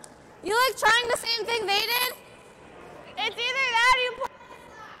 you like trying the same thing they did? It's either that or you.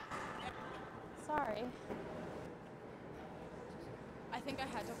 Sorry. I think I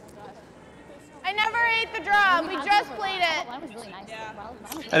had to hold that. I never ate the drum. We just played it. That was really nice.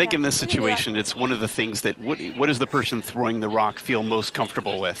 I think in this situation, it's one of the things that what does the person throwing the rock feel most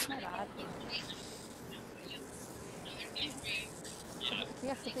comfortable with?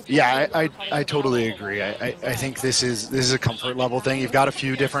 Yeah, I totally agree. I think this is a comfort level thing. You've got a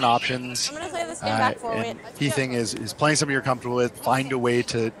few different options. I'm gonna play this game back forward. And key thing is playing something you're comfortable with. Find a way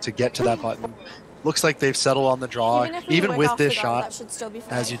to get to that button. Looks like they've settled on the draw. Even with this shot,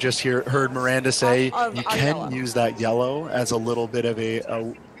 as you just heard Miranda say, you can use that yellow as a little bit of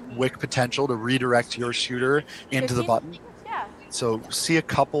a wick potential to redirect your shooter into the button. So see a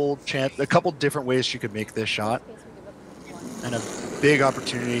couple different ways she could make this shot. And a big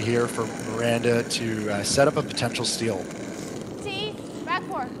opportunity here for Miranda to set up a potential steal. T, back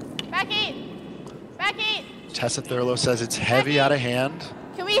 4, back 8, back 8. Tessa Thurlow says it's heavy out of hand.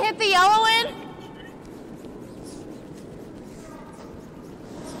 Can we hit the yellow in?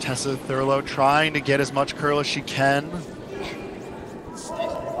 Tessa Thurlow trying to get as much curl as she can.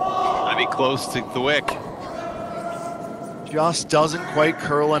 I'd be close to the wick. Just doesn't quite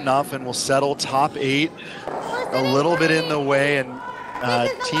curl enough and will settle top 8. A little bit in the way, and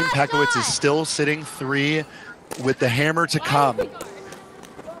Team Pekowitz is still sitting 3 with the hammer to come.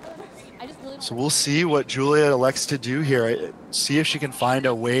 So we'll see what Julia elects to do here. See if she can find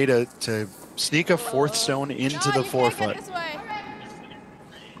a way to sneak a 4th stone into the 4-foot.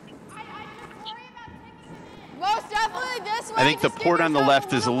 Most definitely this way. I think the port on the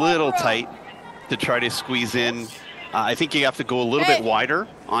left is a little tight to try to squeeze in. I think you have to go a little bit wider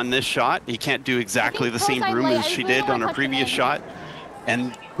on this shot. You can't do exactly the same room as she did on her previous shot.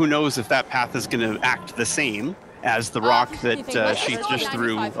 And who knows if that path is going to act the same as the rock that she just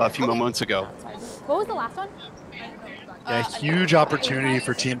threw a few moments ago. What was the last one? Yeah, huge opportunity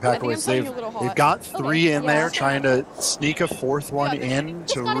for Team Pekowitz. They've got 3 in there, trying to sneak a 4th one in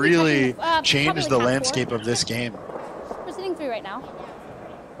to really change the landscape of this game. We're sitting 3 right now.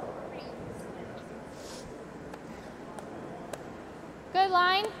 Good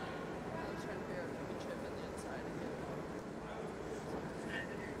line.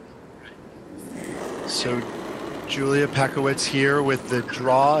 So Julia Pekowitz here with the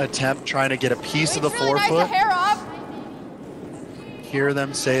draw attempt, trying to get a piece of the 4-foot. Hear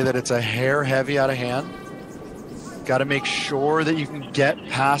them say that it's a hair heavy out of hand. Got to make sure that you can get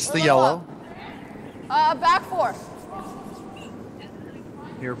past the yellow. Back 4.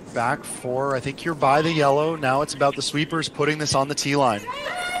 You're back 4. I think you're by the yellow. Now it's about the sweepers putting this on the tee line.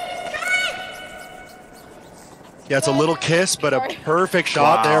 Yeah, it's a little kiss, but a perfect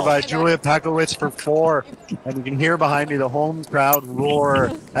shot there by Julia Pekowitz for 4. And you can hear behind me the home crowd roar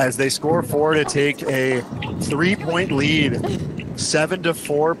as they score 4 to take a 3-point lead.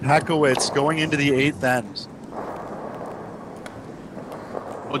 7-4 Pekowitz going into the 8th end.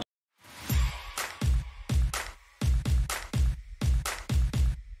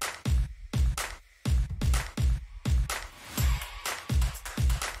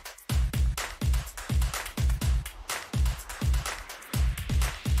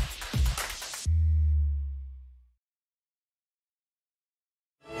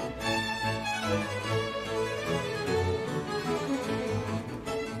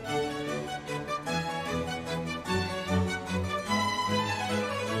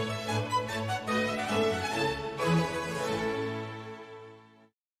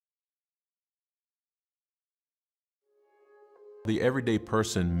 The everyday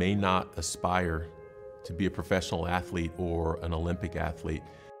person may not aspire to be a professional athlete or an Olympic athlete.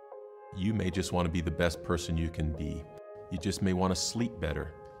 You may just want to be the best person you can be. You just may want to sleep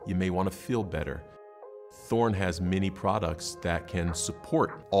better. You may want to feel better. Thorne has many products that can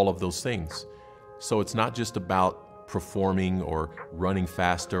support all of those things. So it's not just about performing or running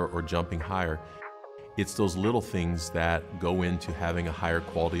faster or jumping higher. It's those little things that go into having a higher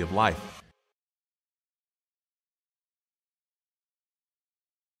quality of life.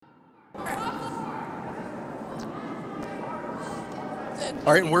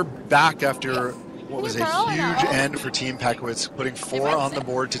 All right, and we're back after what was a huge end for Team Pekowitz, putting 4 on the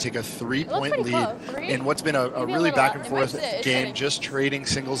board to take a 3-point lead in what's been a really back and forth game, just trading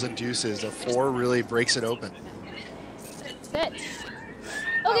singles and deuces. A 4 really breaks it open. Okay,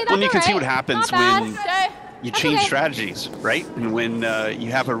 well, you can see what happens when you change strategies, right? And when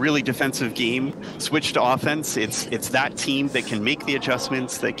you have a really defensive game, switch to offense, it's that team that can make the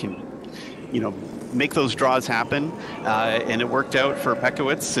adjustments, that can, make those draws happen. And it worked out for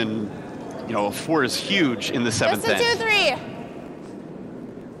Pekowitz, and, 4 is huge in the 7th end.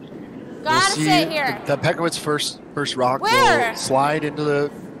 2-3. Gotta stay here. The Pekowitz first rock will slide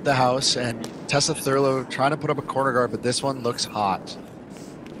into the house, and Tessa Thurlow trying to put up a corner guard, but this one looks hot.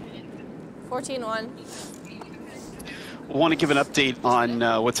 14-1. I want to give an update on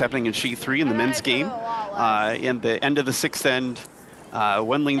what's happening in Sheet 3 in the men's game. In the end of the 6th end,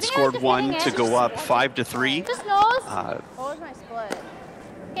 Wayland scored 1 to go up 5-3. Just nose. What was my split?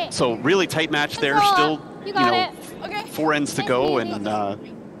 So really tight match there. Still, you know, 4 ends to go, and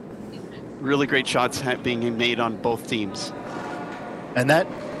really great shots being made on both teams. And that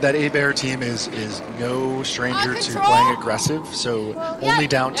A-Bear team is no stranger to playing aggressive. So only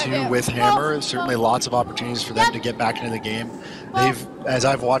down 2 with Hammer. Certainly lots of opportunities for them to get back into the game. They've, as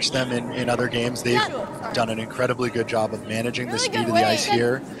I've watched them in other games, they've done an incredibly good job of managing the speed of the ice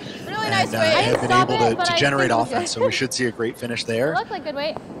here, and have been able to generate offense. So we should see a great finish there. Looks like good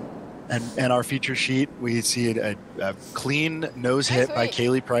weight. And our feature sheet, we see a clean nose hit by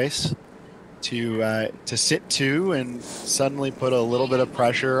Kaylee Price to sit 2 and suddenly put a little bit of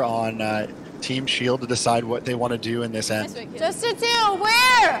pressure on Team Shield to decide what they want to do in this end. Just a 2.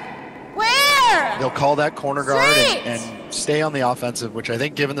 Where? Where? They'll call that corner guard and stay on the offensive, which I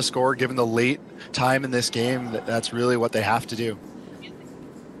think, given the score, given the late time in this game, that's really what they have to do.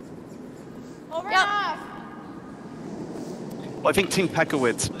 Over and off. Well, I think Team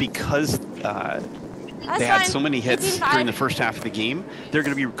Pekowitz, because they had so many hits during the first half of the game, they're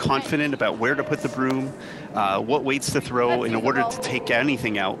going to be confident about where to put the broom, what weights to throw in order to take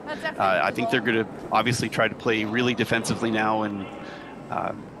anything out. I think they're going to obviously try to play really defensively now and,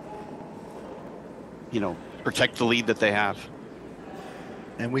 you know, protect the lead that they have.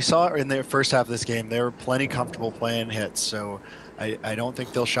 And we saw in the first half of this game, they were plenty comfortable playing hits. So I don't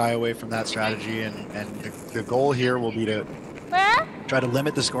think they'll shy away from that strategy. And the goal here will be to try to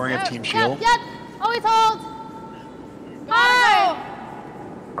limit the scoring of Team Shield. Yep. Always hold. Hard.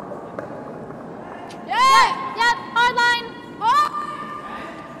 Yep. Hard line.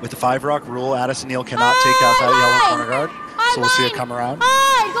 Oh. With the 5-rock rule, Addison Neal cannot take out that yellow corner guard. So we'll see it come around.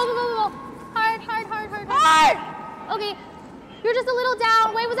 Hard. Go. Hard. Okay. You're just a little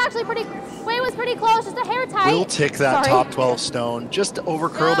down. Way was pretty close. Just a hair tight. We'll tick that top 12 stone. Just over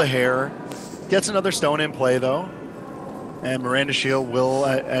curl the hair. Gets another stone in play though. And Miranda Scheel will,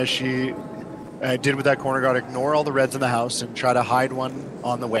 as she did with that corner guard, ignore all the reds in the house and try to hide one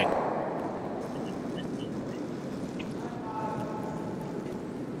on the wing.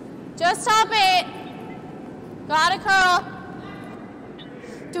 Just top it. Gotta curl.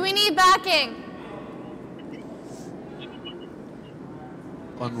 Do we need backing?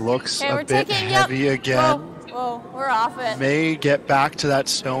 One looks a bit heavy again. Whoa, we're off it. May get back to that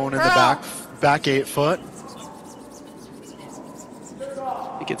stone in the back 8 foot.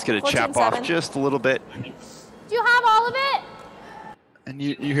 I think it's going to chap off just a little bit. Do you have all of it? And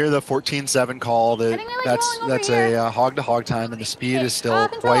you hear the 14-7 call. That's a hog-to-hog time, and the speed is still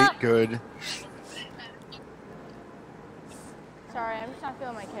quite good. Sorry, I'm just not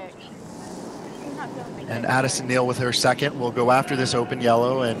feeling my kick. And Addison Neal with her second will go after this open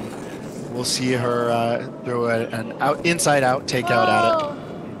yellow, and we'll see her throw an inside-out takeout at it.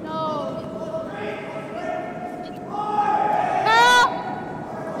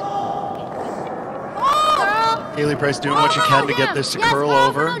 Kaylee Price doing what she can to get this to curl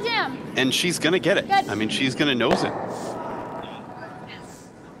over. And she's going to get it. I mean, she's going to nose it.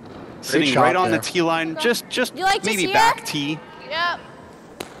 Sitting right on the tee line, just maybe back tee. Yep.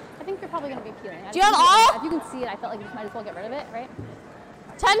 I think you're probably going to be peeling. Do you have all? If you can see it, I felt like you might as well get rid of it, right?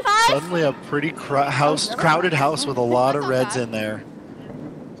 10-5? Suddenly a pretty crowded house with a lot of reds in there.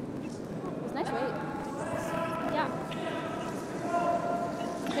 Nice weight. Yeah.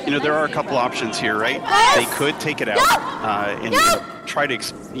 You know, there are a couple options here, right? They could take it out and try to,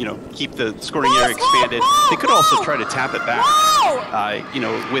 keep the scoring area expanded. They could also try to tap it back.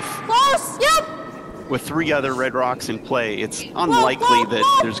 With 3 other red rocks in play, it's unlikely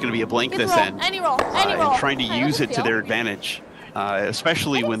that there's going to be a blank this end. And trying to use it to their advantage,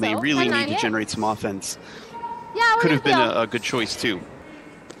 especially when they really need to generate some offense, could have been a good choice too.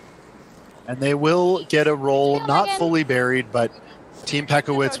 And they will get a roll, not fully buried, but Team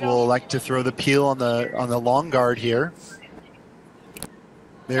Pekowitz will elect to throw the peel on the long guard here.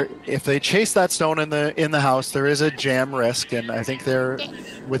 If they chase that stone in the house, there is a jam risk, and I think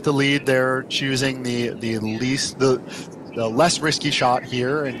with the lead, they're choosing the less risky shot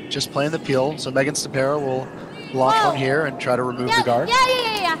here and just playing the peel. So Megan Stapera will launch one here and try to remove the guard.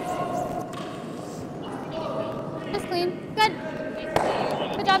 Yeah. Just clean. Good.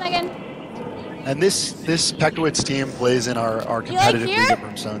 Good job, Megan. And this Pekowitz team plays in our competitive league at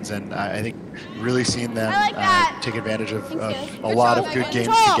Broomstones, and I think really seen them take advantage of a lot of good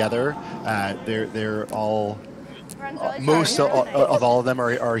games together. They're all most of all of them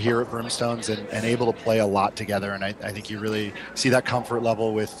are here at Broomstones and able to play a lot together, and I think you really see that comfort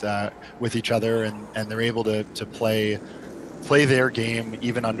level with each other, and they're able to play their game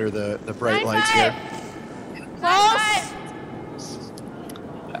even under the bright lights here.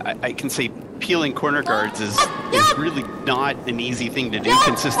 I can say peeling corner guards is really not an easy thing to do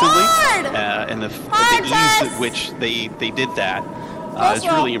consistently. And the ease at which they did that is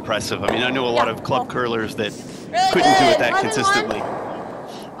really impressive. I mean, I know a lot of club curlers that couldn't do it that consistently.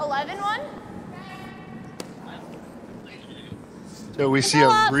 11-1. So we see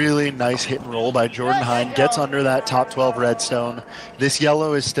a really nice hit and roll by Jordan Hine. Gets under that top 12 redstone. This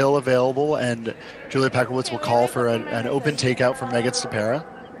yellow is still available, and Julia Pekowitz will call for an open takeout from Megan Stepera.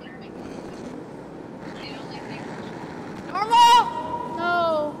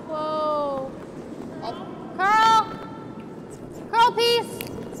 No. Whoa. Curl piece.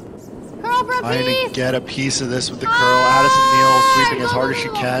 Curl for a Trying piece. to get a piece of this with the curl. Addison Neal sweeping as hard as she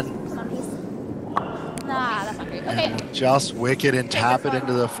can. Nah, that's not great. Okay. And just wicked and tap it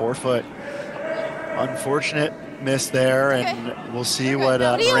into the forefoot. Unfortunate miss there, and we'll see what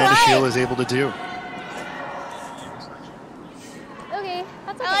Miranda Scheel is able to do. Okay,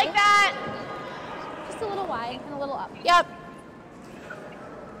 that's okay. I like that. Just a little wide and a little up. Yep.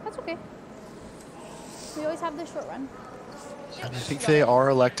 That's okay. We always have this short run. And I think they are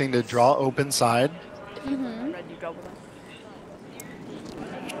electing to draw open side. Mm-hmm.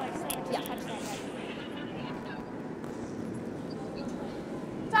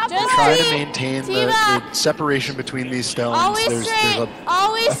 Just try to maintain the separation between these stones. There's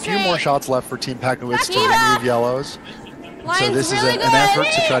a few more shots left for Team Pekowitz to remove yellows. So this is an effort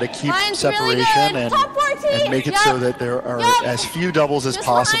to try to keep separation and make it so that there are as few doubles as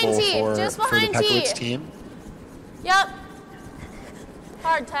possible for the Pekowitz team. Yep.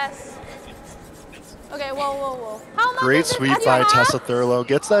 Hard Tess. Okay, whoa. Great sweep by Tessa Thurlow.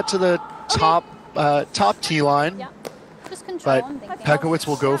 Gets that to the top T line. Yeah. Just control But and think. Pekowitz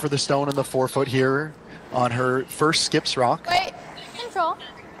will go for the stone in the forefoot here on her first skips rock. Wait. Control.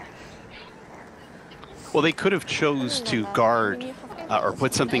 Well, they could have chose to guard or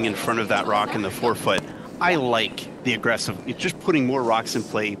put something in front of that rock in the forefoot. I like the aggressive, just putting more rocks in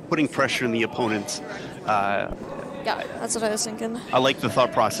play, putting pressure on the opponents. Yeah, that's what I was thinking. I like the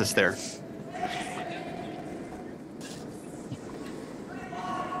thought process there.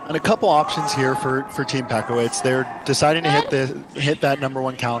 And a couple options here for Team Pekowitz. They're deciding to hit that number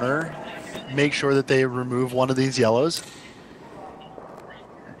one counter, make sure that they remove one of these yellows,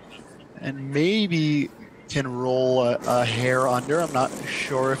 and maybe can roll a hair under. I'm not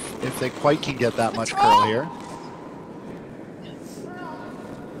sure if they quite can get that much curl here.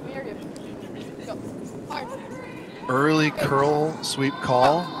 Early curl sweep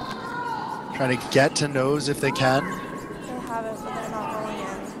call. Trying to get to nose if they can. They have it, but they're not rolling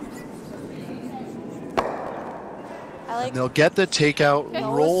in. And they'll get the takeout,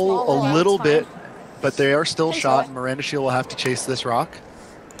 roll a little bit, but they are still shot. Miranda Scheel will have to chase this rock.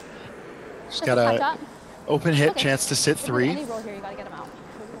 She's got a open hit chance to sit 3. Any roll here, you gotta get them out.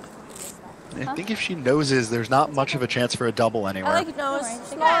 I think if she noses, there's not much of a chance for a double anywhere. I like nose.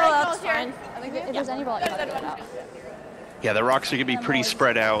 Small, that's fine. I think if there's any roll, you gotta get it out. Yeah, the rocks are going to be pretty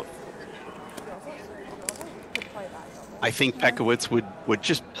spread out. I think Pekowitz would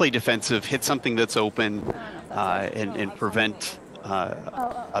just play defensive, hit something that's open, and prevent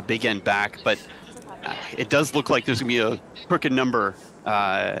a big end back. But it does look like there's going to be a crooked number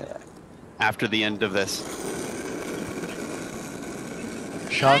after the end of this.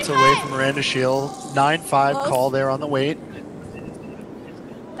 Shots away from Miranda Scheel. 9-5 call there on the weight.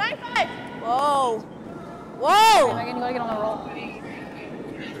 9-5. Whoa. Whoa. Megan, you gotta get on the roll.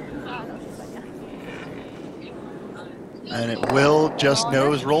 And it will just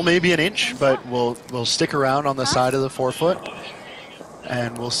nose roll maybe an inch, but we'll stick around on the side of the forefoot.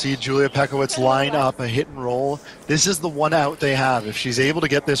 And we'll see Julia Pekowitz line up a hit and roll. This is the one out they have. If she's able to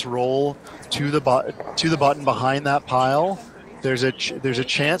get this roll to the button behind that pile, there's a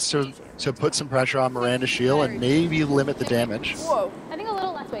chance to put some pressure on Miranda Scheel and maybe limit the damage. Whoa. I think a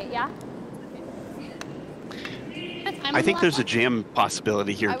little less weight, yeah? I think there's a jam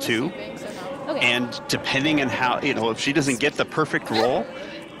possibility here too. Okay. And depending on how, if she doesn't get the perfect roll,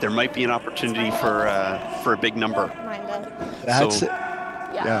 there might be an opportunity for a big number. That's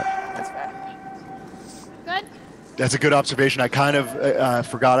yeah. That's fair. Good. That's a good observation. I kind of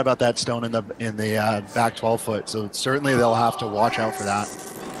forgot about that stone in the back 12 foot. So certainly they'll have to watch out for that.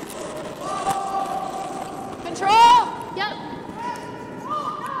 Control. Yep.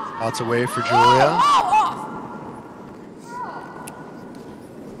 Lots away for Julia.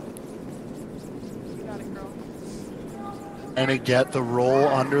 And to get the roll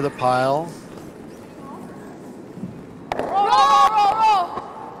under the pile. Roll.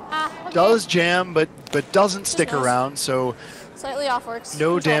 Okay. Does jam, but doesn't stick around. So slightly off works.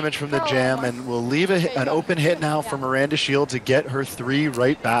 No damage from the jam, and we'll leave an open hit now for Miranda Scheel to get her 3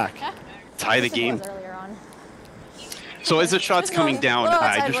 right back. tie the game. So as the shot's coming down,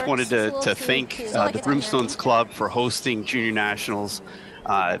 I just wanted to thank the Broomstones Club for hosting Junior Nationals.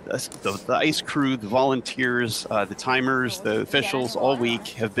 The ice crew, the volunteers, the timers, the officials all week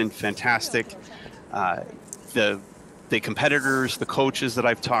have been fantastic. The competitors, the coaches that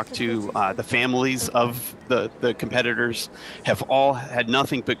I've talked to, the families of the competitors have all had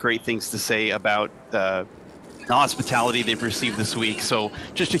nothing but great things to say about the hospitality they've received this week. So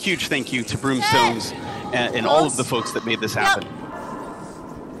just a huge thank you to Broomstones and all of the folks that made this happen.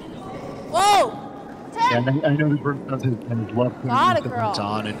 Whoa! And I know the Broomstones has loved putting these events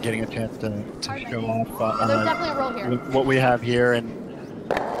on and getting a chance to show off what we have here. And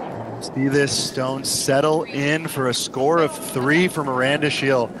see this stone settle in for a score of 3 for Miranda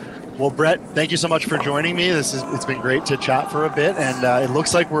Scheel. Well, Brett, thank you so much for joining me. It's been great to chat for a bit, and it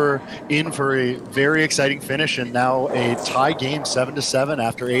looks like we're in for a very exciting finish, and now a tie game, 7-7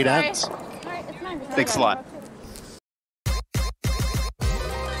 after 8 ends. Thanks a lot.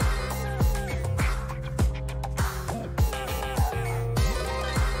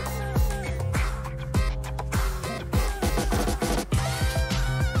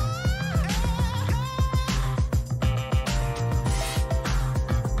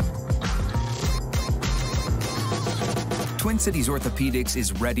 Twin Cities Orthopedics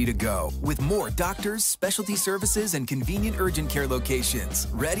is ready to go with more doctors, specialty services, and convenient urgent care locations.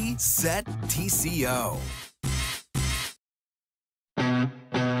 Ready, set, TCO.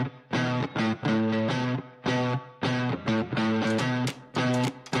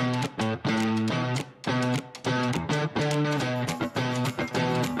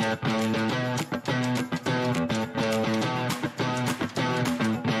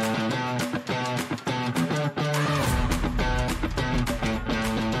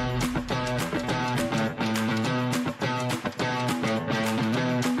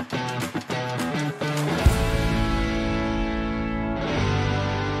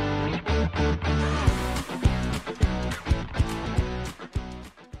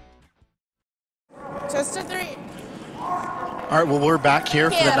 Just a 3. All right, well, we're back here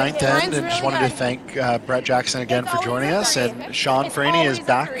for the 9th end, and just wanted to thank Brett Jackson again for joining us. And Sean Franey is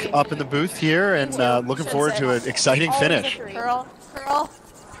back up in the booth here, and looking forward to an exciting finish. Curl.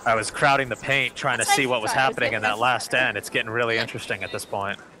 I was crowding the paint trying to see what was happening in that last end. It's getting really interesting at this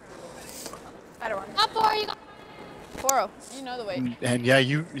point. Up 4, you go. 4-0. You know the way. And yeah,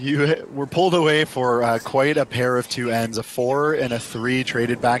 you were pulled away for quite a pair of 2 ends, a 4 and a 3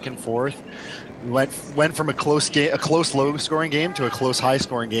 traded back and forth. Went from a close low-scoring game to a close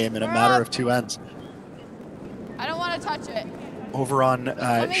high-scoring game in a matter of 2 ends. I don't want to touch it. Over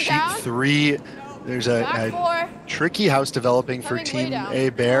on sheet 3, there's a tricky house developing for Team A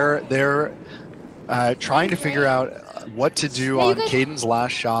Bear. They're trying to figure out what to do on Caden's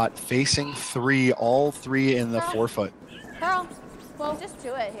last shot, facing 3, all 3 in the 4-foot. Curl. Well, just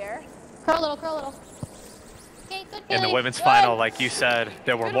do it here. Curl a little. Okay, good. In the women's final, like you said,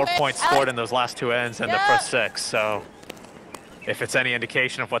 there were more points scored in those last 2 ends than the first 6. So if it's any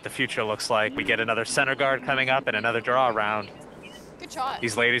indication of what the future looks like, we get another center guard coming up and another draw round. Good shot.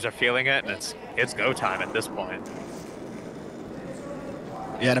 These ladies are feeling it, and it's go time at this point.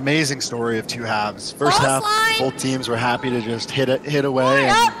 Yeah, an amazing story of 2 halves. First half, both teams were happy to just hit away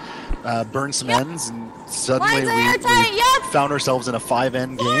and burn some ends, and suddenly we found ourselves in a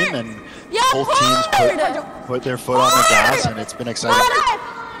 5-end game, and both teams put their foot on the gas, and it's been exciting.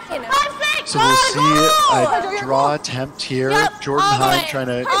 So we'll see a draw attempt here. Jordan Hyde trying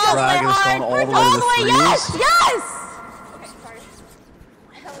to drag this on all the way to the 3s. Yes!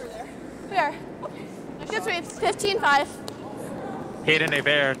 We are. Good sweeps. 15-5. Hayden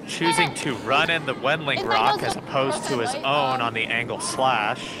Hebert choosing to run in the Wendling rock as opposed to his own on the angle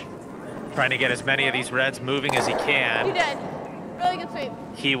slash. Trying to get as many of these reds moving as he can. You did. Really good sweep.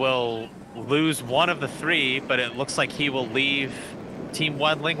 He will lose 1 of the 3, but it looks like he will leave Team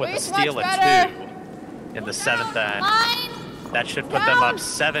Wendling with a steal at 2 in the 7th end. That should put them up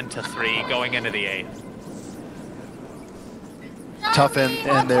 7-3 going into the 8th. Tough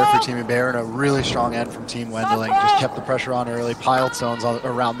end there for Team Bear, and a really strong end from Team Wendling. Just kept the pressure on early, piled zones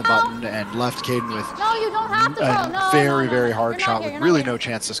around the button, and left Caden with a very, very hard shot with really no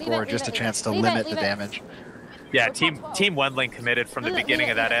chance to score, just a chance to limit the damage. Yeah, Team Wendling committed from the beginning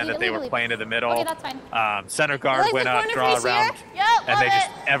of that end that they were playing to the middle. Center guard went up, draw around, and they just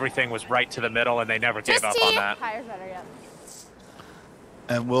everything was right to the middle, and they never gave up on that.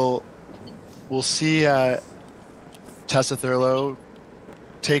 And we'll see Tessa Thurlow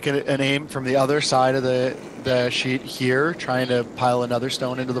take an aim from the other side of the sheet here, trying to pile another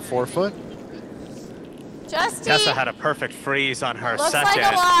stone into the 4-foot. Tessa had a perfect freeze on her Looks second.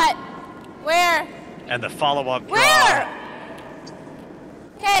 Like a lot. Where? And the follow-up draw Where?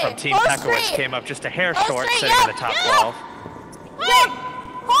 Okay. from Team Pekowitz came up just a hair short, straight, sitting in the top 12.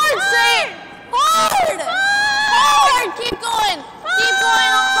 Hard straight! Hard! Hard! Keep going! Keep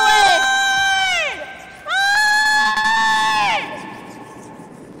going all the way!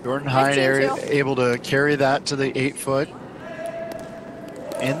 Jordan Hine able to carry that to the 8-foot.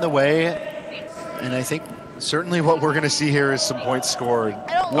 In the way, and I think certainly what we're going to see here is some points scored.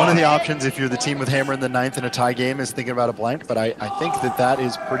 One of the options, if you're the team with hammer in the 9th in a tie game, is thinking about a blank, but I think that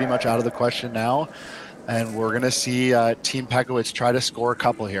is pretty much out of the question now, and we're going to see Team Pekowitz try to score a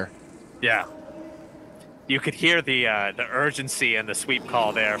couple here. Yeah. You could hear the urgency and the sweep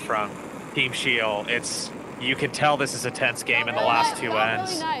call there from Team Scheel. You can tell this is a tense game in the last two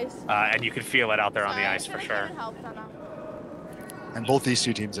ends, and you can feel it out there on the ice for sure. And both these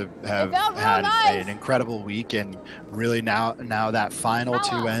two teams have had an incredible week, and really now that final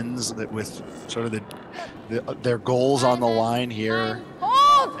two ends that with sort of their goals on the line here,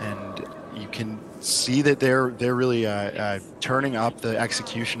 and you can see that they're really turning up the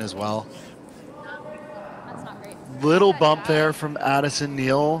execution as well. Little bump there from Addison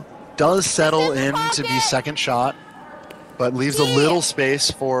Neal, does settle in to be second shot, but leaves a little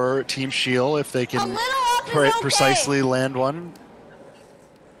space for Team Scheel if they can precisely land one.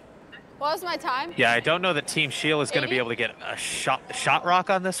 What was my time? Yeah, I don't know that Team Scheel is going to be able to get a shot rock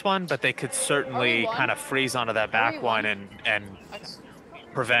on this one, but they could certainly kind of freeze onto that back one and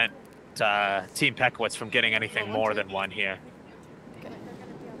prevent Team Pekowitz from getting anything more than one here.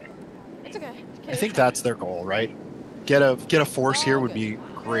 It's okay. I think that's their goal, right? Get a force here would be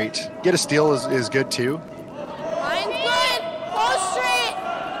great. Get a steal is good too. Line's good. Go straight.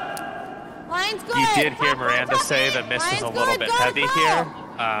 Line's good. You did hear Miranda say the miss is a little bit heavy here.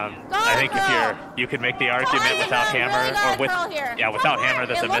 I think you could make the argument without hammer without hammer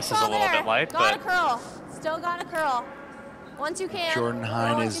that the miss is a little bit light, but curl. Still got a curl. Once you can. Jordan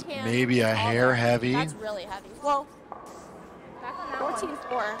Hine is maybe a hair heavy. That's really heavy. Whoa. Back on that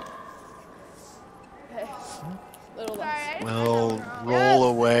 14-4. Okay. Will roll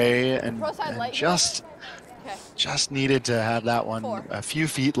away and just needed to have that one a few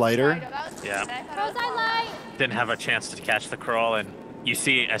feet lighter. Yeah. Didn't have a chance to catch the curl, and you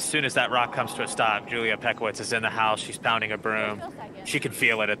see as soon as that rock comes to a stop, Julia Pekowitz is in the house. She's pounding a broom. She can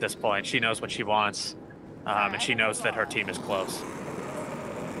feel it at this point. She knows what she wants, and she knows that her team is close.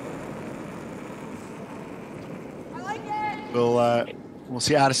 We'll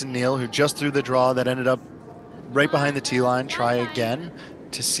see Addison Neal, who just threw the draw that ended up right behind the tee line, try again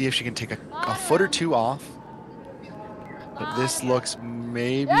to see if she can take a foot or two off. But this looks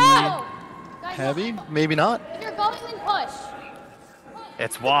maybe heavy, maybe not. If you're going, then push.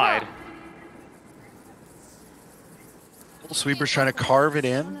 It's wide. Sweeper's trying to carve it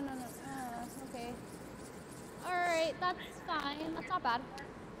in. No. Okay. All right, that's fine. That's not bad.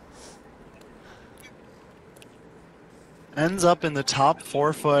 Ends up in the top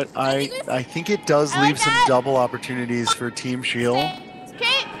 4 foot. I think it does leave some double opportunities for Team Scheel.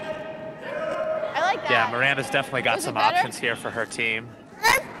 Okay. I like that. Yeah, Miranda's definitely got some options here for her team.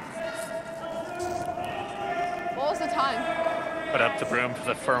 What was the time? Put up the broom for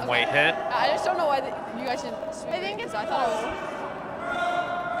the firm weight hit. I just don't know why you guys didn't swing. I think it's. I thought it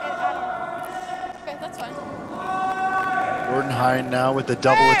was. Okay, that's fine. Jordan Hine now with the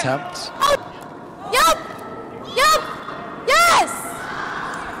double attempt. Yup. Yes.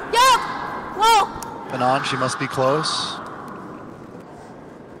 Yup. Whoa. Fanon, she must be close.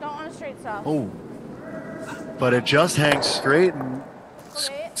 Don't want a straight stop. Oh, but it just hangs straight and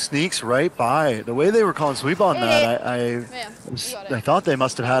sneaks right by. The way they were calling sweep on that, I thought they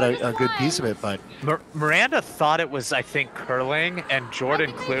must have had a good piece of it, but Miranda thought it was, I think, curling, and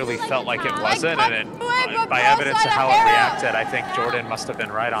Jordan clearly felt like it wasn't, and by evidence of how it reacted, I think Jordan must have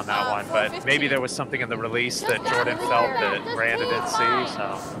been right on that one, but maybe there was something in the release that Jordan felt that Miranda didn't see,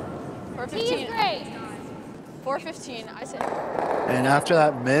 so. 4:15. 4:15, I said. And after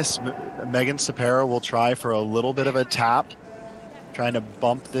that miss, Megan Sapera will try for a little bit of a tap, trying to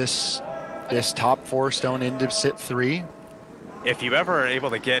bump this top 4 stone into sit 3. If you ever are able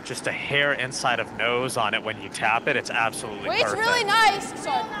to get just a hair inside of nose on it when you tap it, it's absolutely perfect. Wait's really nice.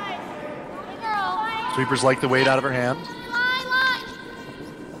 Sorry. Sweepers like the weight out of her hand. Line.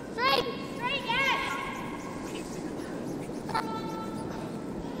 Straight, yes. Straight.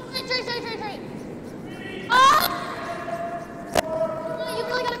 You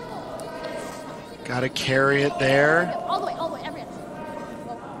really gotta carry it there. All the way, every inch.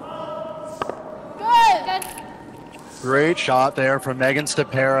 Good. Great shot there from Megan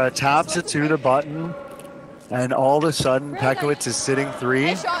Stapera. Taps it to the button, and all of a sudden, Pekowitz is sitting 3.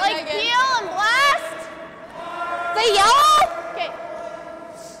 Nice shot, Like, Megan. peel Wait, yellow? Okay.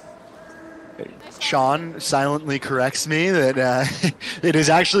 Sean silently corrects me that it is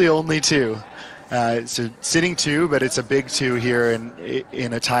actually only 2. So sitting 2, but it's a big 2 here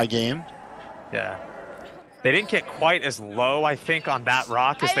in a tie game. Yeah. They didn't get quite as low, I think, on that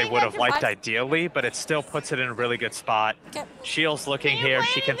rock as they would have liked ideally, but it still puts it in a really good spot. Okay. Sheel's looking here.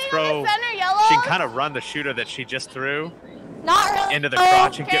 She can throw, yellow? she can kind of run the shooter that she just threw Not really. into the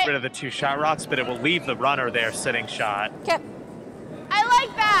crotch and get rid of the 2 shot rocks, but it will leave the runner there sitting shot. Okay. I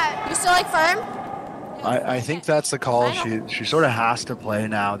like that. You still like firm? I think that's the call. She sort of has to play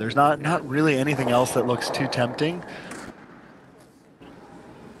now. There's not really anything else that looks too tempting.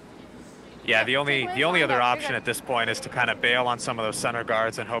 Yeah, the only other option at this point is to kind of bail on some of those center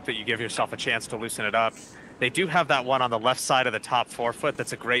guards and hope that you give yourself a chance to loosen it up. They do have that one on the left side of the top 4 foot.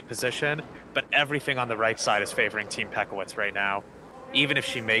 That's a great position, but everything on the right side is favoring Team Pekowitz right now. Even if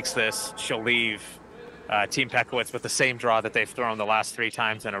she makes this, she'll leave Team Pekowitz with the same draw that they've thrown the last 3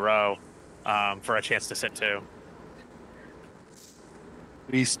 times in a row for a chance to sit 2.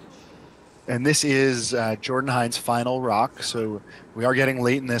 And this is Jordan Hines' final rock, so we are getting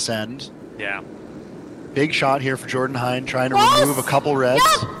late in this end. Yeah. Big shot here for Jordan Hines, trying to remove a couple reds.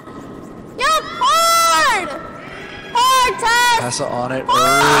 Yep, hard! Hard, Tess! Tessa on it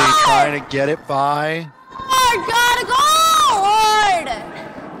early, trying to get it by. Hard, gotta go!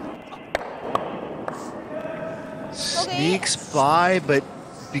 Hard! Sneaks by, but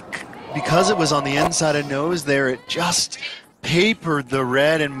because it was on the inside of nose there, it just papered the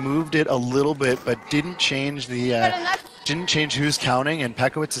red and moved it a little bit, but didn't change who's counting, and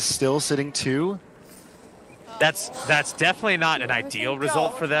Pekowitz is still sitting 2. That's definitely not an ideal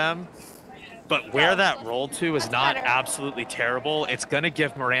result for them, but where that rolled to is not absolutely terrible. It's going to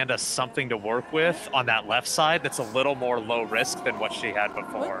give Miranda something to work with on that left side that's a little more low risk than what she had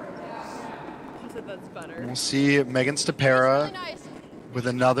before. We'll see Megan Stapera with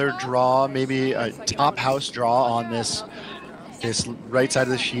another draw, maybe a top house draw on this right side of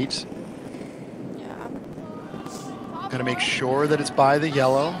the sheet. Gonna make sure that it's by the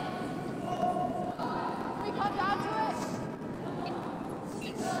yellow.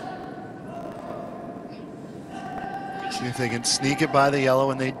 See if they can sneak it by the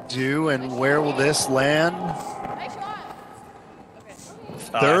yellow, and they do. And where will this land?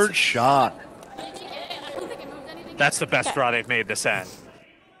 Third shot. That's the best draw they've made this end.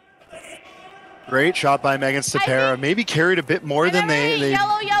 Great shot by Megan Stapera. Maybe carried a bit more than the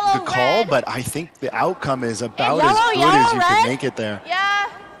call, but I think the outcome is about as good as you can make it there. Yeah,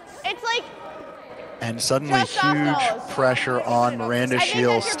 it's like. And suddenly huge pressure on Miranda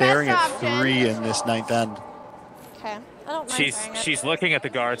Scheel, staring at 3 in this 9th end. Okay. I don't mind She's looking at the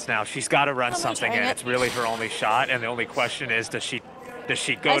guards now. She's got to run something in. It's really her only shot, and the only question is, does she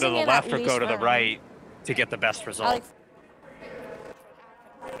go to the left or go to the right to get the best result?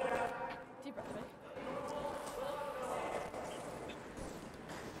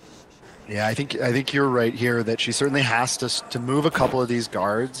 Yeah, I think you're right here that she certainly has to move a couple of these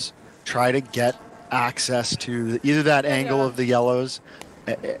guards, try to get access to either that angle of the yellows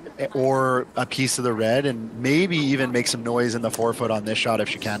or a piece of the red, and maybe even make some noise in the 4 foot on this shot if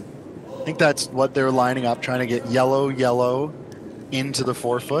she can. I think that's what they're lining up, trying to get yellow into the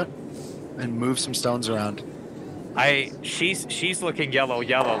 4 foot and move some stones around. She's looking yellow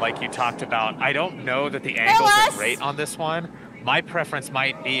like you talked about. I don't know that the angles are great on this one. My preference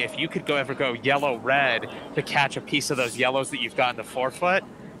might be if you could ever go yellow-red to catch a piece of those yellows that you've got in the 4 foot,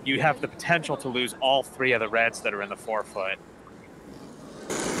 you have the potential to lose all 3 of the reds that are in the 4 foot.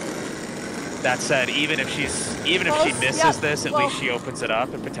 That said, even if she misses this, at least she opens it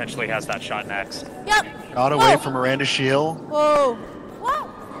up and potentially has that shot next. Yep. Got away from Miranda Scheel. Whoa. Whoa.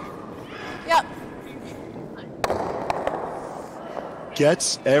 Yep.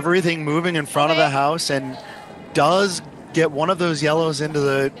 Gets everything moving in front of the house and does get one of those yellows into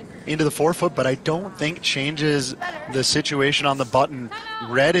the 4 foot, but I don't think changes the situation on the button.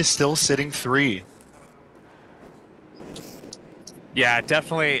 Red is still sitting 3. Yeah, it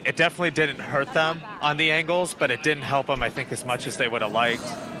definitely didn't hurt them on the angles, but it didn't help them, I think, as much as they would have liked.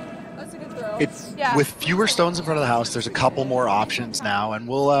 With fewer stones in front of the house, there's a couple more options now, and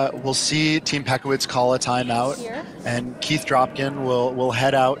we'll see Team Pekowitz call a timeout, and Keith Dropkin will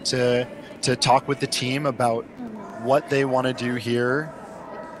head out to talk with the team about what they want to do here.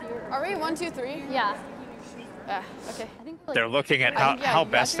 Are we 1, 2, 3? Yeah. Okay. They're looking at how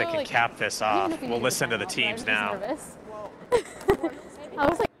best they can cap this off. We'll listen to the teams now. I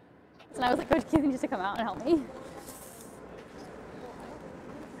was like, Coach Keith needs to come out and help me.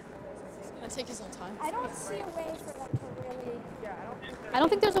 It's gonna take his own time. I don't see a way for them to really. I don't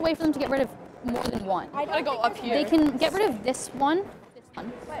think there's a way for them to get rid of more than one. I gotta go up here. They can get rid of this one.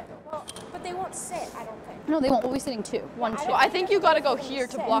 But they won't sit, I don't think. No, they won't. We'll be sitting 2. 1, 2. I think you gotta go here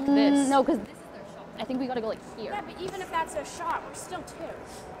to block this. No, because this is their shot. I think we gotta go like here. Yeah, but even if that's their shot, we're still 2.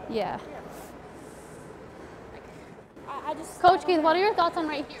 Yeah. I just... Coach Keith, what are your thoughts on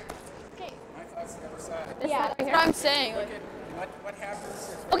right here? Okay. My thoughts the other side. This Yeah, side right That's here? what I'm saying. What happens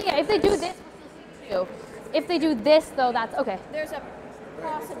is... Okay, yeah, if they do this, we'll still see 2. If they do this, though, that's okay. There's a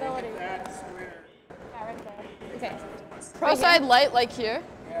possibility. That square. Yeah, right there. Okay. Pro side light like here.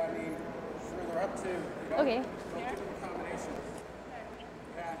 Yeah, I mean, further up too. Okay. Don't do the combination.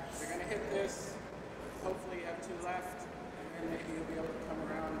 Yeah, you're going to hit this. Hopefully you have 2 left. And then maybe you'll be able to come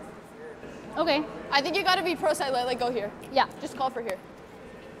around. Okay. I think you gotta be pro side light, like go here. Yeah. Just call for here.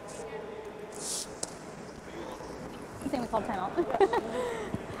 I think we called timeout.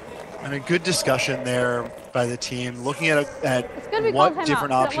 And a good discussion there by the team, looking at good we what called timeout, different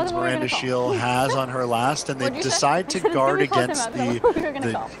that options wasn't what we were Miranda gonna Scheel has on her last, and they What'd you say? decide to I said it's guard good we called against timeout, that's what we were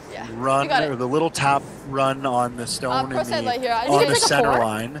gonna call. Yeah. run, You got it. or the little tap run on the stone Pro side light here. I on think the it's like a center 4.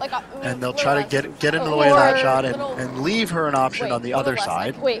 line, Like a- and they'll little try to less. get into the way of that Or shot little- and leave her an option Wait, on the little other less,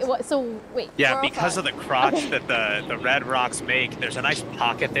 side. like- Wait, what? So, wait. Yeah, 405. because of the crotch that the Red Rocks make, there's a nice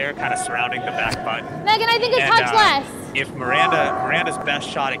pocket there kind of surrounding the back button. Megan, I think a And, touch less. If Miranda's best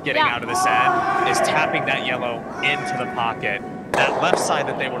shot at getting Yeah. out of this end is tapping that yellow into the pocket. That left side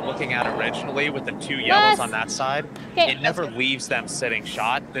that they were looking at originally with the 2 yellows Less. on that side, Okay. it never leaves them sitting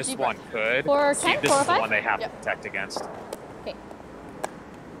shot. This Deeper. one could. 4, See, 10, this 4, is the 5? one they have Yep. to protect against. Okay.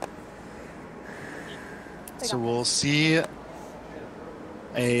 So we'll see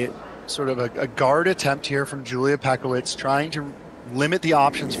a sort of a guard attempt here from Julia Pekowitz, trying to limit the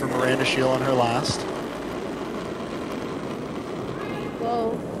options for Miranda Scheel on her last.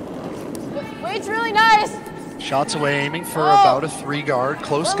 Whoa. Wade's really nice. Shots away, aiming for Oh. about a 3 guard,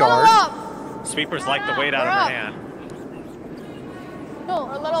 close We're a little guard. up. Sweepers like the weight out of We're her up. hand. No,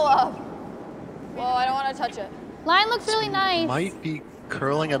 we're a little up. Whoa, I don't want to touch it. Line looks really nice. Might be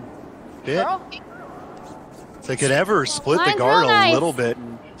curling a bit. Girl. If they could ever split the Line's guard real nice. a little bit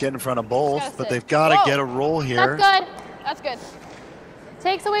and get in front of both, Gotta but sit. they've got to Whoa. get a roll here. That's good. That's good.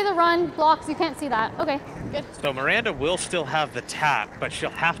 Takes away the run, blocks, you can't see that. Okay. Good. So Miranda will still have the tap, but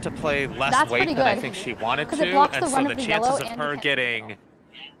she'll have to play less That's weight pretty than I good. think she wanted 'Cause it to, blocks and the so run the of the chances yellow of and her the- getting,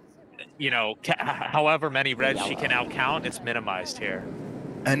 however many reds she can outcount, it's minimized here.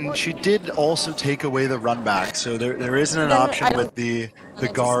 And she did also take away the run back, so there isn't an option with the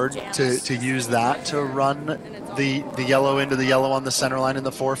guard to use that to run the yellow into the yellow on the center line in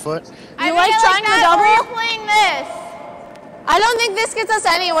the 4-foot. You like trying the double? We're playing this. I don't think this gets us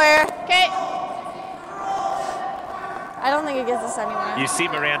anywhere. Okay. I don't think it gets us anywhere. You see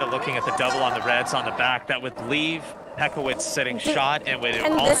Miranda looking at the double on the reds on the back. That would leave Pekowitz sitting shot, and would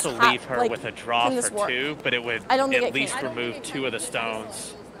Can also this leave her like, with a draw can this for work? 2, but it would I don't think at it can. least I don't remove 2 of the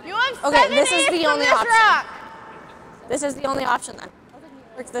stones. You have Okay, 7 this is eighths the from only this option. rock. This is the only option then.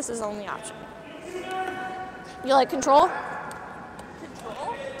 This is the only option. You like control?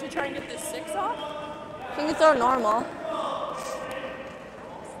 Control to try and get this 6 off. Can you throw normal?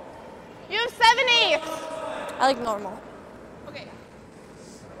 You have 7 eighths. I like normal. Okay.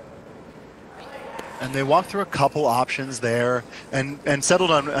 And they walked through a couple options there and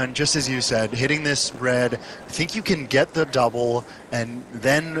settled on just as you said, hitting this red. I think you can get the double, and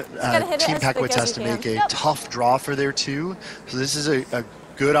then gotta hit it Team as thick Pekowitz as has you to can. make a Yep. tough draw for their 2. So this is a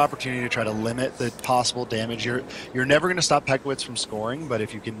good opportunity to try to limit the possible damage. You're never going to stop Pekowitz from scoring, but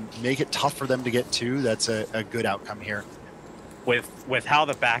if you can make it tough for them to get 2, that's a good outcome here. With how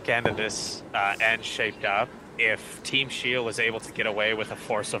the back end of this end shaped up, if Team Scheel is able to get away with a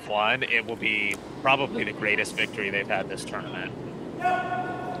force of 1, it will be probably the greatest victory they've had this tournament.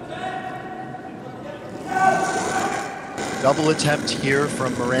 Double attempt here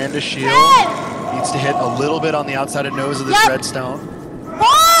from Miranda Scheel. Needs to hit a little bit on the outside of nose of this red stone.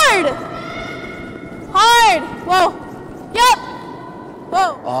 Hard! Hard! Whoa! Yep!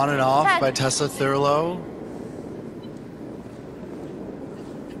 Whoa! On and off by Tessa Thurlow.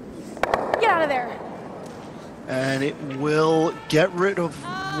 Get out of there. And it will get rid of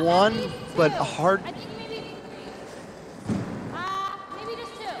 1, but hard. I think maybe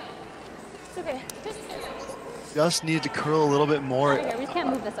just 2. It's okay. Just 2. Just need to curl a little bit more. Right here, we can't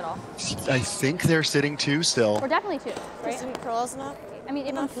move this at all. I think they're sitting 2 still. We're definitely 2, right? Didn't curl us enough? I mean,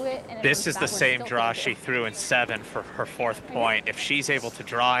 if you do it and it This goes is the backwards, same still draw feel she threw in 7 for her 4th point. If she's able to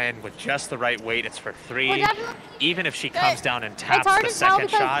draw in with just the right weight, it's for 3. Even if she comes down and taps hard the to tell second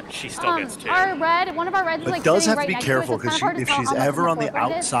because, shot, she still gets 2. Our red, one of our reds is But like does sitting have to right be next to it, careful so it's because kind of hard to if tell she's how much ever on the forward it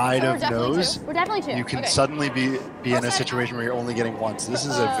is. outside of nose, We're definitely 2. you can Okay. suddenly be in a situation where you're only getting once. This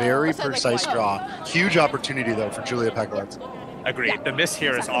is a very precise draw. Huge opportunity though for Julia Pekowitz. Agreed. The miss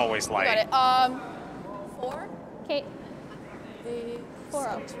here is always light. Got it. 4. Okay.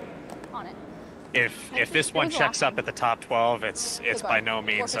 4 on it. If this one checks up at the top 12, it's by no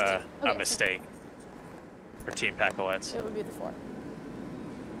means a mistake for Team Pekowitz. It would be the 4.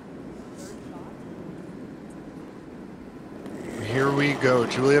 Here we go.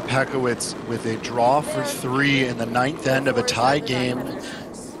 Julia Pekowitz with a draw for 3 in the 9th end of a tie game in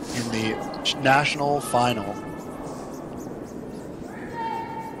the national final.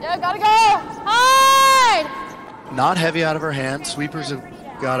 Yeah, gotta go. Hard. Not heavy out of her hand. Sweepers have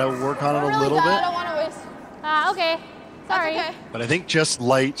got to work on it a little I bit. don't want to waste. Okay. Sorry. Okay. But I think just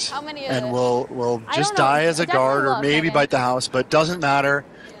light, How many is and it? we'll I just don't know. die as a Definitely guard or love maybe Megan. bite the house, but doesn't matter.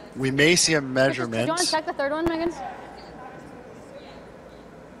 We may see a Do you measurement. want to check the 3rd one, Megan?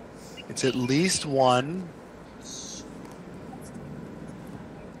 It's at least 1.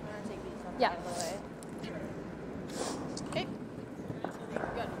 Yeah. Okay.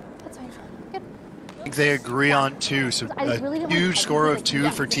 That's fine. Good. I think they agree on 2, so I just really a didn't want huge to score of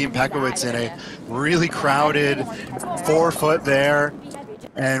 2 for Team Pekowitz in a really crowded 4-foot there.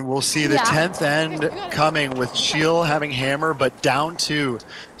 And we'll see the 10th end coming with Scheel having hammer, but down 2.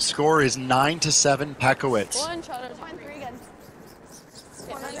 Score is 9-7 Pekowitz. 1 shot at a time. 3 again.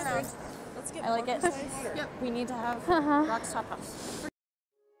 Let's get I like it. Yep. We need to have Rock's Top House.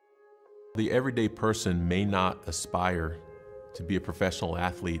 The everyday person may not aspire to be a professional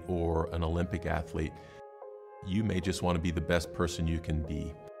athlete or an Olympic athlete. You may just want to be the best person you can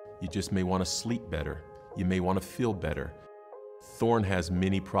be. You just may want to sleep better. You may want to feel better. Thorne has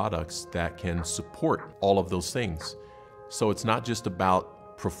many products that can support all of those things. So it's not just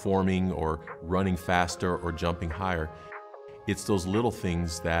about performing or running faster or jumping higher. It's those little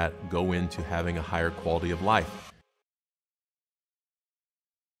things that go into having a higher quality of life.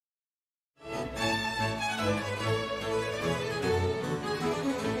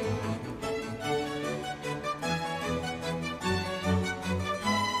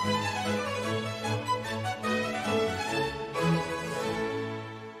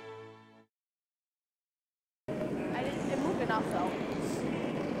 I didn't move enough though.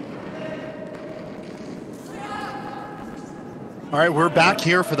 All right, we're back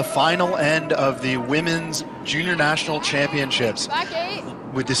here for the final end of the Women's Junior National Championships. Back 8.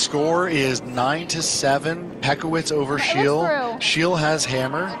 With the score is 9-7, Pekowitz over Scheel. Scheel has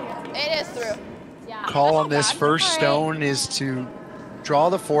hammer. It is through. Yeah. Call on this first stone is to draw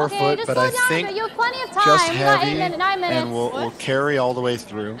the 4-foot, just but slow I down, think but you have plenty of time. just You got 8 heavy, minutes, 9 minutes. and we'll carry all the way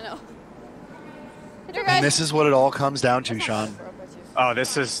through. I know. And this is what it all comes down to, Sean. Oh,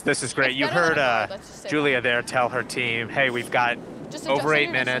 this is great. You heard Julia there tell her team, hey, we've got over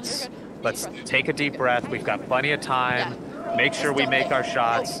 8 minutes. Let's take a deep breath. We've got plenty of time. Make sure we make our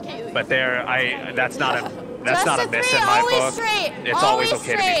shots. But that's not a miss in my book. It's always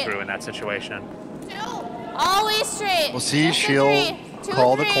okay to be through in that situation. Always straight. We'll see Scheel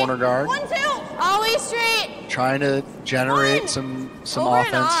call the corner guard. 1, 2. Always straight. Trying to generate some Over and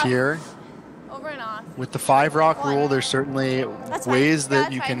offense off. here. Over and off. With the 5-rock rule, there's certainly ways that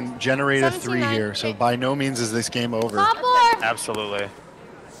That's you fine. can generate a 3 17-9. here. So by no means is this game over. Top 4. Absolutely.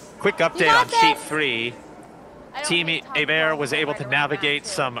 Quick update on sheet 3. Team Hebert was able to navigate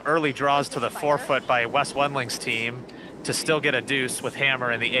some early draws to the 4-foot by Wes Wendling's team to still get a deuce with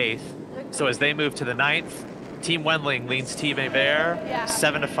hammer in the 8th. So as they move to the 9th, Team Wendling leads Team Hebert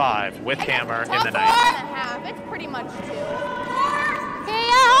 7-5 with hammer in the 9th. It's pretty much 2.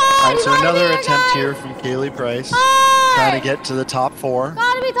 All right, so another attempt here from Kaylee Price. Trying to get to the top 4.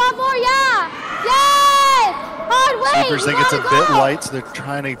 Gotta be top 4, yeah! Yes! Hard way! Keepers think it's a bit light, so they're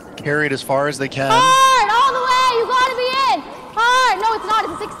trying to carry it as far as they can. Hard! All the way! You gotta be in! Hard! No, it's not.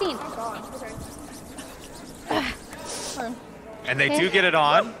 It's a 16. And they do get it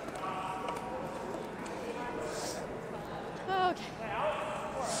on. Okay.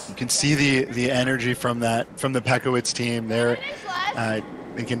 You can see the energy from the Pekowitz team.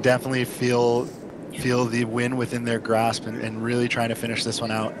 They can definitely feel the win within their grasp and really trying to finish this one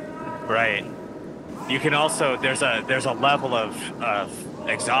out. Right. You can also there's a level of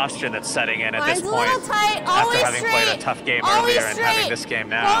exhaustion that's setting in at this point after having played a tough game earlier and having this game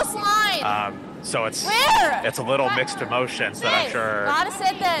now. So it's a little mixed emotions that I'm sure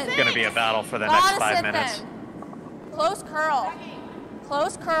is going to be a battle for the next 5 minutes. Close curl.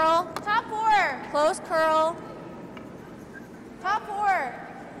 Close curl. Top 4. Close curl. Top 4.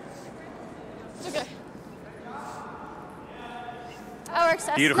 Okay. That works.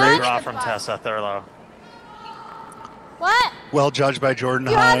 That's Beautiful good. draw from Tessa Thurlow. What? Well judged by Jordan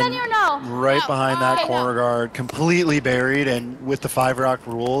You have Hine. any or no? Right behind that Okay, corner guard, completely buried, and with the 5-rock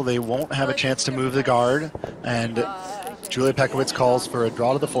rule, they won't have a chance to move the guard, and Julia Pekowitz calls for a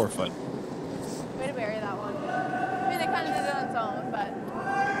draw to the 4-foot. Way to bury that one. I mean, they kind of did it on its own, but.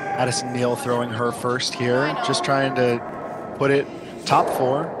 Addison Neal throwing her first here, just trying to put it top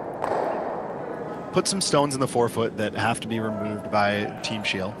 4. Put some stones in the 4-foot that have to be removed by Team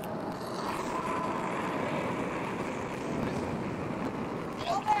Scheel.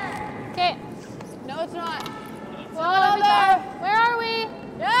 Okay. No, it's not. Whoa, there. Where are we?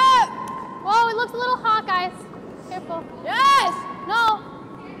 Yep. Whoa, it looks a little hot, guys. Careful. Yes. No.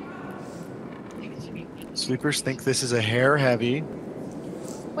 Sweepers think this is a hair heavy,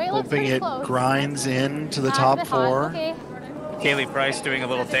 Wait, looks hoping pretty it close. grinds into the It's a top bit hot. 4. Okay. Kaylee Price doing a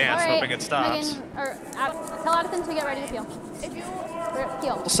little dance, All right. hoping it stops. Megan, or, tell Addison to get ready to peel. If you.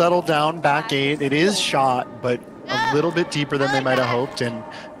 Peel. Settle down, back 8. It is shot, but a little bit deeper than they might have hoped, and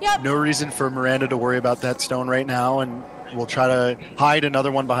no reason for Miranda to worry about that stone right now, and we'll try to hide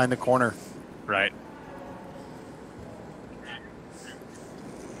another one behind the corner. Right.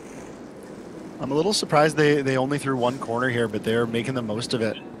 I'm a little surprised they only threw one corner here, but they're making the most of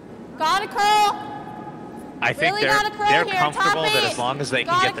it. Got a curl. I think Really gotta curl they're here, comfortable top that 8. as long as they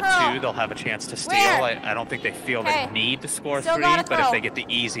can Gotta get the curl. 2, they'll have a chance to steal. Where? I don't think they feel Okay. the need to score Still 3, gotta but if curl. they get the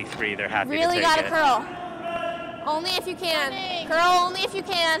easy 3, they're happy to Really take gotta it. curl. Only if you can. Curl only if you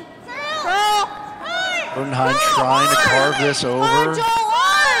can. Curl. Jordan Hine trying to carve this over. Hard, Joel,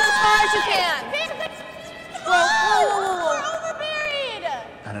 hard, as far as you can. Whoa. Overburied.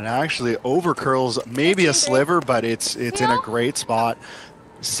 And it actually over curls maybe a sliver, but it's in a great spot.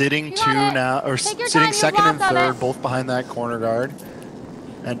 Sitting 2 now, or sitting second and third, both behind that corner guard.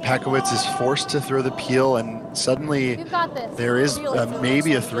 And Pekowitz is forced to throw the peel, and suddenly there is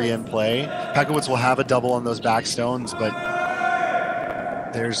maybe a 3 in play. Pekowitz will have a double on those back stones, but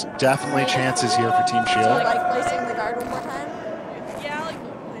there's definitely chances here for Team Scheel. Like placing the guard one more time? Yeah, like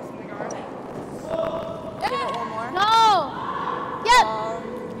placing the guard. Give it one more. No! Yep!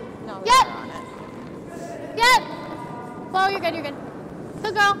 No, yep! On it. Yep! Whoa, you're good, you're good.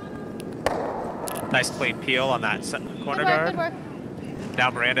 Good girl. Nice clean peel on that corner guard. Good work.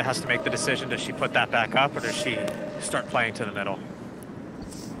 Now Miranda has to make the decision, does she put that back up or does she start playing to the middle?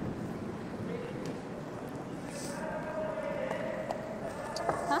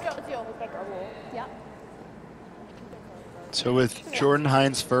 Yeah. So with Jordan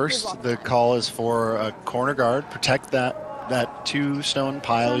Hines first, the call is for a corner guard. Protect that 2-stone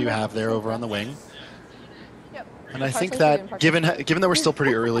pile you have there over on the wing. And I think that, given that we're still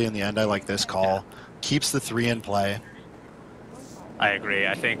pretty early in the end, I like this call. Keeps the 3 in play. I agree.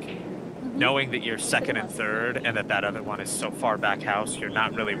 I think knowing that you're second and third and that other one is so far back house, you're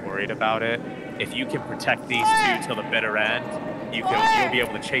not really worried about it. If you can protect these 2 till the bitter end, you'll be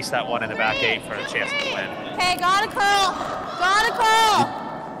able to chase that one in the back 8 for a chance to win. Okay, gotta curl. Gotta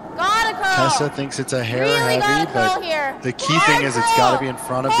curl. Gotta curl. Tessa thinks it's a hair Really heavy, gotta curl but here. the key thing is it's got to be in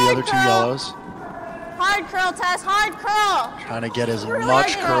front of the other 2 yellows. Hard curl, Tess. Hard curl. Trying to get as Really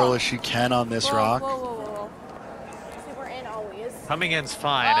much hard curl as she can on this rock. Whoa. See, we're in always. Coming in's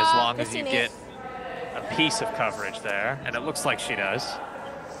fine as long as you get a piece of coverage there, and it looks like she does.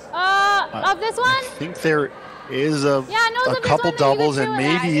 Of this one? I think there is a couple doubles and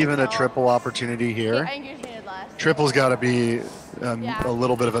maybe even a triple opportunity here. Triple's got to be a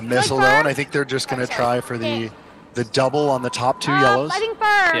little bit of a missile though, and I think they're just going to try for the double on the top 2 yellows. Fighting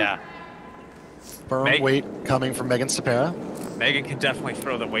firm. Yeah. Firm weight coming from Megan Stapera. Megan can definitely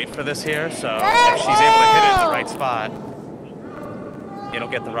throw the weight for this here, so if she's able to hit it in the right spot, it'll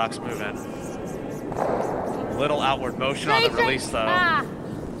get the rocks moving. Little outward motion on the release though.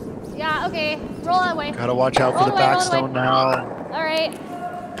 Yeah, okay. Roll that way. Got to watch out for the back stone now. All right.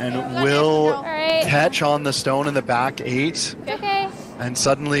 And will catch on the stone in the back 8. Okay. And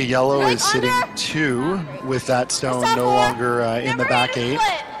suddenly yellow is sitting 2 with that stone no longer in the back 8.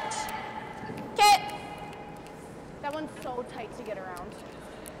 Okay. That one's so tight to get around.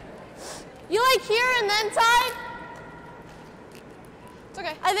 You like here and then side? It's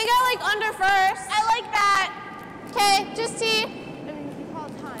okay. I think I like under first. I like that. Okay, just T. I mean, you can call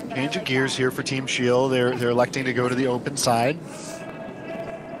it time. But Change of gears here for Team Scheel. They're electing to go to the open side.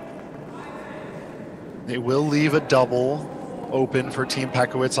 They will leave a double open for Team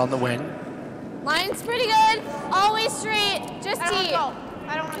Pekowitz on the wing. Line's pretty good. Always straight. Just T.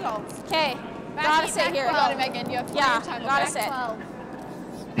 I don't want to go. Okay. Back Gotta eight, sit back here. 12. Megan, you have plenty of time. Gotta Back sit. 12.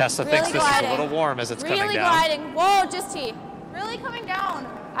 Tessa thinks this is a little warm as it's coming down. Really gliding. Whoa, just T. Really coming down.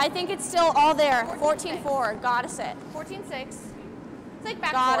 I think it's still all there. 14-4. Gotta sit. 14-6. It's like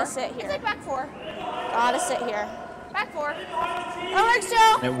back Gotta 4. sit here. It's like back 4. Gotta sit here. Back 4. That works,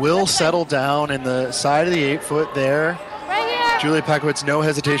 Joe. It will settle down in the side of the 8-foot there. Right here. Julia Pekowitz, no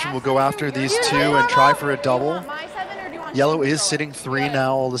hesitation, will go after these two and try for a double. My 7 or do you want Yellow is sitting 3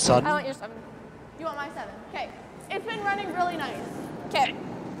 now all of a I sudden. want your 7. Do you want my 7? Okay. It's been running really nice. Okay.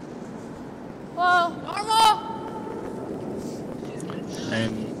 Whoa. Normal.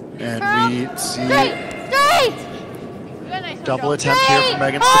 And we see Straight. Nice double attempt here from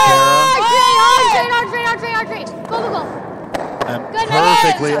Megan Stapera. Straight. Go. And Good,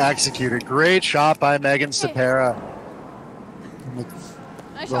 perfectly Megan. executed. Great shot by Megan Stapera.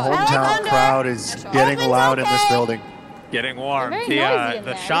 Nice The shot. hometown crowd is getting loud in this building. Getting warm. They're very noisy in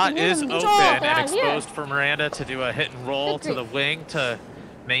The there. shot You can hear is them open control and around here. exposed for Miranda to do a hit and roll to the wing to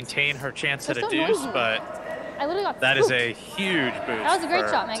maintain her chance at They're a so deuce, noisy. but I literally got that is scooped. a huge boost That was a great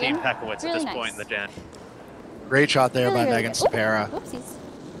for shot, Megan. Team Pekowitz Really at this nice. point in the gen. Great shot there by Really Megan good. Stapera. Whoopsies.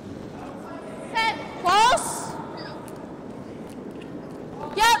 Set. Close.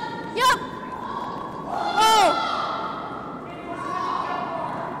 Yep. Oh.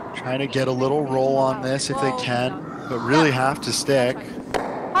 Trying to get a little roll on this if they can, but really have to stick.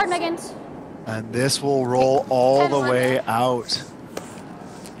 Hard, Megan. And this will roll all the way out.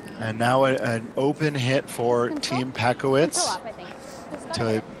 And now an open hit for Team Pekowitz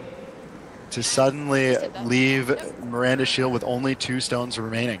to suddenly leave Miranda Scheel with only 2 stones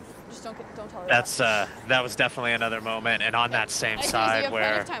remaining. Just don't tell her. That was definitely another moment, and on that same I see you side have where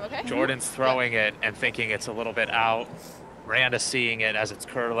plenty of time, okay? Jordan's throwing it and thinking it's a little bit out, Miranda seeing it as it's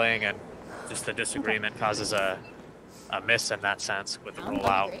curling, and just the disagreement causes a miss in that sense with the roll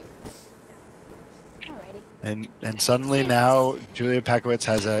out. And suddenly now Julia Pekowitz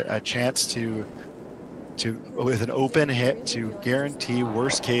has a chance to with an open hit to guarantee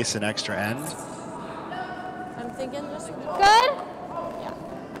worst case an extra end. I'm thinking this. Good. Yeah.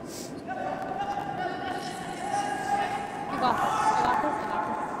 You got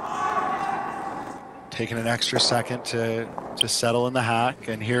this. Taking an extra second to settle in the hack,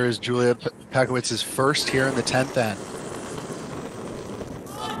 and here is Julia Pekowitz's first here in the 10th end.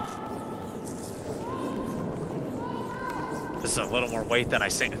 This is a little more weight than I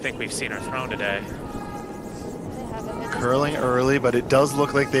think we've seen her thrown today. Curling early, but it does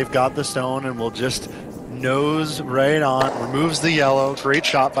look like they've got the stone and will just nose right on, removes the yellow. Great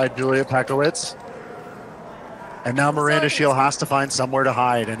shot by Julia Pekowitz. And now Miranda Scheel has to find somewhere to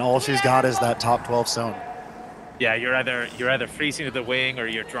hide, and all she's got is that top 12 stone. Yeah, you're either freezing to the wing or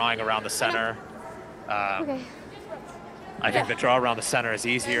you're drawing around the center. Okay. I think the draw around the center is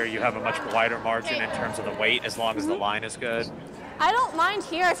easier. You have a much wider margin in terms of the weight as long as the line is good. I don't mind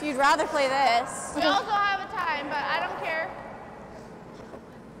here if you'd rather play this. We also have a time, but I don't care.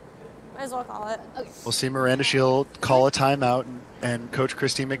 Might as well call it. Okay. We'll see Miranda Scheel call a timeout, and Coach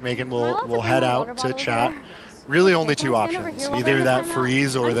Christine McMagan will head out to chat. Really only 2 options, either that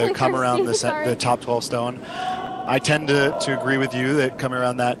freeze or the come around the top 12 stone. I tend to agree with you that coming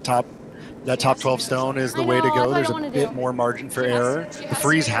around that top 12 stone is the way to go. There's a bit more margin for error. The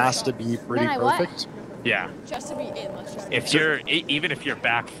freeze has to be pretty perfect. Yeah. Just to be in. If you're even if you're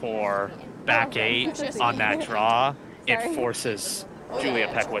back 4, back 8 on that draw, it forces Julia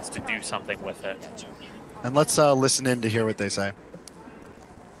Pekowitz to do something with it. And let's listen in to hear what they say.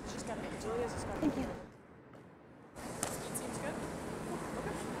 Thank you.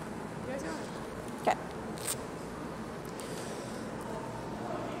 Okay.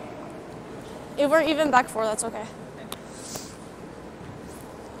 If we're even back 4, that's okay.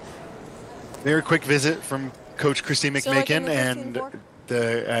 Very quick visit from Coach Christine So, like, in McMagan,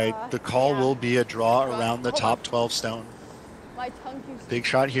 the and 15-4? the call will be a draw around the top 12 stone. My tongue keeps. Big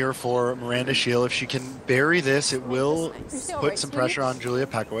shot here for Miranda Scheel. If she can bury this, it will put some pressure on Julia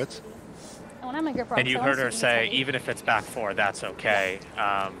Pekowitz. And you heard her say, even if it's back 4, that's okay.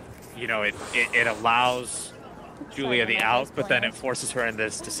 You know, it allows Julia the out, but then it forces her in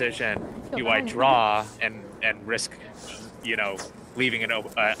this decision. Do I draw and risk, you know, leaving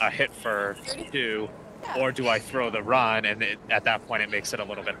a hit for 2, or do I throw the run? And at that point, it makes it a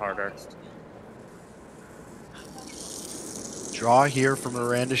little bit harder. Draw here for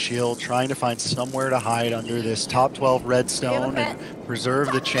Miranda Scheel, trying to find somewhere to hide under this top 12 red stone and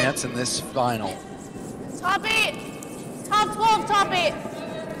preserve the chance in this final. Top 8! Top 12, top 8!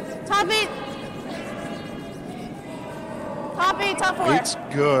 Top 8! Top 8, top 4. 8's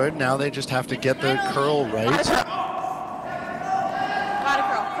good. Now they just have to get the curl right. Gotta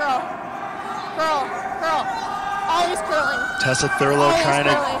curl. Always curling. Tessa Thurlow trying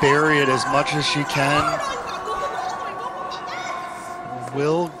to bury it as much as she can.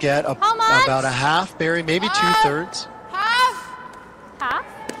 Will get about a half bury, maybe 2/3. Half?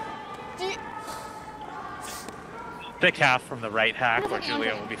 Thick half from the right hack where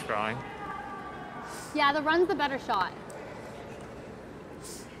Julia will be throwing. Yeah, the run's the better shot.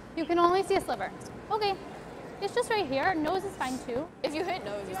 You can only see a sliver. Okay. It's just right here. Nose is fine too. If you hit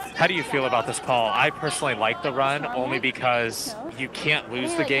nose. How do you feel about this call? I personally like the run only because you can't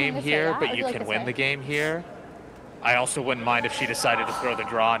lose the game here, but you can win the game here. I also wouldn't mind if she decided to throw the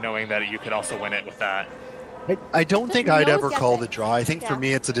draw, knowing that you could also win it with that. I don't think I'd ever call the draw. I think for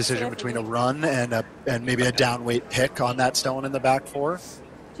me it's a decision between a run and maybe a down weight pick on that stone in the back four.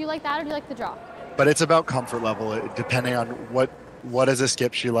 Do you like that or do you like the draw? But it's about comfort level, depending on what as a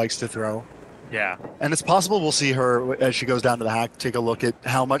skip she likes to throw. Yeah. And it's possible we'll see her as she goes down to the hack, take a look at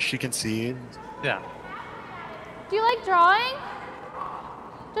how much she can see. Yeah. Do you like drawing?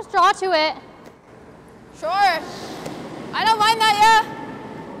 Just draw to it. Sure. I don't mind that, yeah.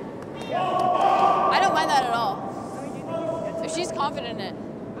 I don't mind that at all. If she's confident in it.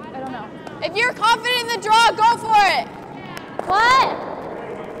 I don't know. If you're confident in the draw, go for it. What?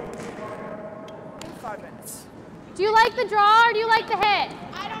 5 minutes. Do you like the draw or do you like the hit?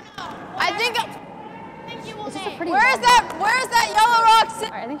 I don't know. I think you will just a pretty Where's that yellow rock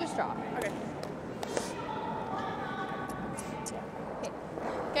sitting? All right, I think just draw. Okay.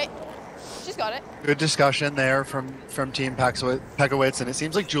 Okay. She's got it. Good discussion there from Team Pekowitz, and it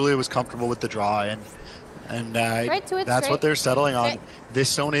seems like Julia was comfortable with the draw, and that's what they're settling on. This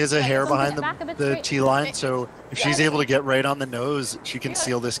stone is a hair behind the tee line, so if she's able to get right on the nose, she can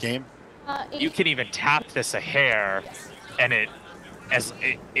seal this game. You can even tap this a hair, and it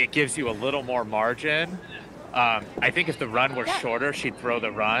gives you a little more margin. I think if the run were shorter, she'd throw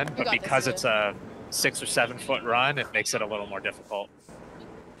the run, but because it's a 6 or 7 foot run, it makes it a little more difficult.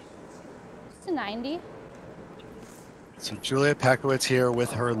 Just a 90. So Julia Pekowitz here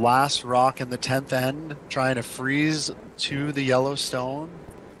with her last rock in the 10th end, trying to freeze to the yellow stone.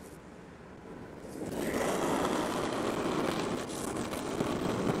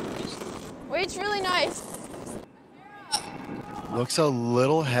 Weight's really nice. Looks a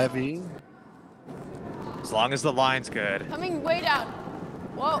little heavy. As long as the line's good. Coming way down.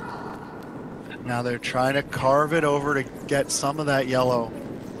 Whoa. Now they're trying to carve it over to get some of that yellow.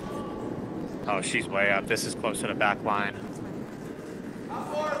 Oh, she's way up. This is close to the back line.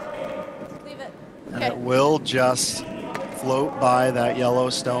 Leave it. And it will just float by that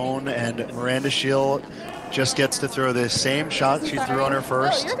yellow stone, and Miranda Scheel just gets to throw the same shot she threw on her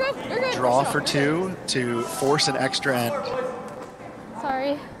first. You're good. You're good. Draw for 2 to force an extra end.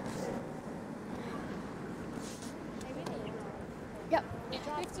 Sorry. Yep.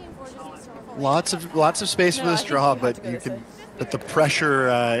 Lots of space for this draw, but the pressure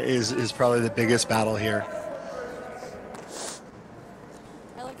is probably the biggest battle here.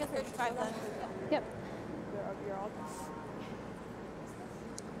 I like a 35 then. Yep. You're all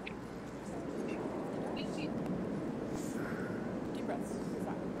deep breaths.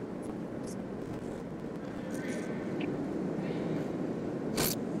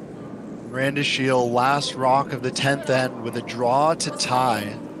 Miranda Scheel, last rock of the 10th end with a draw to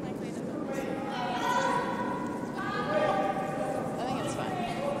tie.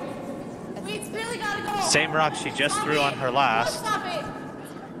 Same rock she just threw on her last.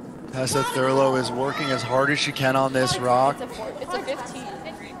 Tessa Thurlow is working as hard as she can on this rock. It's a 15.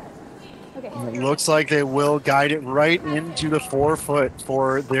 It looks like they will guide it right into the 4 foot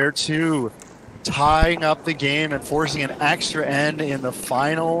for their 2, tying up the game and forcing an extra end in the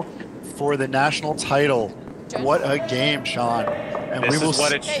final for the national title. What a game, Sean. And This is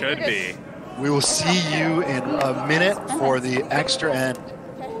what it should be. We will see you in a minute for the extra end.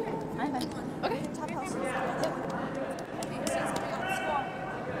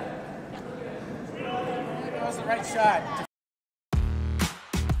 That was the right shot.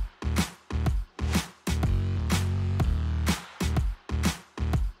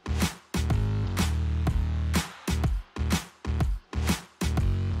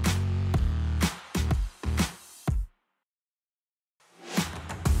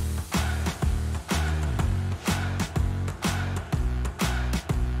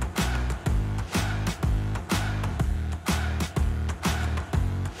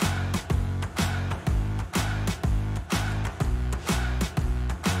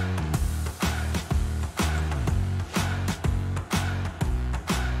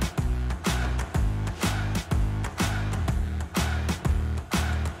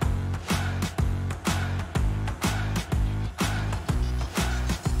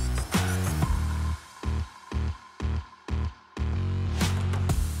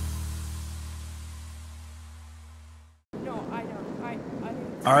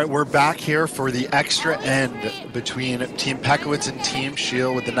 All right, we're back here for the extra end between Team Pekowitz and Team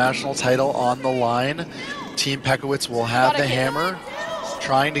Scheel with the national title on the line. Team Pekowitz will have the hammer,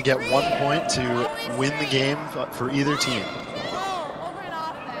 trying to get 1 point to win the game for either team.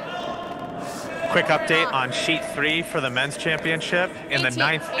 Quick update on sheet 3 for the men's championship. In the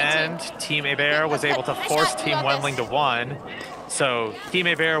 9th end, Team Hebert was able to force Team Wendling to 1. So Team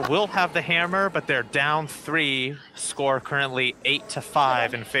Hebert will have the hammer, but they're down 3, score currently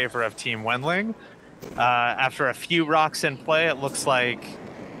 8-5 in favor of Team Wendling. After a few rocks in play, it looks like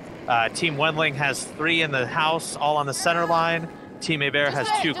Team Wendling has 3 in the house, all on the center line. Team Hebert has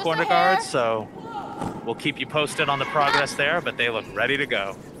 2 corner guards, so we'll keep you posted on the progress there, but they look ready to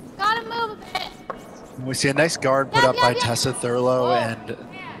go. Gotta move a bit. We see a nice guard put up by Tessa Thurlow, and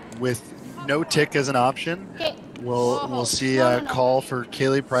with no tick as an option, we'll see a call for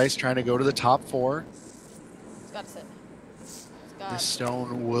Kaylee Price trying to go to the top 4. It's gotta sit. This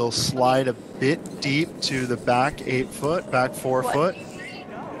stone will slide a bit deep to the back 8 foot, back 4 foot.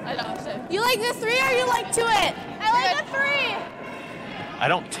 I don't. You like the 3 or you like to it? I like the 3. I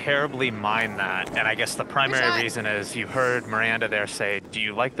don't terribly mind that, and I guess the primary reason is you heard Miranda there say, do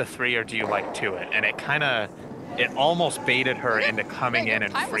you like the 3 or do you like to it? And it almost baited her into coming in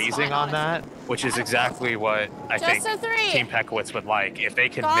and freezing on that, which is exactly what I think Team Pekowitz would like. If they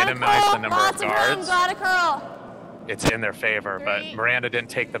can minimize the number of guards, it's in their favor, but Miranda didn't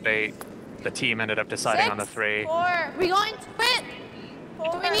take the bait. The team ended up deciding on the 3. 4. We going to it?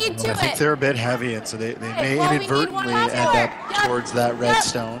 We need to I think they're a bit heavy, and so they may inadvertently end up towards that red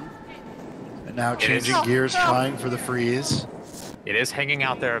stone. And now changing gears, trying for the freeze. It is hanging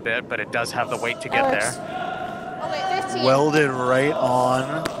out there a bit, but it does have the weight to get there. Welded right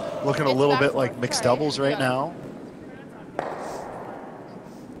on. Looking a little bit like mixed doubles right now.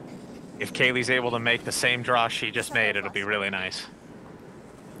 If Kaylee's able to make the same draw she just made, it'll be really nice.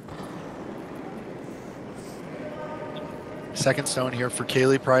 Second stone here for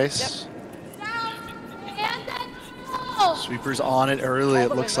Kaylee Price. Sweeper's on it early.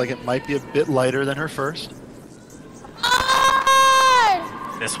 It looks like it might be a bit lighter than her first.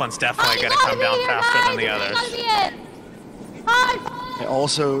 This one's definitely going to come down faster than the others. They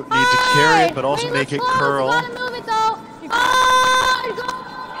also need to carry it, but also make it curl.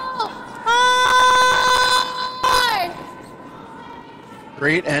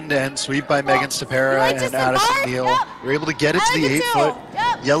 Great end-to-end sweep by Megan Stapera and Addison Neal. They're able to get it to the 8 foot.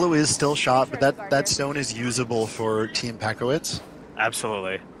 Yellow is still shot, but that stone is usable for Team Pekowitz.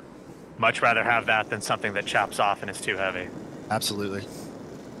 Absolutely. Much rather have that than something that chops off and is too heavy. Absolutely.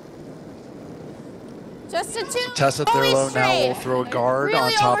 Just a 2. Tessa Thurlow now will throw a guard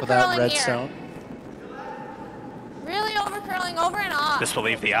on top of that red stone. Really overcurling over and off. This will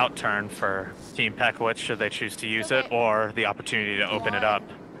leave the out turn for Team Pekowitz should they choose to use it, or the opportunity to open it up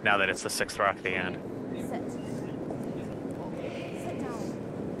now that it's the 6th rock at the end. Sit down.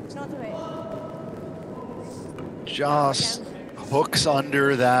 Don't do it. Just hooks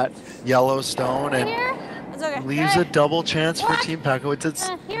under that yellow stone and leaves a double chance for Team Pekowitz. It's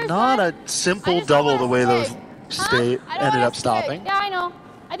not a simple double the way those ended up stopping. Yeah, I know.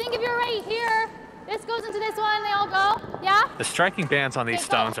 I think if you're right here, this goes into this one, they all go, yeah? The striking bands on these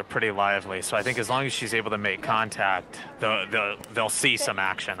stones are pretty lively, so I think as long as she's able to make contact, they'll see some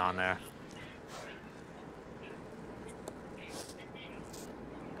action on there.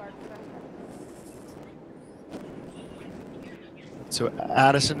 So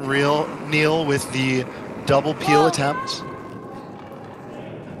Addison Neal with the double peel attempt.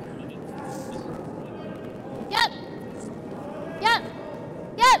 Yep.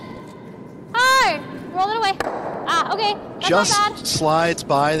 Hard. Roll it away. Ah, okay. That's just not bad. slides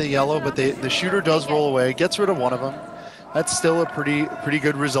by the yellow, but the shooter does roll away, gets rid of one of them. That's still a pretty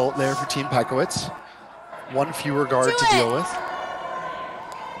good result there for Team Pekowitz. One fewer guard to deal with.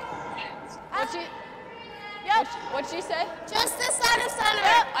 What'd she say? Just this side of center.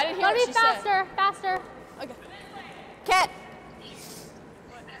 I didn't hear what she said. Faster. Okay. Cat.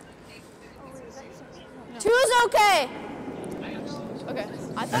 2 is okay. Okay.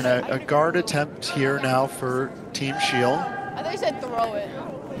 And a guard attempt here now for Team Scheel. I thought you said throw it.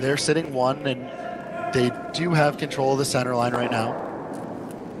 They're sitting 1, and they do have control of the center line right now.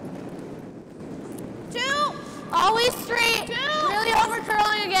 2. Always straight. 2. Really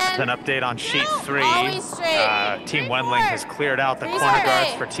overcurling again. An update on sheet 3. Always straight. Team Wendling has cleared out the corner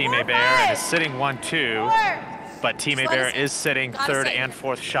guards for Team Hebert and is sitting 1-2. But Team Hebert is sitting 3rd and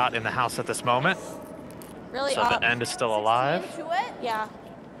 4th shot in the house at this moment. Really so the end is still alive. Yeah.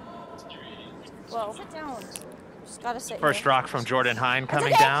 Whoa. Sit down. Just gotta sit First here. rock from Jordan Hine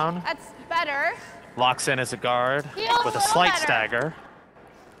coming down. That's better. Locks in as a guard with a slight stagger.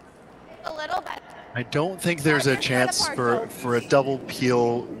 A little bit. I don't think there's a chance for a double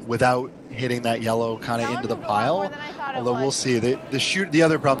peel without hitting that yellow kind of into the pile. Although we'll see. The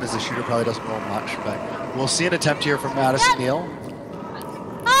other problem is the shooter probably doesn't roll much, but we'll see an attempt here from Miranda Scheel.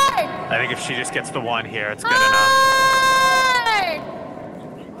 I think if she just gets the one here, it's good enough.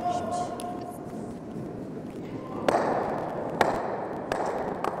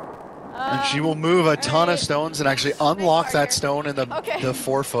 And she will move a ton of stones and actually unlock that stone in the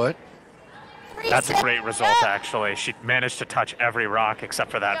 4 foot. That's a great result, actually. She managed to touch every rock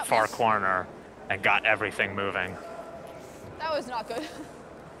except for that far corner and got everything moving. That was not good.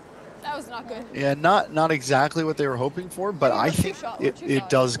 That was not good. Yeah, not exactly what they were hoping for, but I think it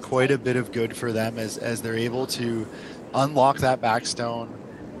does quite a bit of good for them as they're able to unlock that back stone.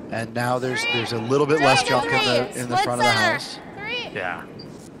 And now there's a little bit less junk in the front of the house. Yeah.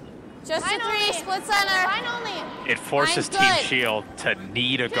 Just a 3, split center. Line only. It forces Team Shield to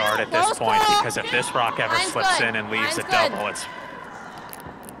need a guard at this point, because if this rock ever slips in and leaves a double,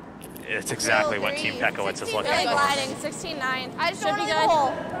 it's exactly what Team Pekowitz is looking for. Gliding, 16-9. I should be good.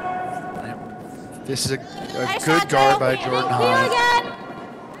 This is a good guard by Jordan High.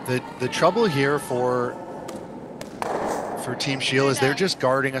 The trouble here for Team Shield is they're just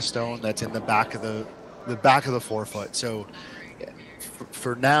guarding a stone that's in the back of the 4 foot. So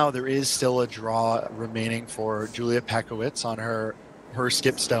for now, there is still a draw remaining for Julia Pekowitz on her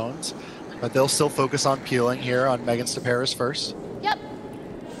skip stones, but they'll still focus on peeling here on Megan Stepera's first. Yep.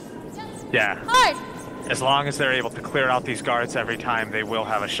 Yeah. Hard. As long as they're able to clear out these guards every time, they will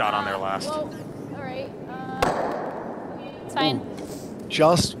have a shot on their last. Whoa. All right. It's fine.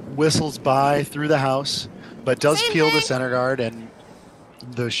 Just whistles by through the house, but does peel the center guard, and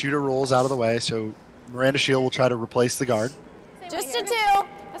the shooter rolls out of the way, so Miranda Scheel will try to replace the guard. Just a 2.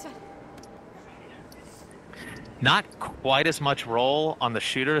 That's fine. Not quite as much roll on the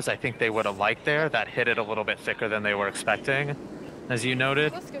shooters I think they would have liked there. That hit it a little bit thicker than they were expecting, as you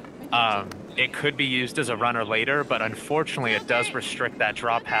noted. It could be used as a runner later, but unfortunately it does restrict that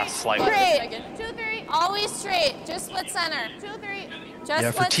draw pass slightly. 2, 3. Always straight. Just split center. 2, 3. Just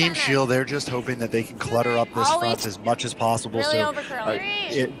yeah, for Team Shield, they're just hoping that they can clutter up this front as much as possible. Really so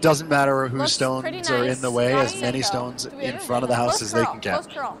it doesn't matter whose stones are in the way, as many stones in front of the house as they can get.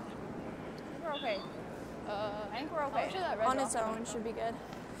 We're okay. I think we're okay. On its own should be good.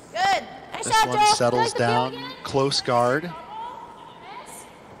 Good. Nice This shot, one Joel. settles down. Close guard.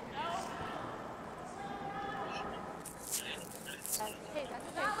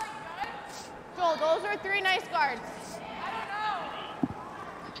 Joel, those are 3 nice guards.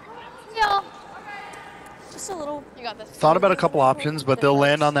 Just a little. You got this. Thought about a couple options, but they'll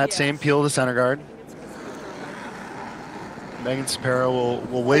land on that same peel to center guard. Megan Stepera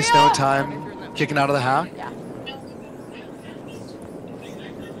will waste no time kicking out of the hack. Yeah.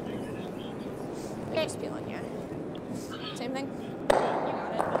 Just peeling here. Same thing.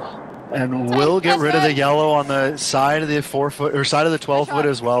 And we'll get rid of the yellow on the side of the 4 foot or side of the 12 foot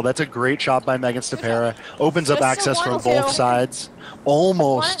as well. That's a great shot by Megan Stepera. Opens up access from both sides.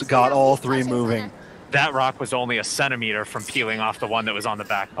 Almost got all 3 moving. That rock was only a centimeter from peeling off the one that was on the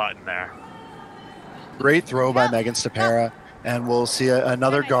back button there. Great throw by Megan Stepera. And we'll see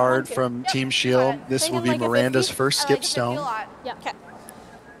another guard from Team Shield. This will be Miranda's first skip stone. Yeah. Okay.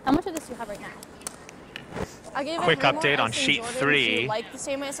 How much of this do you have right now? Quick update on sheet 3.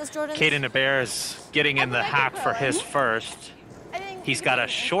 Caden Hebert is getting in the hack for his first. He's got a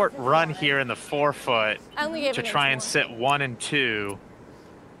short run here in the 4 foot to try and sit 1 and 2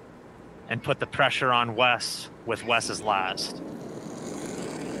 and put the pressure on Wes with Wes's last. Gave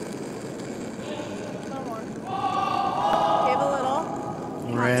a little.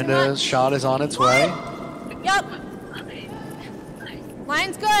 Miranda's shot is on its way. Yep.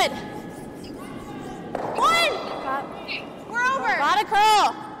 Line's good. 1. We're over. Gotta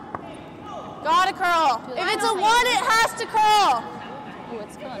curl. Gotta curl. If it's a 1, it has to curl. Oh,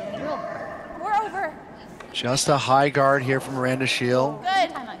 it's going. We're over. Just a high guard here from Miranda Scheel.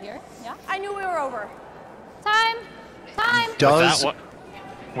 Good. Time out here. Yeah. I knew we were over. Time.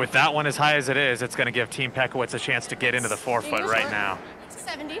 With that one as high as it is, it's going to give Team Pekowitz a chance to get into the 4 foot right now.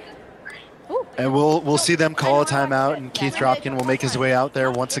 70. And we'll see them call a timeout, and Keith Dropkin will make his way out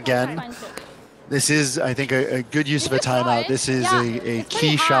there once again. This is, I think, a good use of a timeout. This is a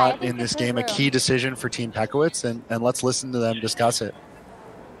key shot in this game, a key decision for Team Pekowitz, and let's listen to them discuss it.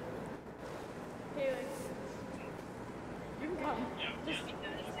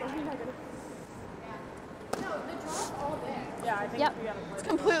 Yep. It's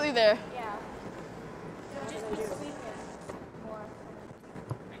completely there.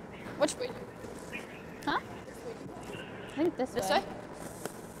 Which way? Huh? I think this way.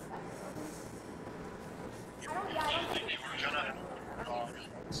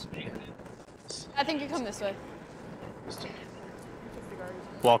 I think you come this way.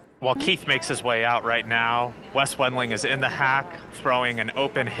 While Keith makes his way out right now, Wes Wendling is in the hack, throwing an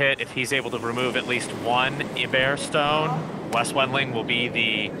open hit. If he's able to remove at least one bear stone, Wes Wendling will be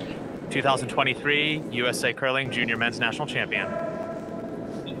the 2023 USA Curling Junior Men's National Champion.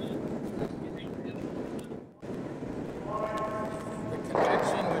 The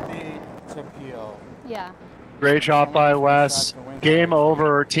connection would be to peel. Yeah. Great job by Wes. Game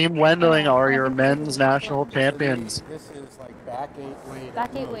over. Team Wendling are your men's national champions. This is like back 8 weight.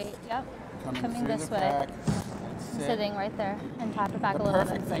 Back 8 weight, yep. Coming this way. Sitting right there and tap it back a little bit.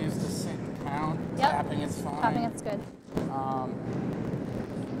 The perfect thing is to sit and count. Yep. Tapping is fine. Tapping it's good.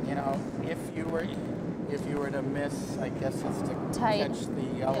 You know, if you were to miss, I guess it's to catch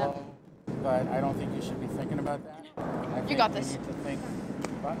the yellow. Yep. But I don't think you should be thinking about that. I think got this. You need to think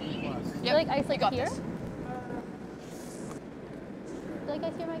button plus. Yep. You like ice like here? This. You like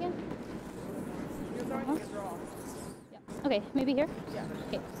ice here, Megan? Yeah. Okay, maybe here? Yeah.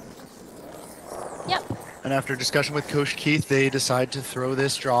 Okay. Yep. And after discussion with Coach Keith, they decide to throw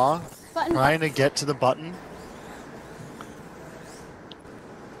this draw, trying to get to the button.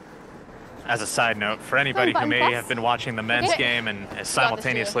 As a side note, for anybody who may have been watching the men's game and is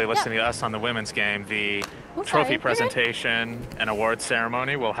simultaneously listening to us on the women's game, the trophy presentation and award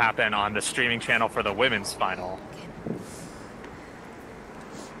ceremony will happen on the streaming channel for the women's final.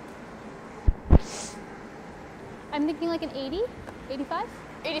 I'm thinking like an 80, 85?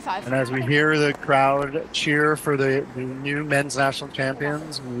 85. And as we hear the crowd cheer for the new men's national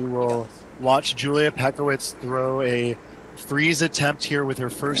champions, we will watch Julia Pekowitz throw a freeze attempt here with her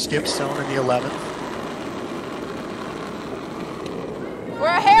first skip stone in the 11th. We're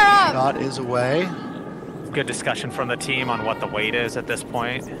a hair up. Shot is away. Good discussion from the team on what the weight is at this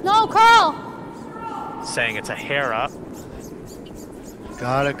point. No, curl! Saying it's a hair up.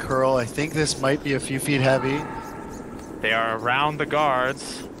 Got a curl. I think this might be a few feet heavy. They are around the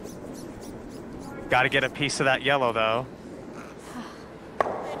guards. Got to get a piece of that yellow, though.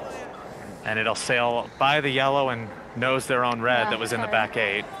 And it'll sail by the yellow and nose their own red that was in the back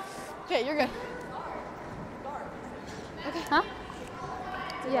 8. Okay, you're good. Okay. Huh?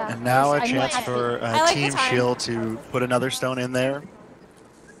 Yeah. And now a chance for Team Scheel to put another stone in there.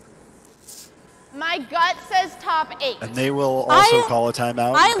 My gut says top 8. And they will also call a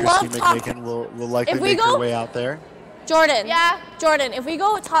timeout. Christine McMakin will likely make her way out there. Jordan. Yeah. Jordan, if we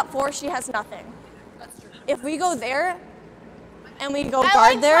go top 4, she has nothing. If we go there and we go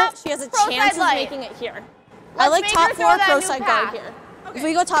guard there, she has a chance of making it here. I like top 4, pro side guard here. Okay. If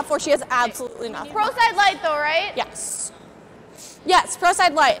we go top 4, she has absolutely nothing. Pro side light though, right? Yes. Yes, pro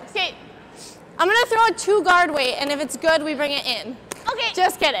side light. Okay. I'm gonna throw a 2 guard weight, and if it's good, we bring it in. Okay.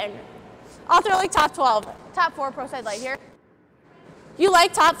 Just kidding. I'll throw like top 12. Top 4 pro side light here. You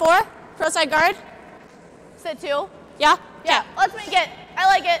like top 4 pro side guard? Sit 2. Yeah? Yeah. Let's make it. I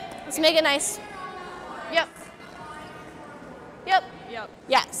like it. Let's make it nice. Yep. Yep. Yep.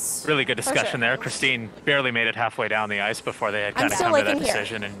 Yes. Really good discussion there. Christine barely made it halfway down the ice before they had kind of come to that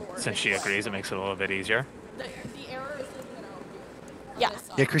decision, and since she agrees, it makes it a little bit easier. The error is yes.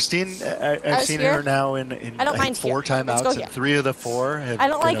 Yeah, Christine, I've seen her now in I think 4 timeouts, and 3 of the 4 have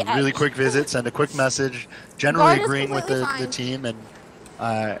been a really quick visit, send a quick message, generally agreeing with the team and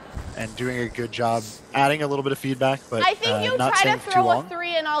doing a good job adding a little bit of feedback, but I think you not try staying to for throw too long. a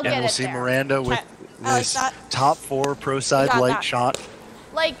 3 and I'll get it. And we'll see Miranda with this top 4 pro side light shot.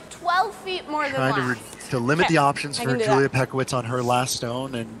 Like 12 feet more than Trying to limit the options for Julia Pekowitz on her last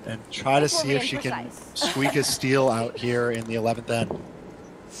stone and try to see if she can squeak a steal out here in the 11th end.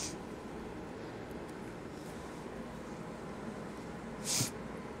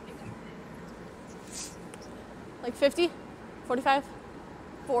 Like 50? 45?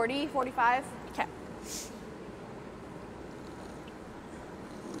 40, 45? Okay.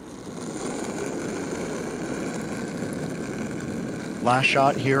 Last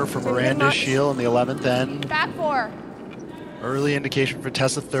shot here for Miranda Scheel in the 11th end. Back 4. Early indication for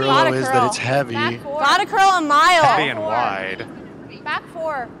Tessa Thurlow is that it's heavy. Gotta curl a mile. Heavy and wide. Back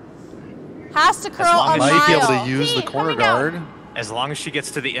 4. Has to curl a mile. Might be able to use the corner guard. As long as she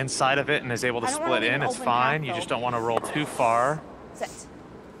gets to the inside of it and is able to split in, it's fine. You just don't want to roll too far. Sit.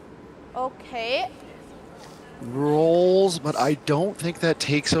 Okay. Rolls, but I don't think that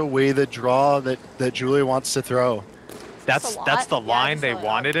takes away the draw that Julia wants to throw. That's the line they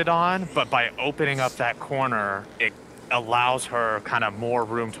wanted it on, but by opening up that corner, it allows her kind of more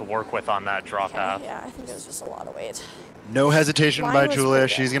room to work with on that draw path. Yeah, I think it was just a lot of weight. No hesitation by Julia.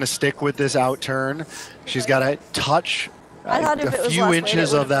 She's going to stick with this out turn. She's got to touch a few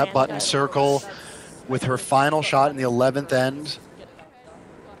inches of that button circle with her final shot in the 11th end.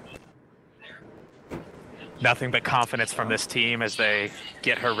 nothing but confidence from this team as they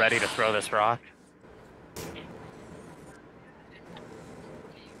get her ready to throw this rock.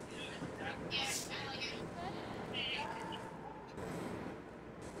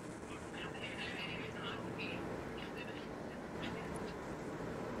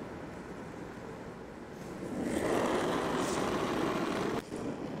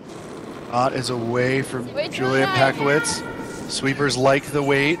 Shot is away from Julia Pekowitz. Sweepers like the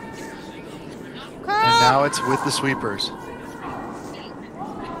weight. And now it's with the sweepers. Oh,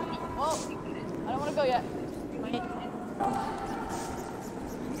 I don't want to go yet.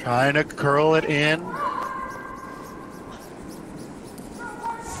 Trying to curl it in.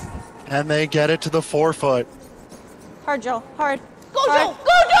 And they get it to the 4-foot. Hard, Joe. Hard. Go, Joe!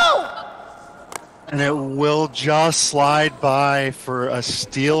 Go, Joe! And it will just slide by for a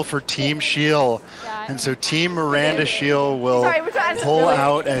steal for Team Scheel. And so Team Miranda Scheel will pull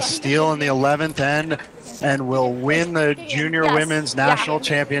out a steal in the 11th end and will win the Junior Women's National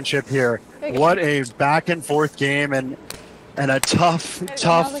Championship here. What a back and forth game and a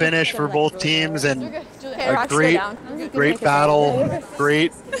tough finish for both teams, and a great battle,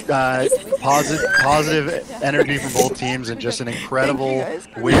 great positive energy from both teams, and just an incredible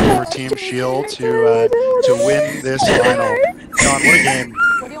win for Team Scheel to win this final. John, what a game.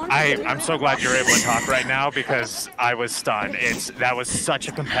 I'm so glad you're able to talk right now because I was stunned. That was such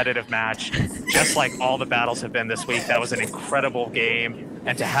a competitive match, just like all the battles have been this week. That was an incredible game,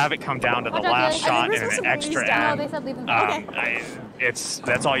 and to have it come down to the last shot in an extra end,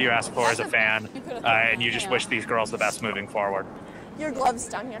 that's all you ask for as a fan, and you just wish these girls the best moving forward. Your glove's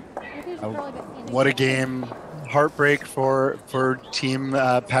down here. What a game. Heartbreak for Team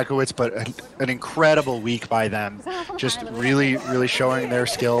Pekowitz, but an incredible week by them. Just really showing their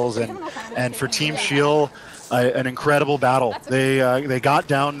skills, and for Team Scheel, an incredible battle. They got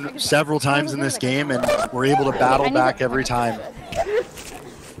down several times in this game and were able to battle back every time.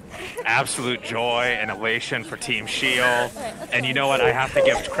 Absolute joy and elation for Team Scheel. And you know what? I have to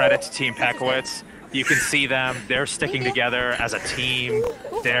give credit to Team Pekowitz. You can see them. They're sticking together as a team.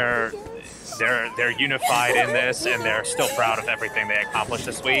 They're unified in this, and they're still proud of everything they accomplished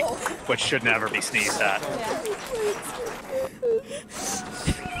this week, which should never be sneezed at.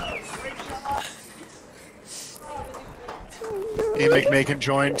 Team McMakin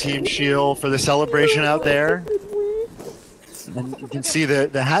joined Team Scheel for the celebration out there. And you can see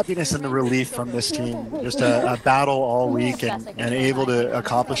the happiness and the relief from this team. Just a battle all week and able to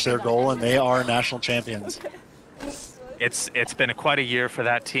accomplish their goal, and they are national champions. It's been quite a year for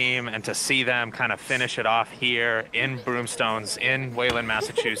that team, and to see them kind of finish it off here in Broomstones in Wayland,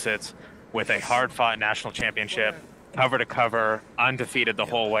 Massachusetts, with a hard-fought national championship, cover to cover, undefeated the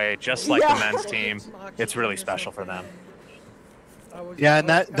whole way, just like the men's team. It's really special for them. Yeah, and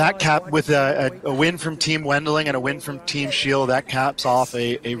that cap with a win from Team Wendling and a win from Team Scheel, that caps off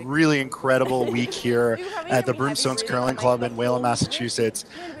a really incredible week here at the Broomstones Curling Club in Wayland, Massachusetts.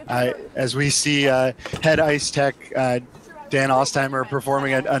 As we see head ice tech Dan Ostheimer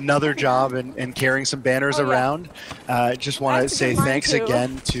performing another job and carrying some banners around. Just want to say thanks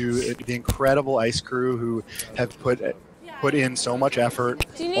again to the incredible ice crew who have put in so much effort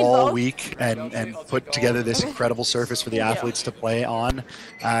all week and put together this incredible surface for the athletes to play on,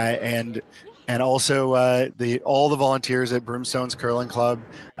 and also all the volunteers at Broomstones Curling Club,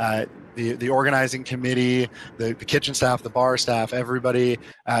 the organizing committee, the kitchen staff, the bar staff, everybody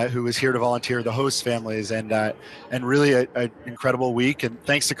who was here to volunteer, the host families, and really an incredible week. And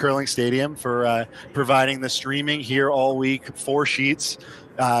thanks to Curling Stadium for providing the streaming here all week. 4 sheets,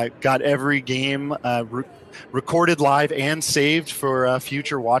 got every game recorded live and saved for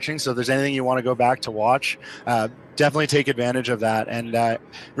future watching. So if there's anything you want to go back to watch, definitely take advantage of that. And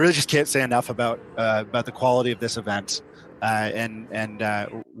really just can't say enough about the quality of this event. And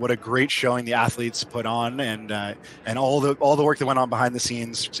what a great showing the athletes put on, and all the work that went on behind the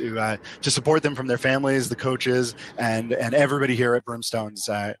scenes to support them from their families, the coaches, and everybody here at Broomstones.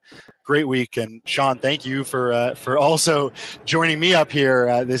 Great week. And Sean, thank you for also joining me up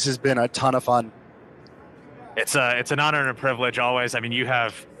here. This has been a ton of fun. It's an honor and a privilege always. I mean,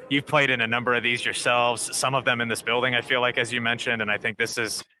 you've played in a number of these yourselves, some of them in this building, I feel like, as you mentioned, and I think this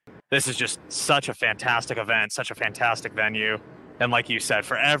is just such a fantastic event, such a fantastic venue. And like you said,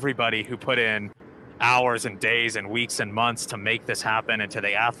 for everybody who put in hours and days and weeks and months to make this happen, and to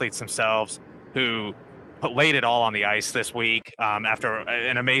the athletes themselves who laid it all on the ice this week after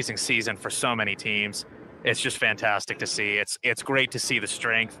an amazing season for so many teams. It's just fantastic to see. It's great to see the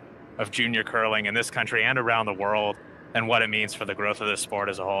strength of junior curling in this country and around the world, and what it means for the growth of this sport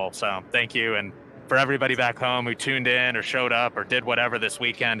as a whole. So thank you. And for everybody back home who tuned in or showed up or did whatever this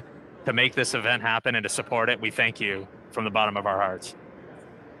weekend, to make this event happen and to support it. We thank you from the bottom of our hearts.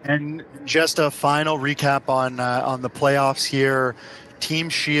 And just a final recap on the playoffs here. Team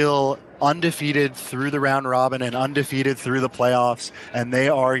Scheel undefeated through the round robin and undefeated through the playoffs, and they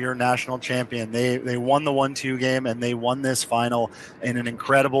are your national champion. They won the 1-2 game, and they won this final in an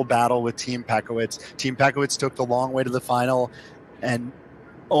incredible battle with Team Pekowitz. Team Pekowitz took the long way to the final and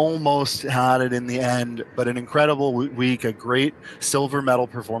almost had it in the end, but an incredible week, a great silver medal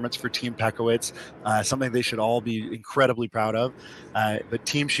performance for Team Pekowitz, something they should all be incredibly proud of. But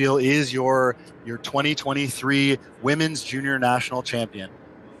Team Scheel is your 2023 Women's Junior National Champion.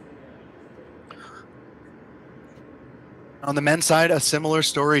 On the men's side, a similar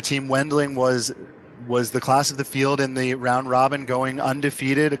story. Team Wendling was the class of the field in the round robin, going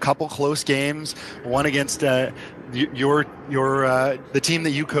undefeated. A couple close games, one against the team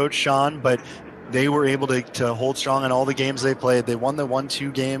that you coach, Sean, but they were able to hold strong in all the games they played. They won the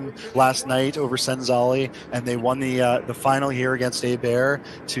 1-2 game last night over Senzali, and they won the final here against Hebert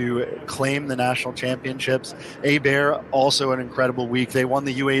to claim the national championships. Hebert also an incredible week. They won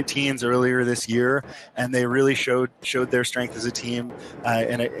the U18s earlier this year, and they really showed their strength as a team,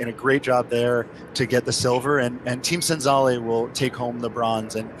 and a great job there to get the silver. And Team Senzali will take home the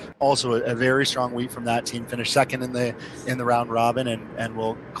bronze, and also a very strong week from that team. Finished second in the round robin and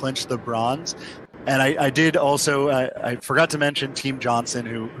will clinch the bronze. And I did also, I forgot to mention Team Johnson,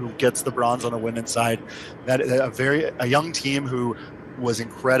 who gets the bronze on the women's side. That a young team who was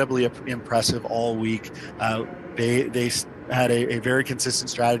incredibly impressive all week. They had a very consistent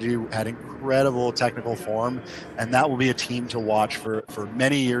strategy, had incredible technical form, and that will be a team to watch for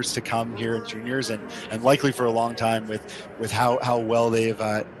many years to come here in juniors, and likely for a long time with how well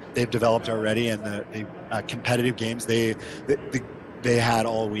they've developed already, and the competitive games they had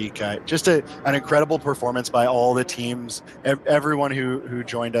all week. Just an incredible performance by all the teams, everyone who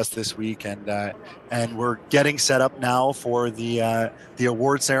joined us this week, and we're getting set up now for the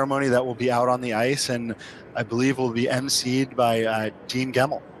award ceremony that will be out on the ice, and I believe will be emceed by Dean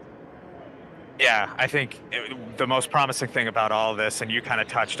Gemmel. Yeah, I think the most promising thing about all of this, and you kind of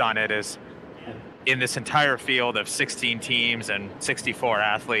touched on it, is in this entire field of 16 teams and 64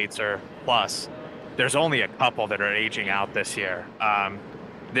 athletes or plus, there's only a couple that are aging out this year.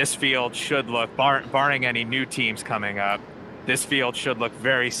 This field should look, barring any new teams coming up, this field should look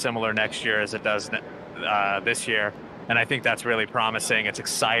very similar next year as it does this year. And I think that's really promising. It's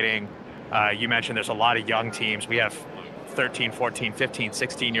exciting. You mentioned there's a lot of young teams. We have 13, 14, 15,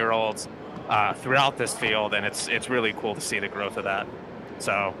 16-year-olds throughout this field, and it's really cool to see the growth of that.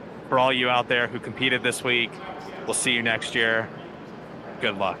 So for all you out there who competed this week, we'll see you next year.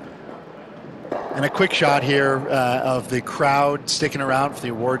 Good luck. And a quick shot here of the crowd sticking around for the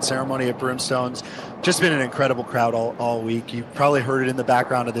award ceremony at Broomstones. Just been an incredible crowd all week. You probably heard it in the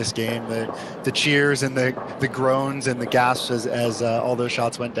background of this game, the cheers and the groans and the gasps as all those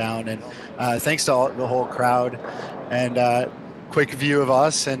shots went down. And thanks to the whole crowd. And quick view of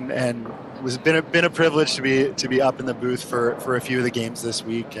us, and it's been a privilege to be up in the booth for a few of the games this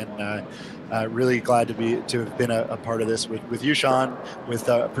week, and really glad to have been a part of this with you, Sean, with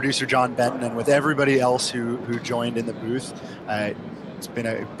producer John Benton, and with everybody else who joined in the booth. It's been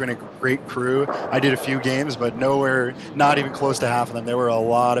a great crew. I did a few games, but not even close to half of them. There were a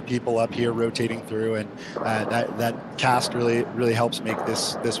lot of people up here rotating through, and that cast really helps make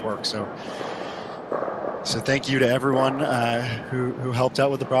this work. So thank you to everyone who helped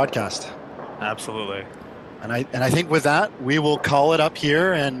out with the broadcast. Absolutely. And I think with that, we will call it up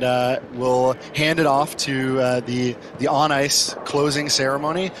here, and we'll hand it off to the on-ice closing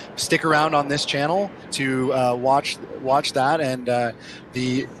ceremony. Stick around on this channel to watch that, and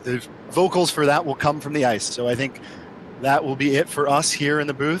the vocals for that will come from the ice. So I think that will be it for us here in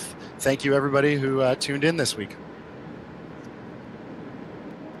the booth. Thank you, everybody who tuned in this week.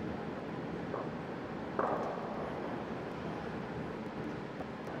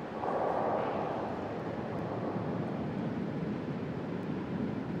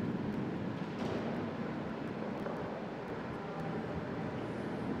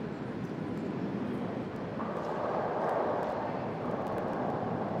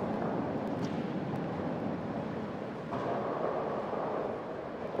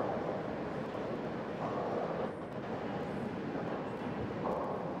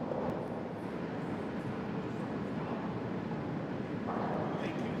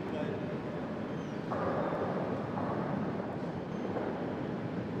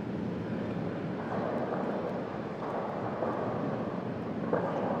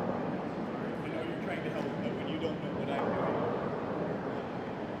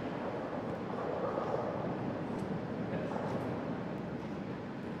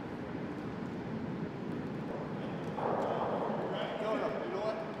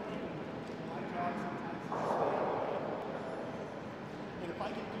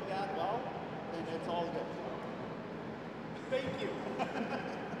 all good. Thank you.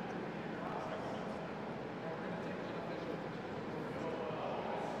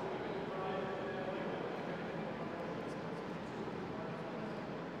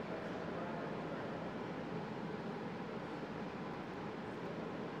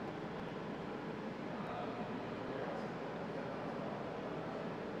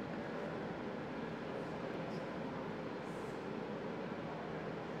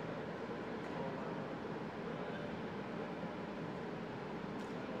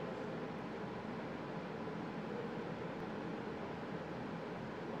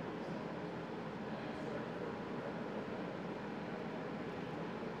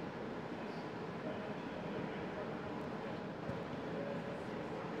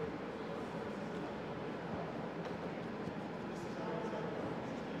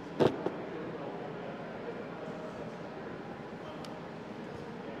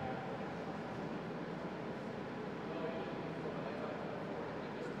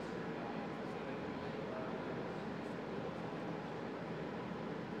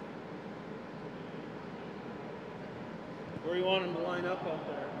 Where do you want them to line up out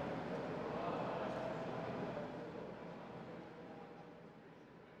there?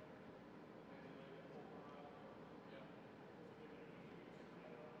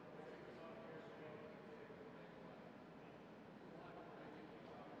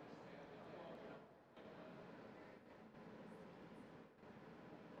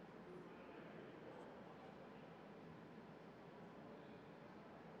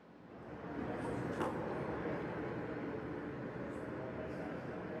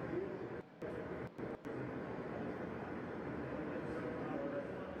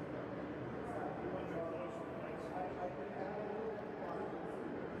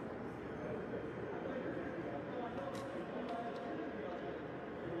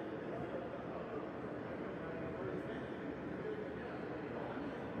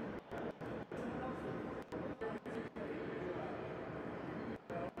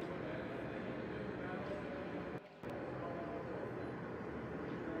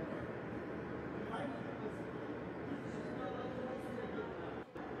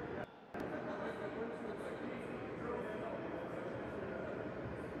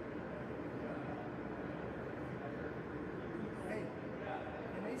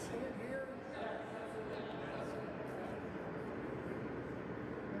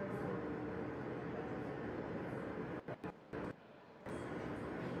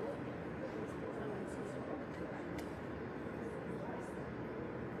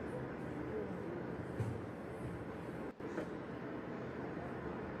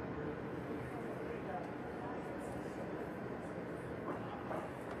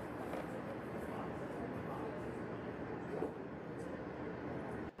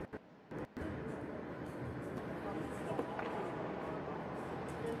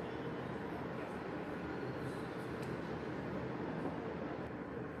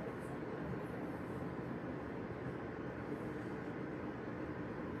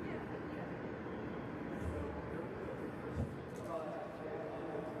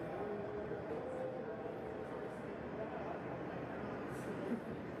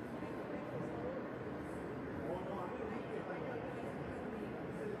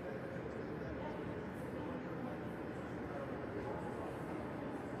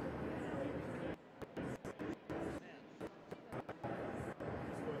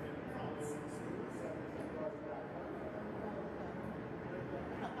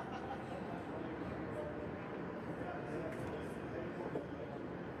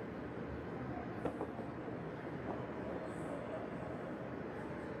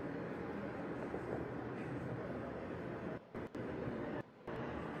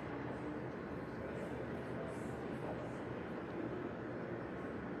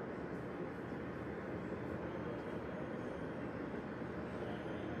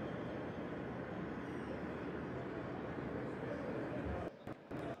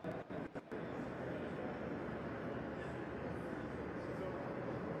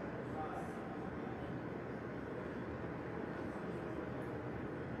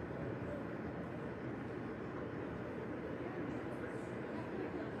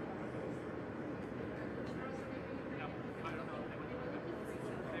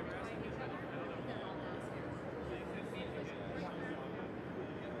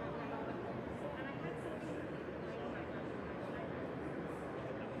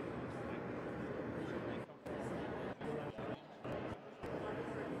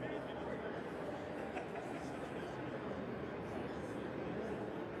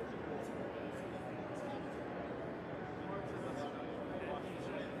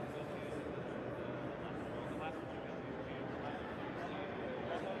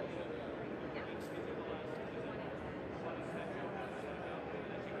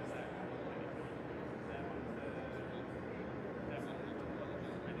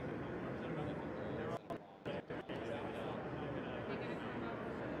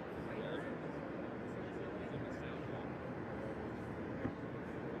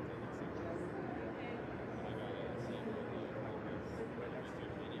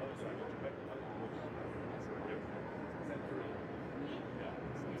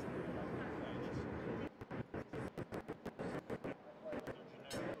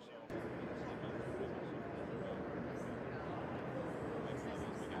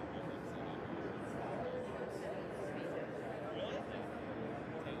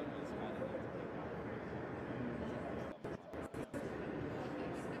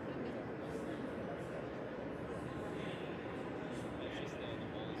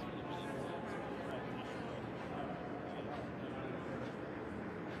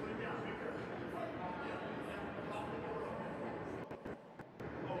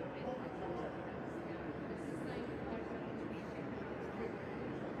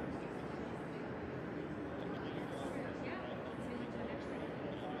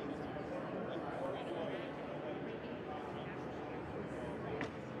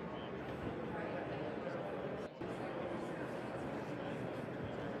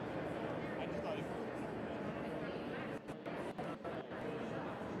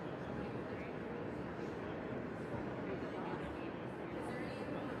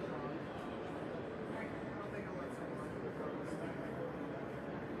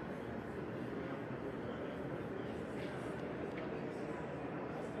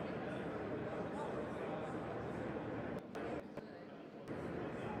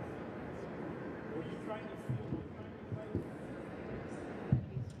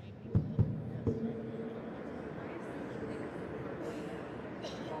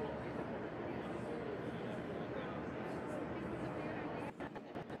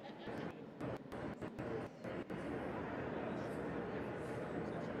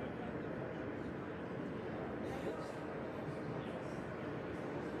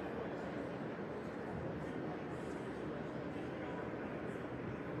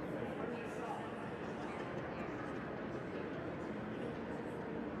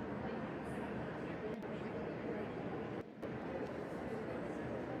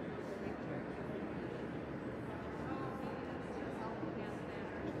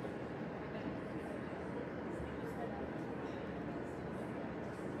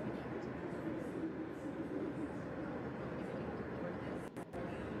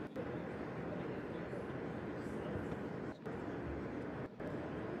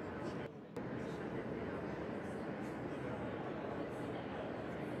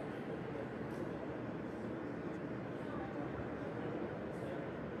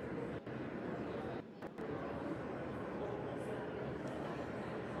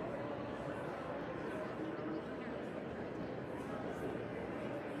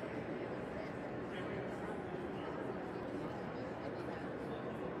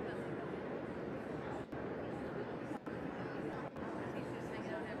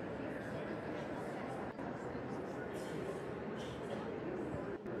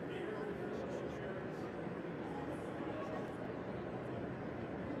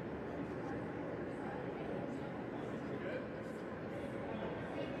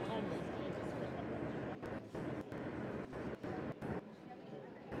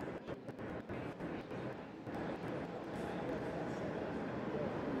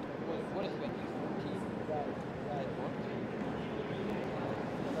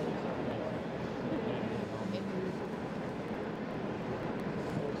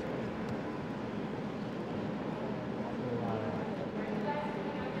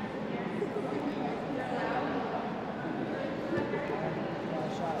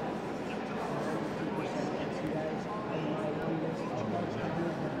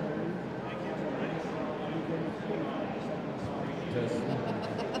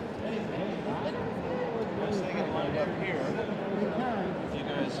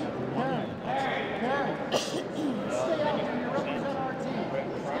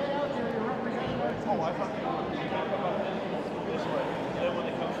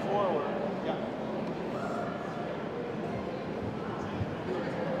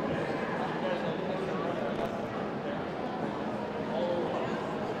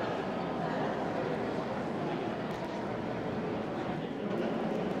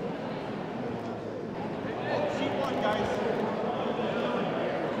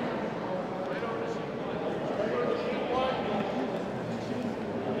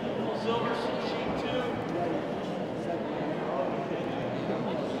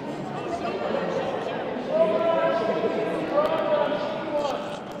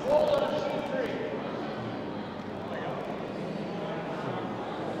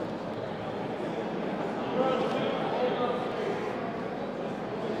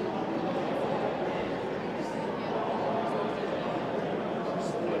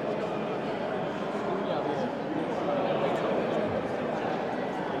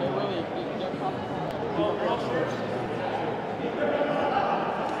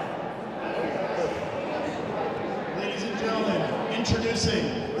 Introducing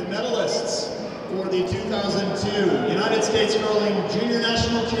the medalists for the 2002 United States Curling Junior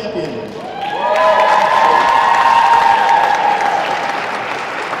National Champion.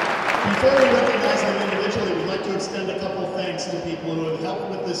 Before we recognize them individually, we'd like to extend a couple thanks to people who have helped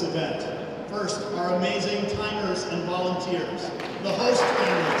with this event. First, our amazing timers and volunteers, the host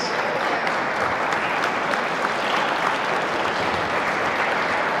families.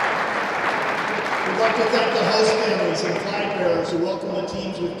 We'd like to thank the host families and flag bearers who welcome the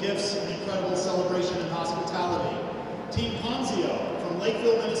teams with gifts and incredible celebration and hospitality. Team Ponzio from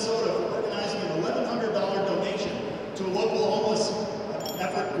Lakeville, Minnesota for organizing an $1,100 donation to a local homeless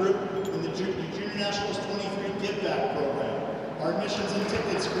effort group in the Junior Nationals 23 Give Back program. Our admissions and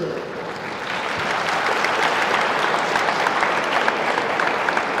tickets group.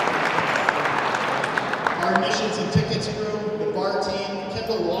 Our admissions and tickets group, the bar team,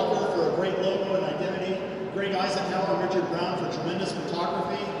 Kendall Walker for a great logo and identity, Greg Eisenhower and Richard Brown for tremendous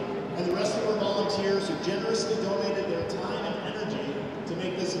photography, and the rest of our volunteers who generously donated their time and energy to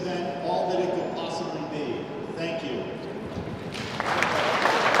make this event all that it could possibly be. Thank you.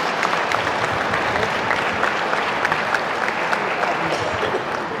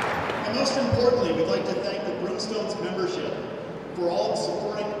 And most importantly, we'd like to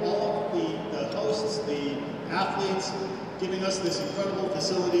athletes, giving us this incredible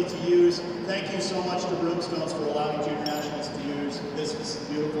facility to use. Thank you so much to Broomstones for allowing Junior Nationals to use this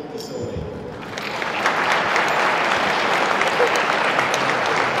beautiful facility.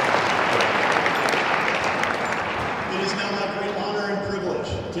 It is now my great honor and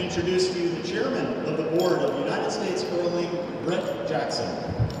privilege to introduce to you the chairman of the board of United States Curling, Brett Jackson.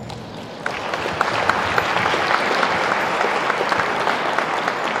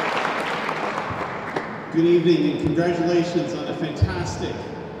 Good evening and congratulations on a fantastic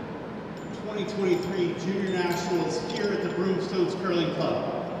 2023 Junior Nationals here at the Broomstones Curling Club.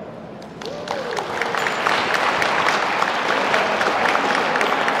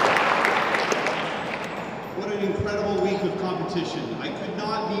 What an incredible week of competition. I could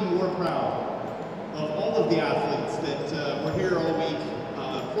not be more proud of all of the athletes that were here all week,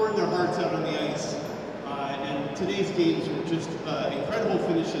 pouring their hearts out on the ice. And today's games were just incredible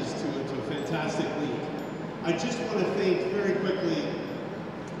finishes to a fantastic league. I just want to thank very quickly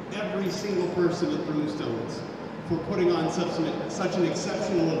every single person at Broomstones for putting on such an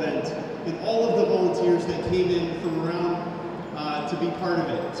exceptional event, and all of the volunteers that came in from around to be part of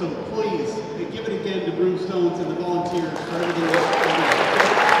it. So please, give it again to Broomstones and the volunteers for everything that's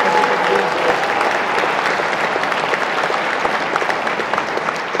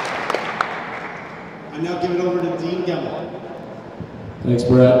I now give it over to Dean Gemmell. Thanks,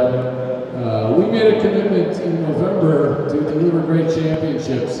 Brett. We made a commitment in November to deliver great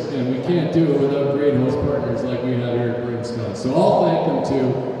championships, and we can't do it without great host partners like we have here at Broomstones. So I'll thank them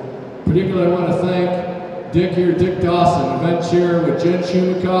too. Particularly, I want to thank Dick Dawson, event chair with Jen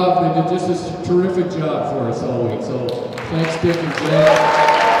Shumakov. They did just a terrific job for us all week. So thanks, Dick and Jen.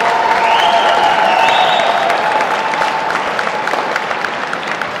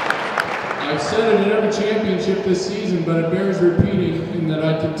 I've said it in every championship this season, but it bears repeating in that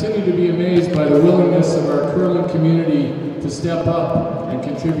I continue to be amazed by the willingness of our curling community to step up and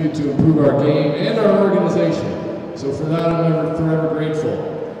contribute to improve our game and our organization. So for that, I'm forever grateful.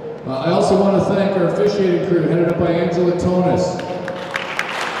 I also want to thank our officiating crew, headed up by Angela Tonis.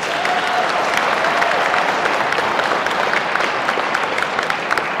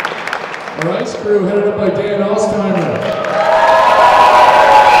 Our ice crew, headed up by Dan Alstheimer.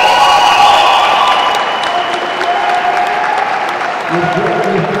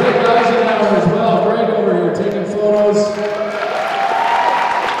 With great guys in there as well. Greg over here taking photos.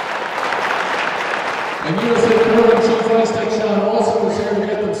 And USA Curling Chief Ice Tech Sean Olsen was here to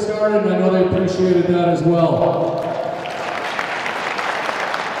get them started, and I know they appreciated that as well.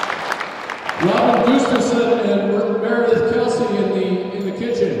 Robin Gustafson and Meredith Kelsey in the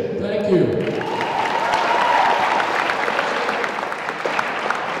kitchen. Thank you.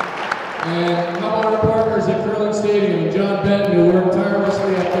 And how about our partners at Curling Stadium and John Benton, who worked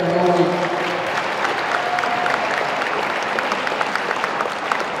tirelessly up there all week.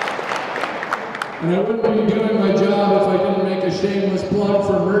 And I wouldn't be doing my job if I didn't make a shameless plug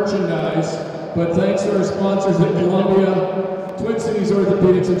for merchandise, but thanks to our sponsors at Columbia, Twin Cities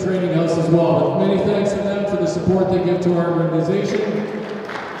Orthopedics and Training House as well. Many thanks to them for the support they give to our organization.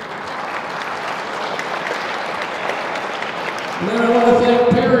 And then I want to thank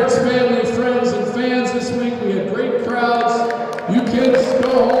parents, family, friends, and fans this week. We had great crowds. You kids, go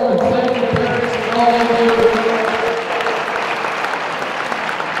home and thank your parents for all they do.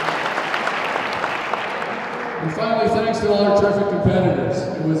 And finally, thanks to all our terrific competitors.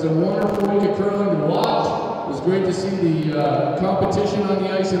 It was a wonderful week of curling to watch. It was great to see the competition on the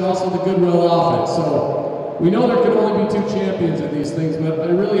ice and also the goodwill off it. So we know there can only be two champions of these things, but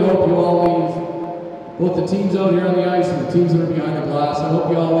I really hope you all leave, both the teams out here on the ice and the teams that are behind the glass. I hope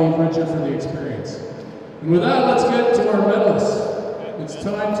you all leave richer for the experience. And with that, let's get to our medalists. It's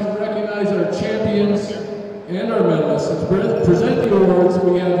time to recognize our champions and our medalists. To present the awards,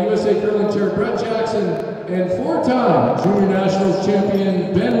 we have USA Curling Chair Brett Jackson and four-time Junior Nationals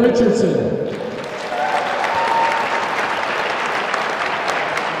champion Ben Richardson.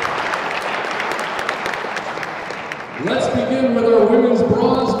 Let's begin with our women's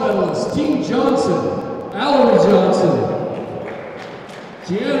bronze medalists. Team Johnson, Alan Johnson,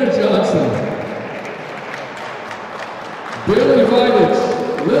 Gianna Johnson, Bailey Vidich,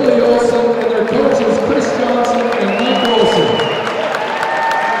 Lily Olson, and their coaches Chris Johnson and Mike Olson.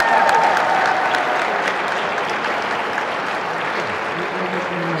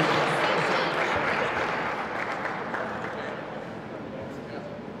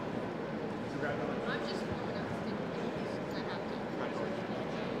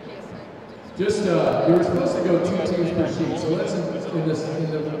 Just, you were supposed to go 2 teams per sheet, so let's, in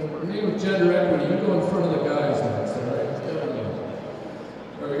the name of gender equity, you go in front of the guys next, all right?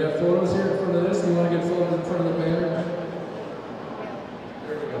 All right, we got photos here in front of this. You want to get photos in front of the banner?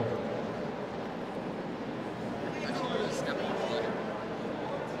 There we go.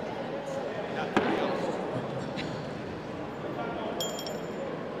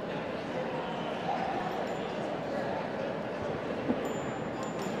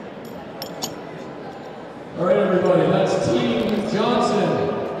 All right, everybody, that's Team Johnson.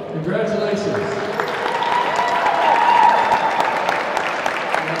 Congratulations.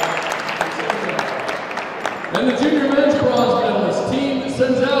 And the junior men's bronze medalists, Team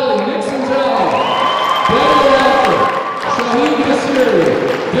Senzali, Nick Senzali, Daniel Alford, Shaheen Kassiri,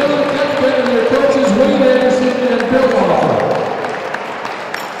 Dylan Ketchman, and their coaches Wayne Anderson and Bill Alford.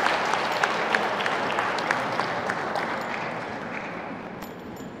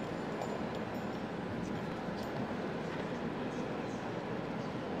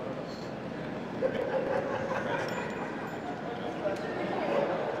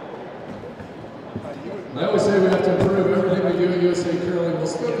 I always say we have to improve everything we do at USA Curling. We'll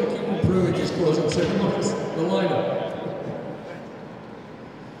still keep improving these closing ceremonies, the lineup.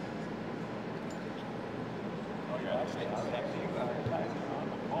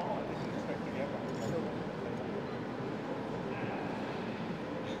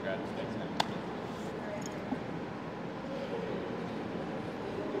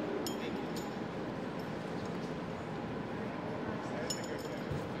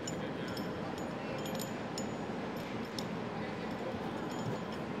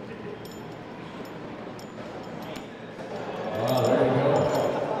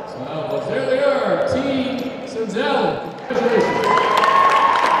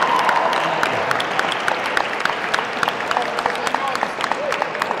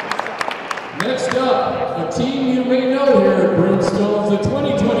 Next up, a team you may know here at Broomstones, the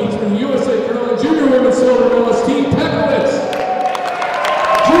 2023 USA Curling Junior Women's Silver Medalist, Team Pekowitz.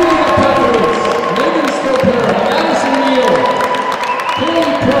 Julia Pekowitz, Megan Stopera, Madison Neal, Kelly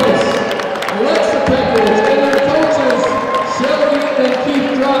Price, Alexa Pekowitz, and their coaches, Shelby and Keith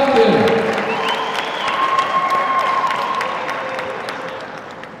Dropkin.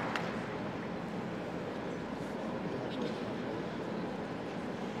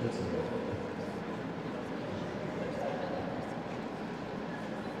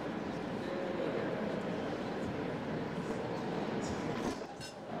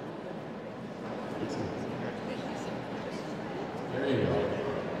 There you go.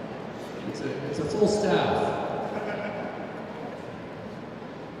 It's a full staff.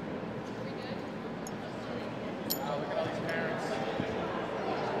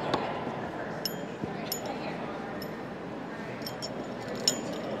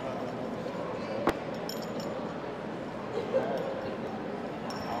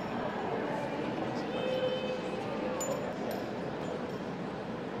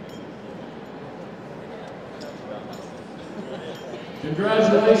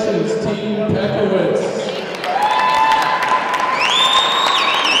 Congratulations, Team Pekowitz.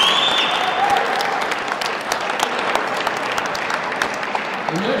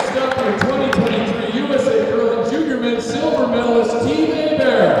 And next up, your 2023 USA Curling Junior Men's Silver Medalist, Team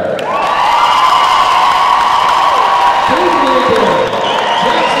Aber. David Aber,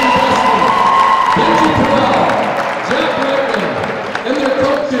 Jackson Dustin, Benji Palau, Jack Blackman, and their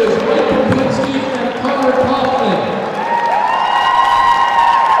coaches, Mike Kapinski and Connor Kaufman.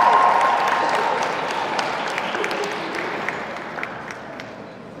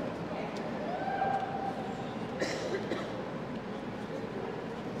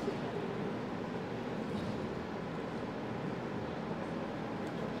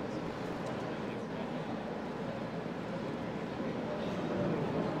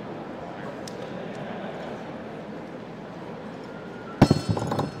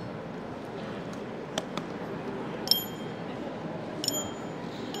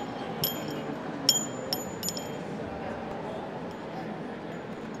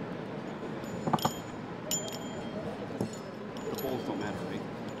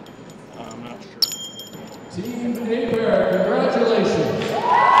 I'm not sure. Team Aber, congratulations.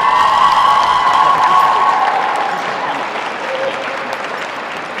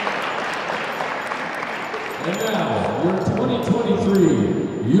 And now, your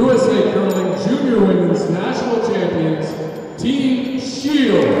 2023 USA Curling Junior Women's National Champions, Team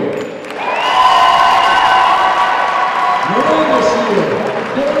Scheel. Miranda Scheel,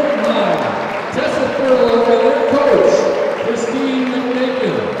 Dylan Nye, Tessa Furlow, and their coach, Christine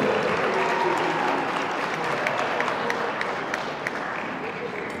McNaken.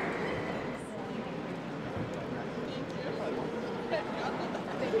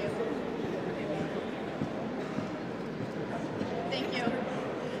 Thank you.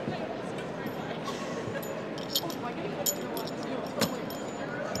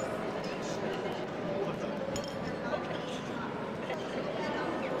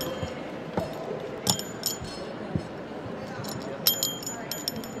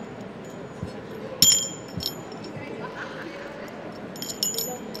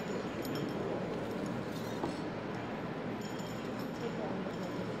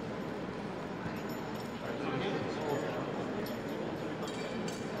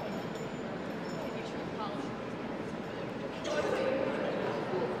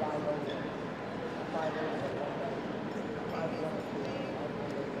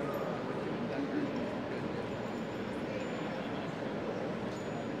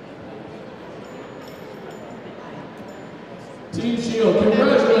 Team Scheel,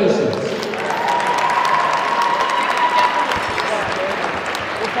 congratulations.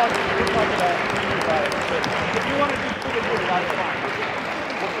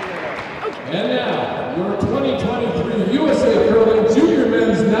 And now, your 2023 USA Curling Junior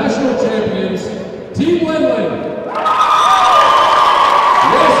Men's National Champions, Team Wayland.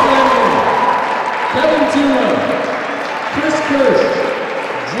 Wes Wayland, Kevin Tuna, Chris Kirsch,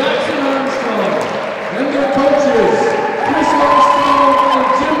 Jackson Armstrong, and their coaches, Chris Armstrong and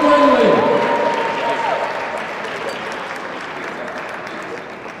Tim Wayland.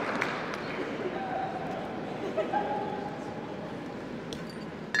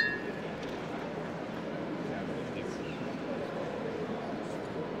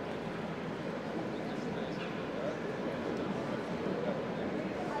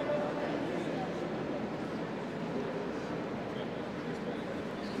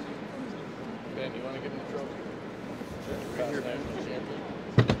 Ben, you want to give him the trophy? Sure. Right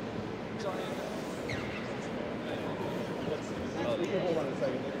here. Hold on a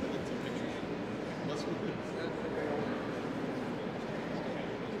second.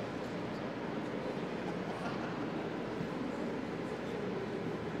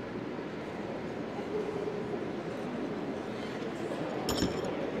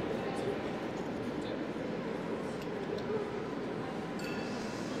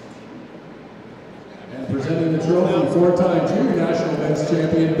 And presenting the trophy, four-time junior national men's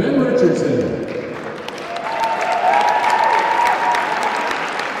champion, Ben Richardson.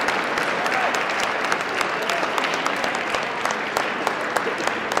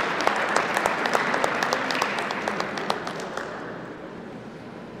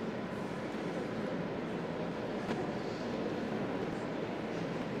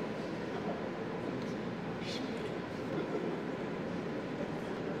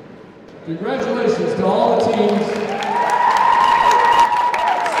 Congratulations to all the teams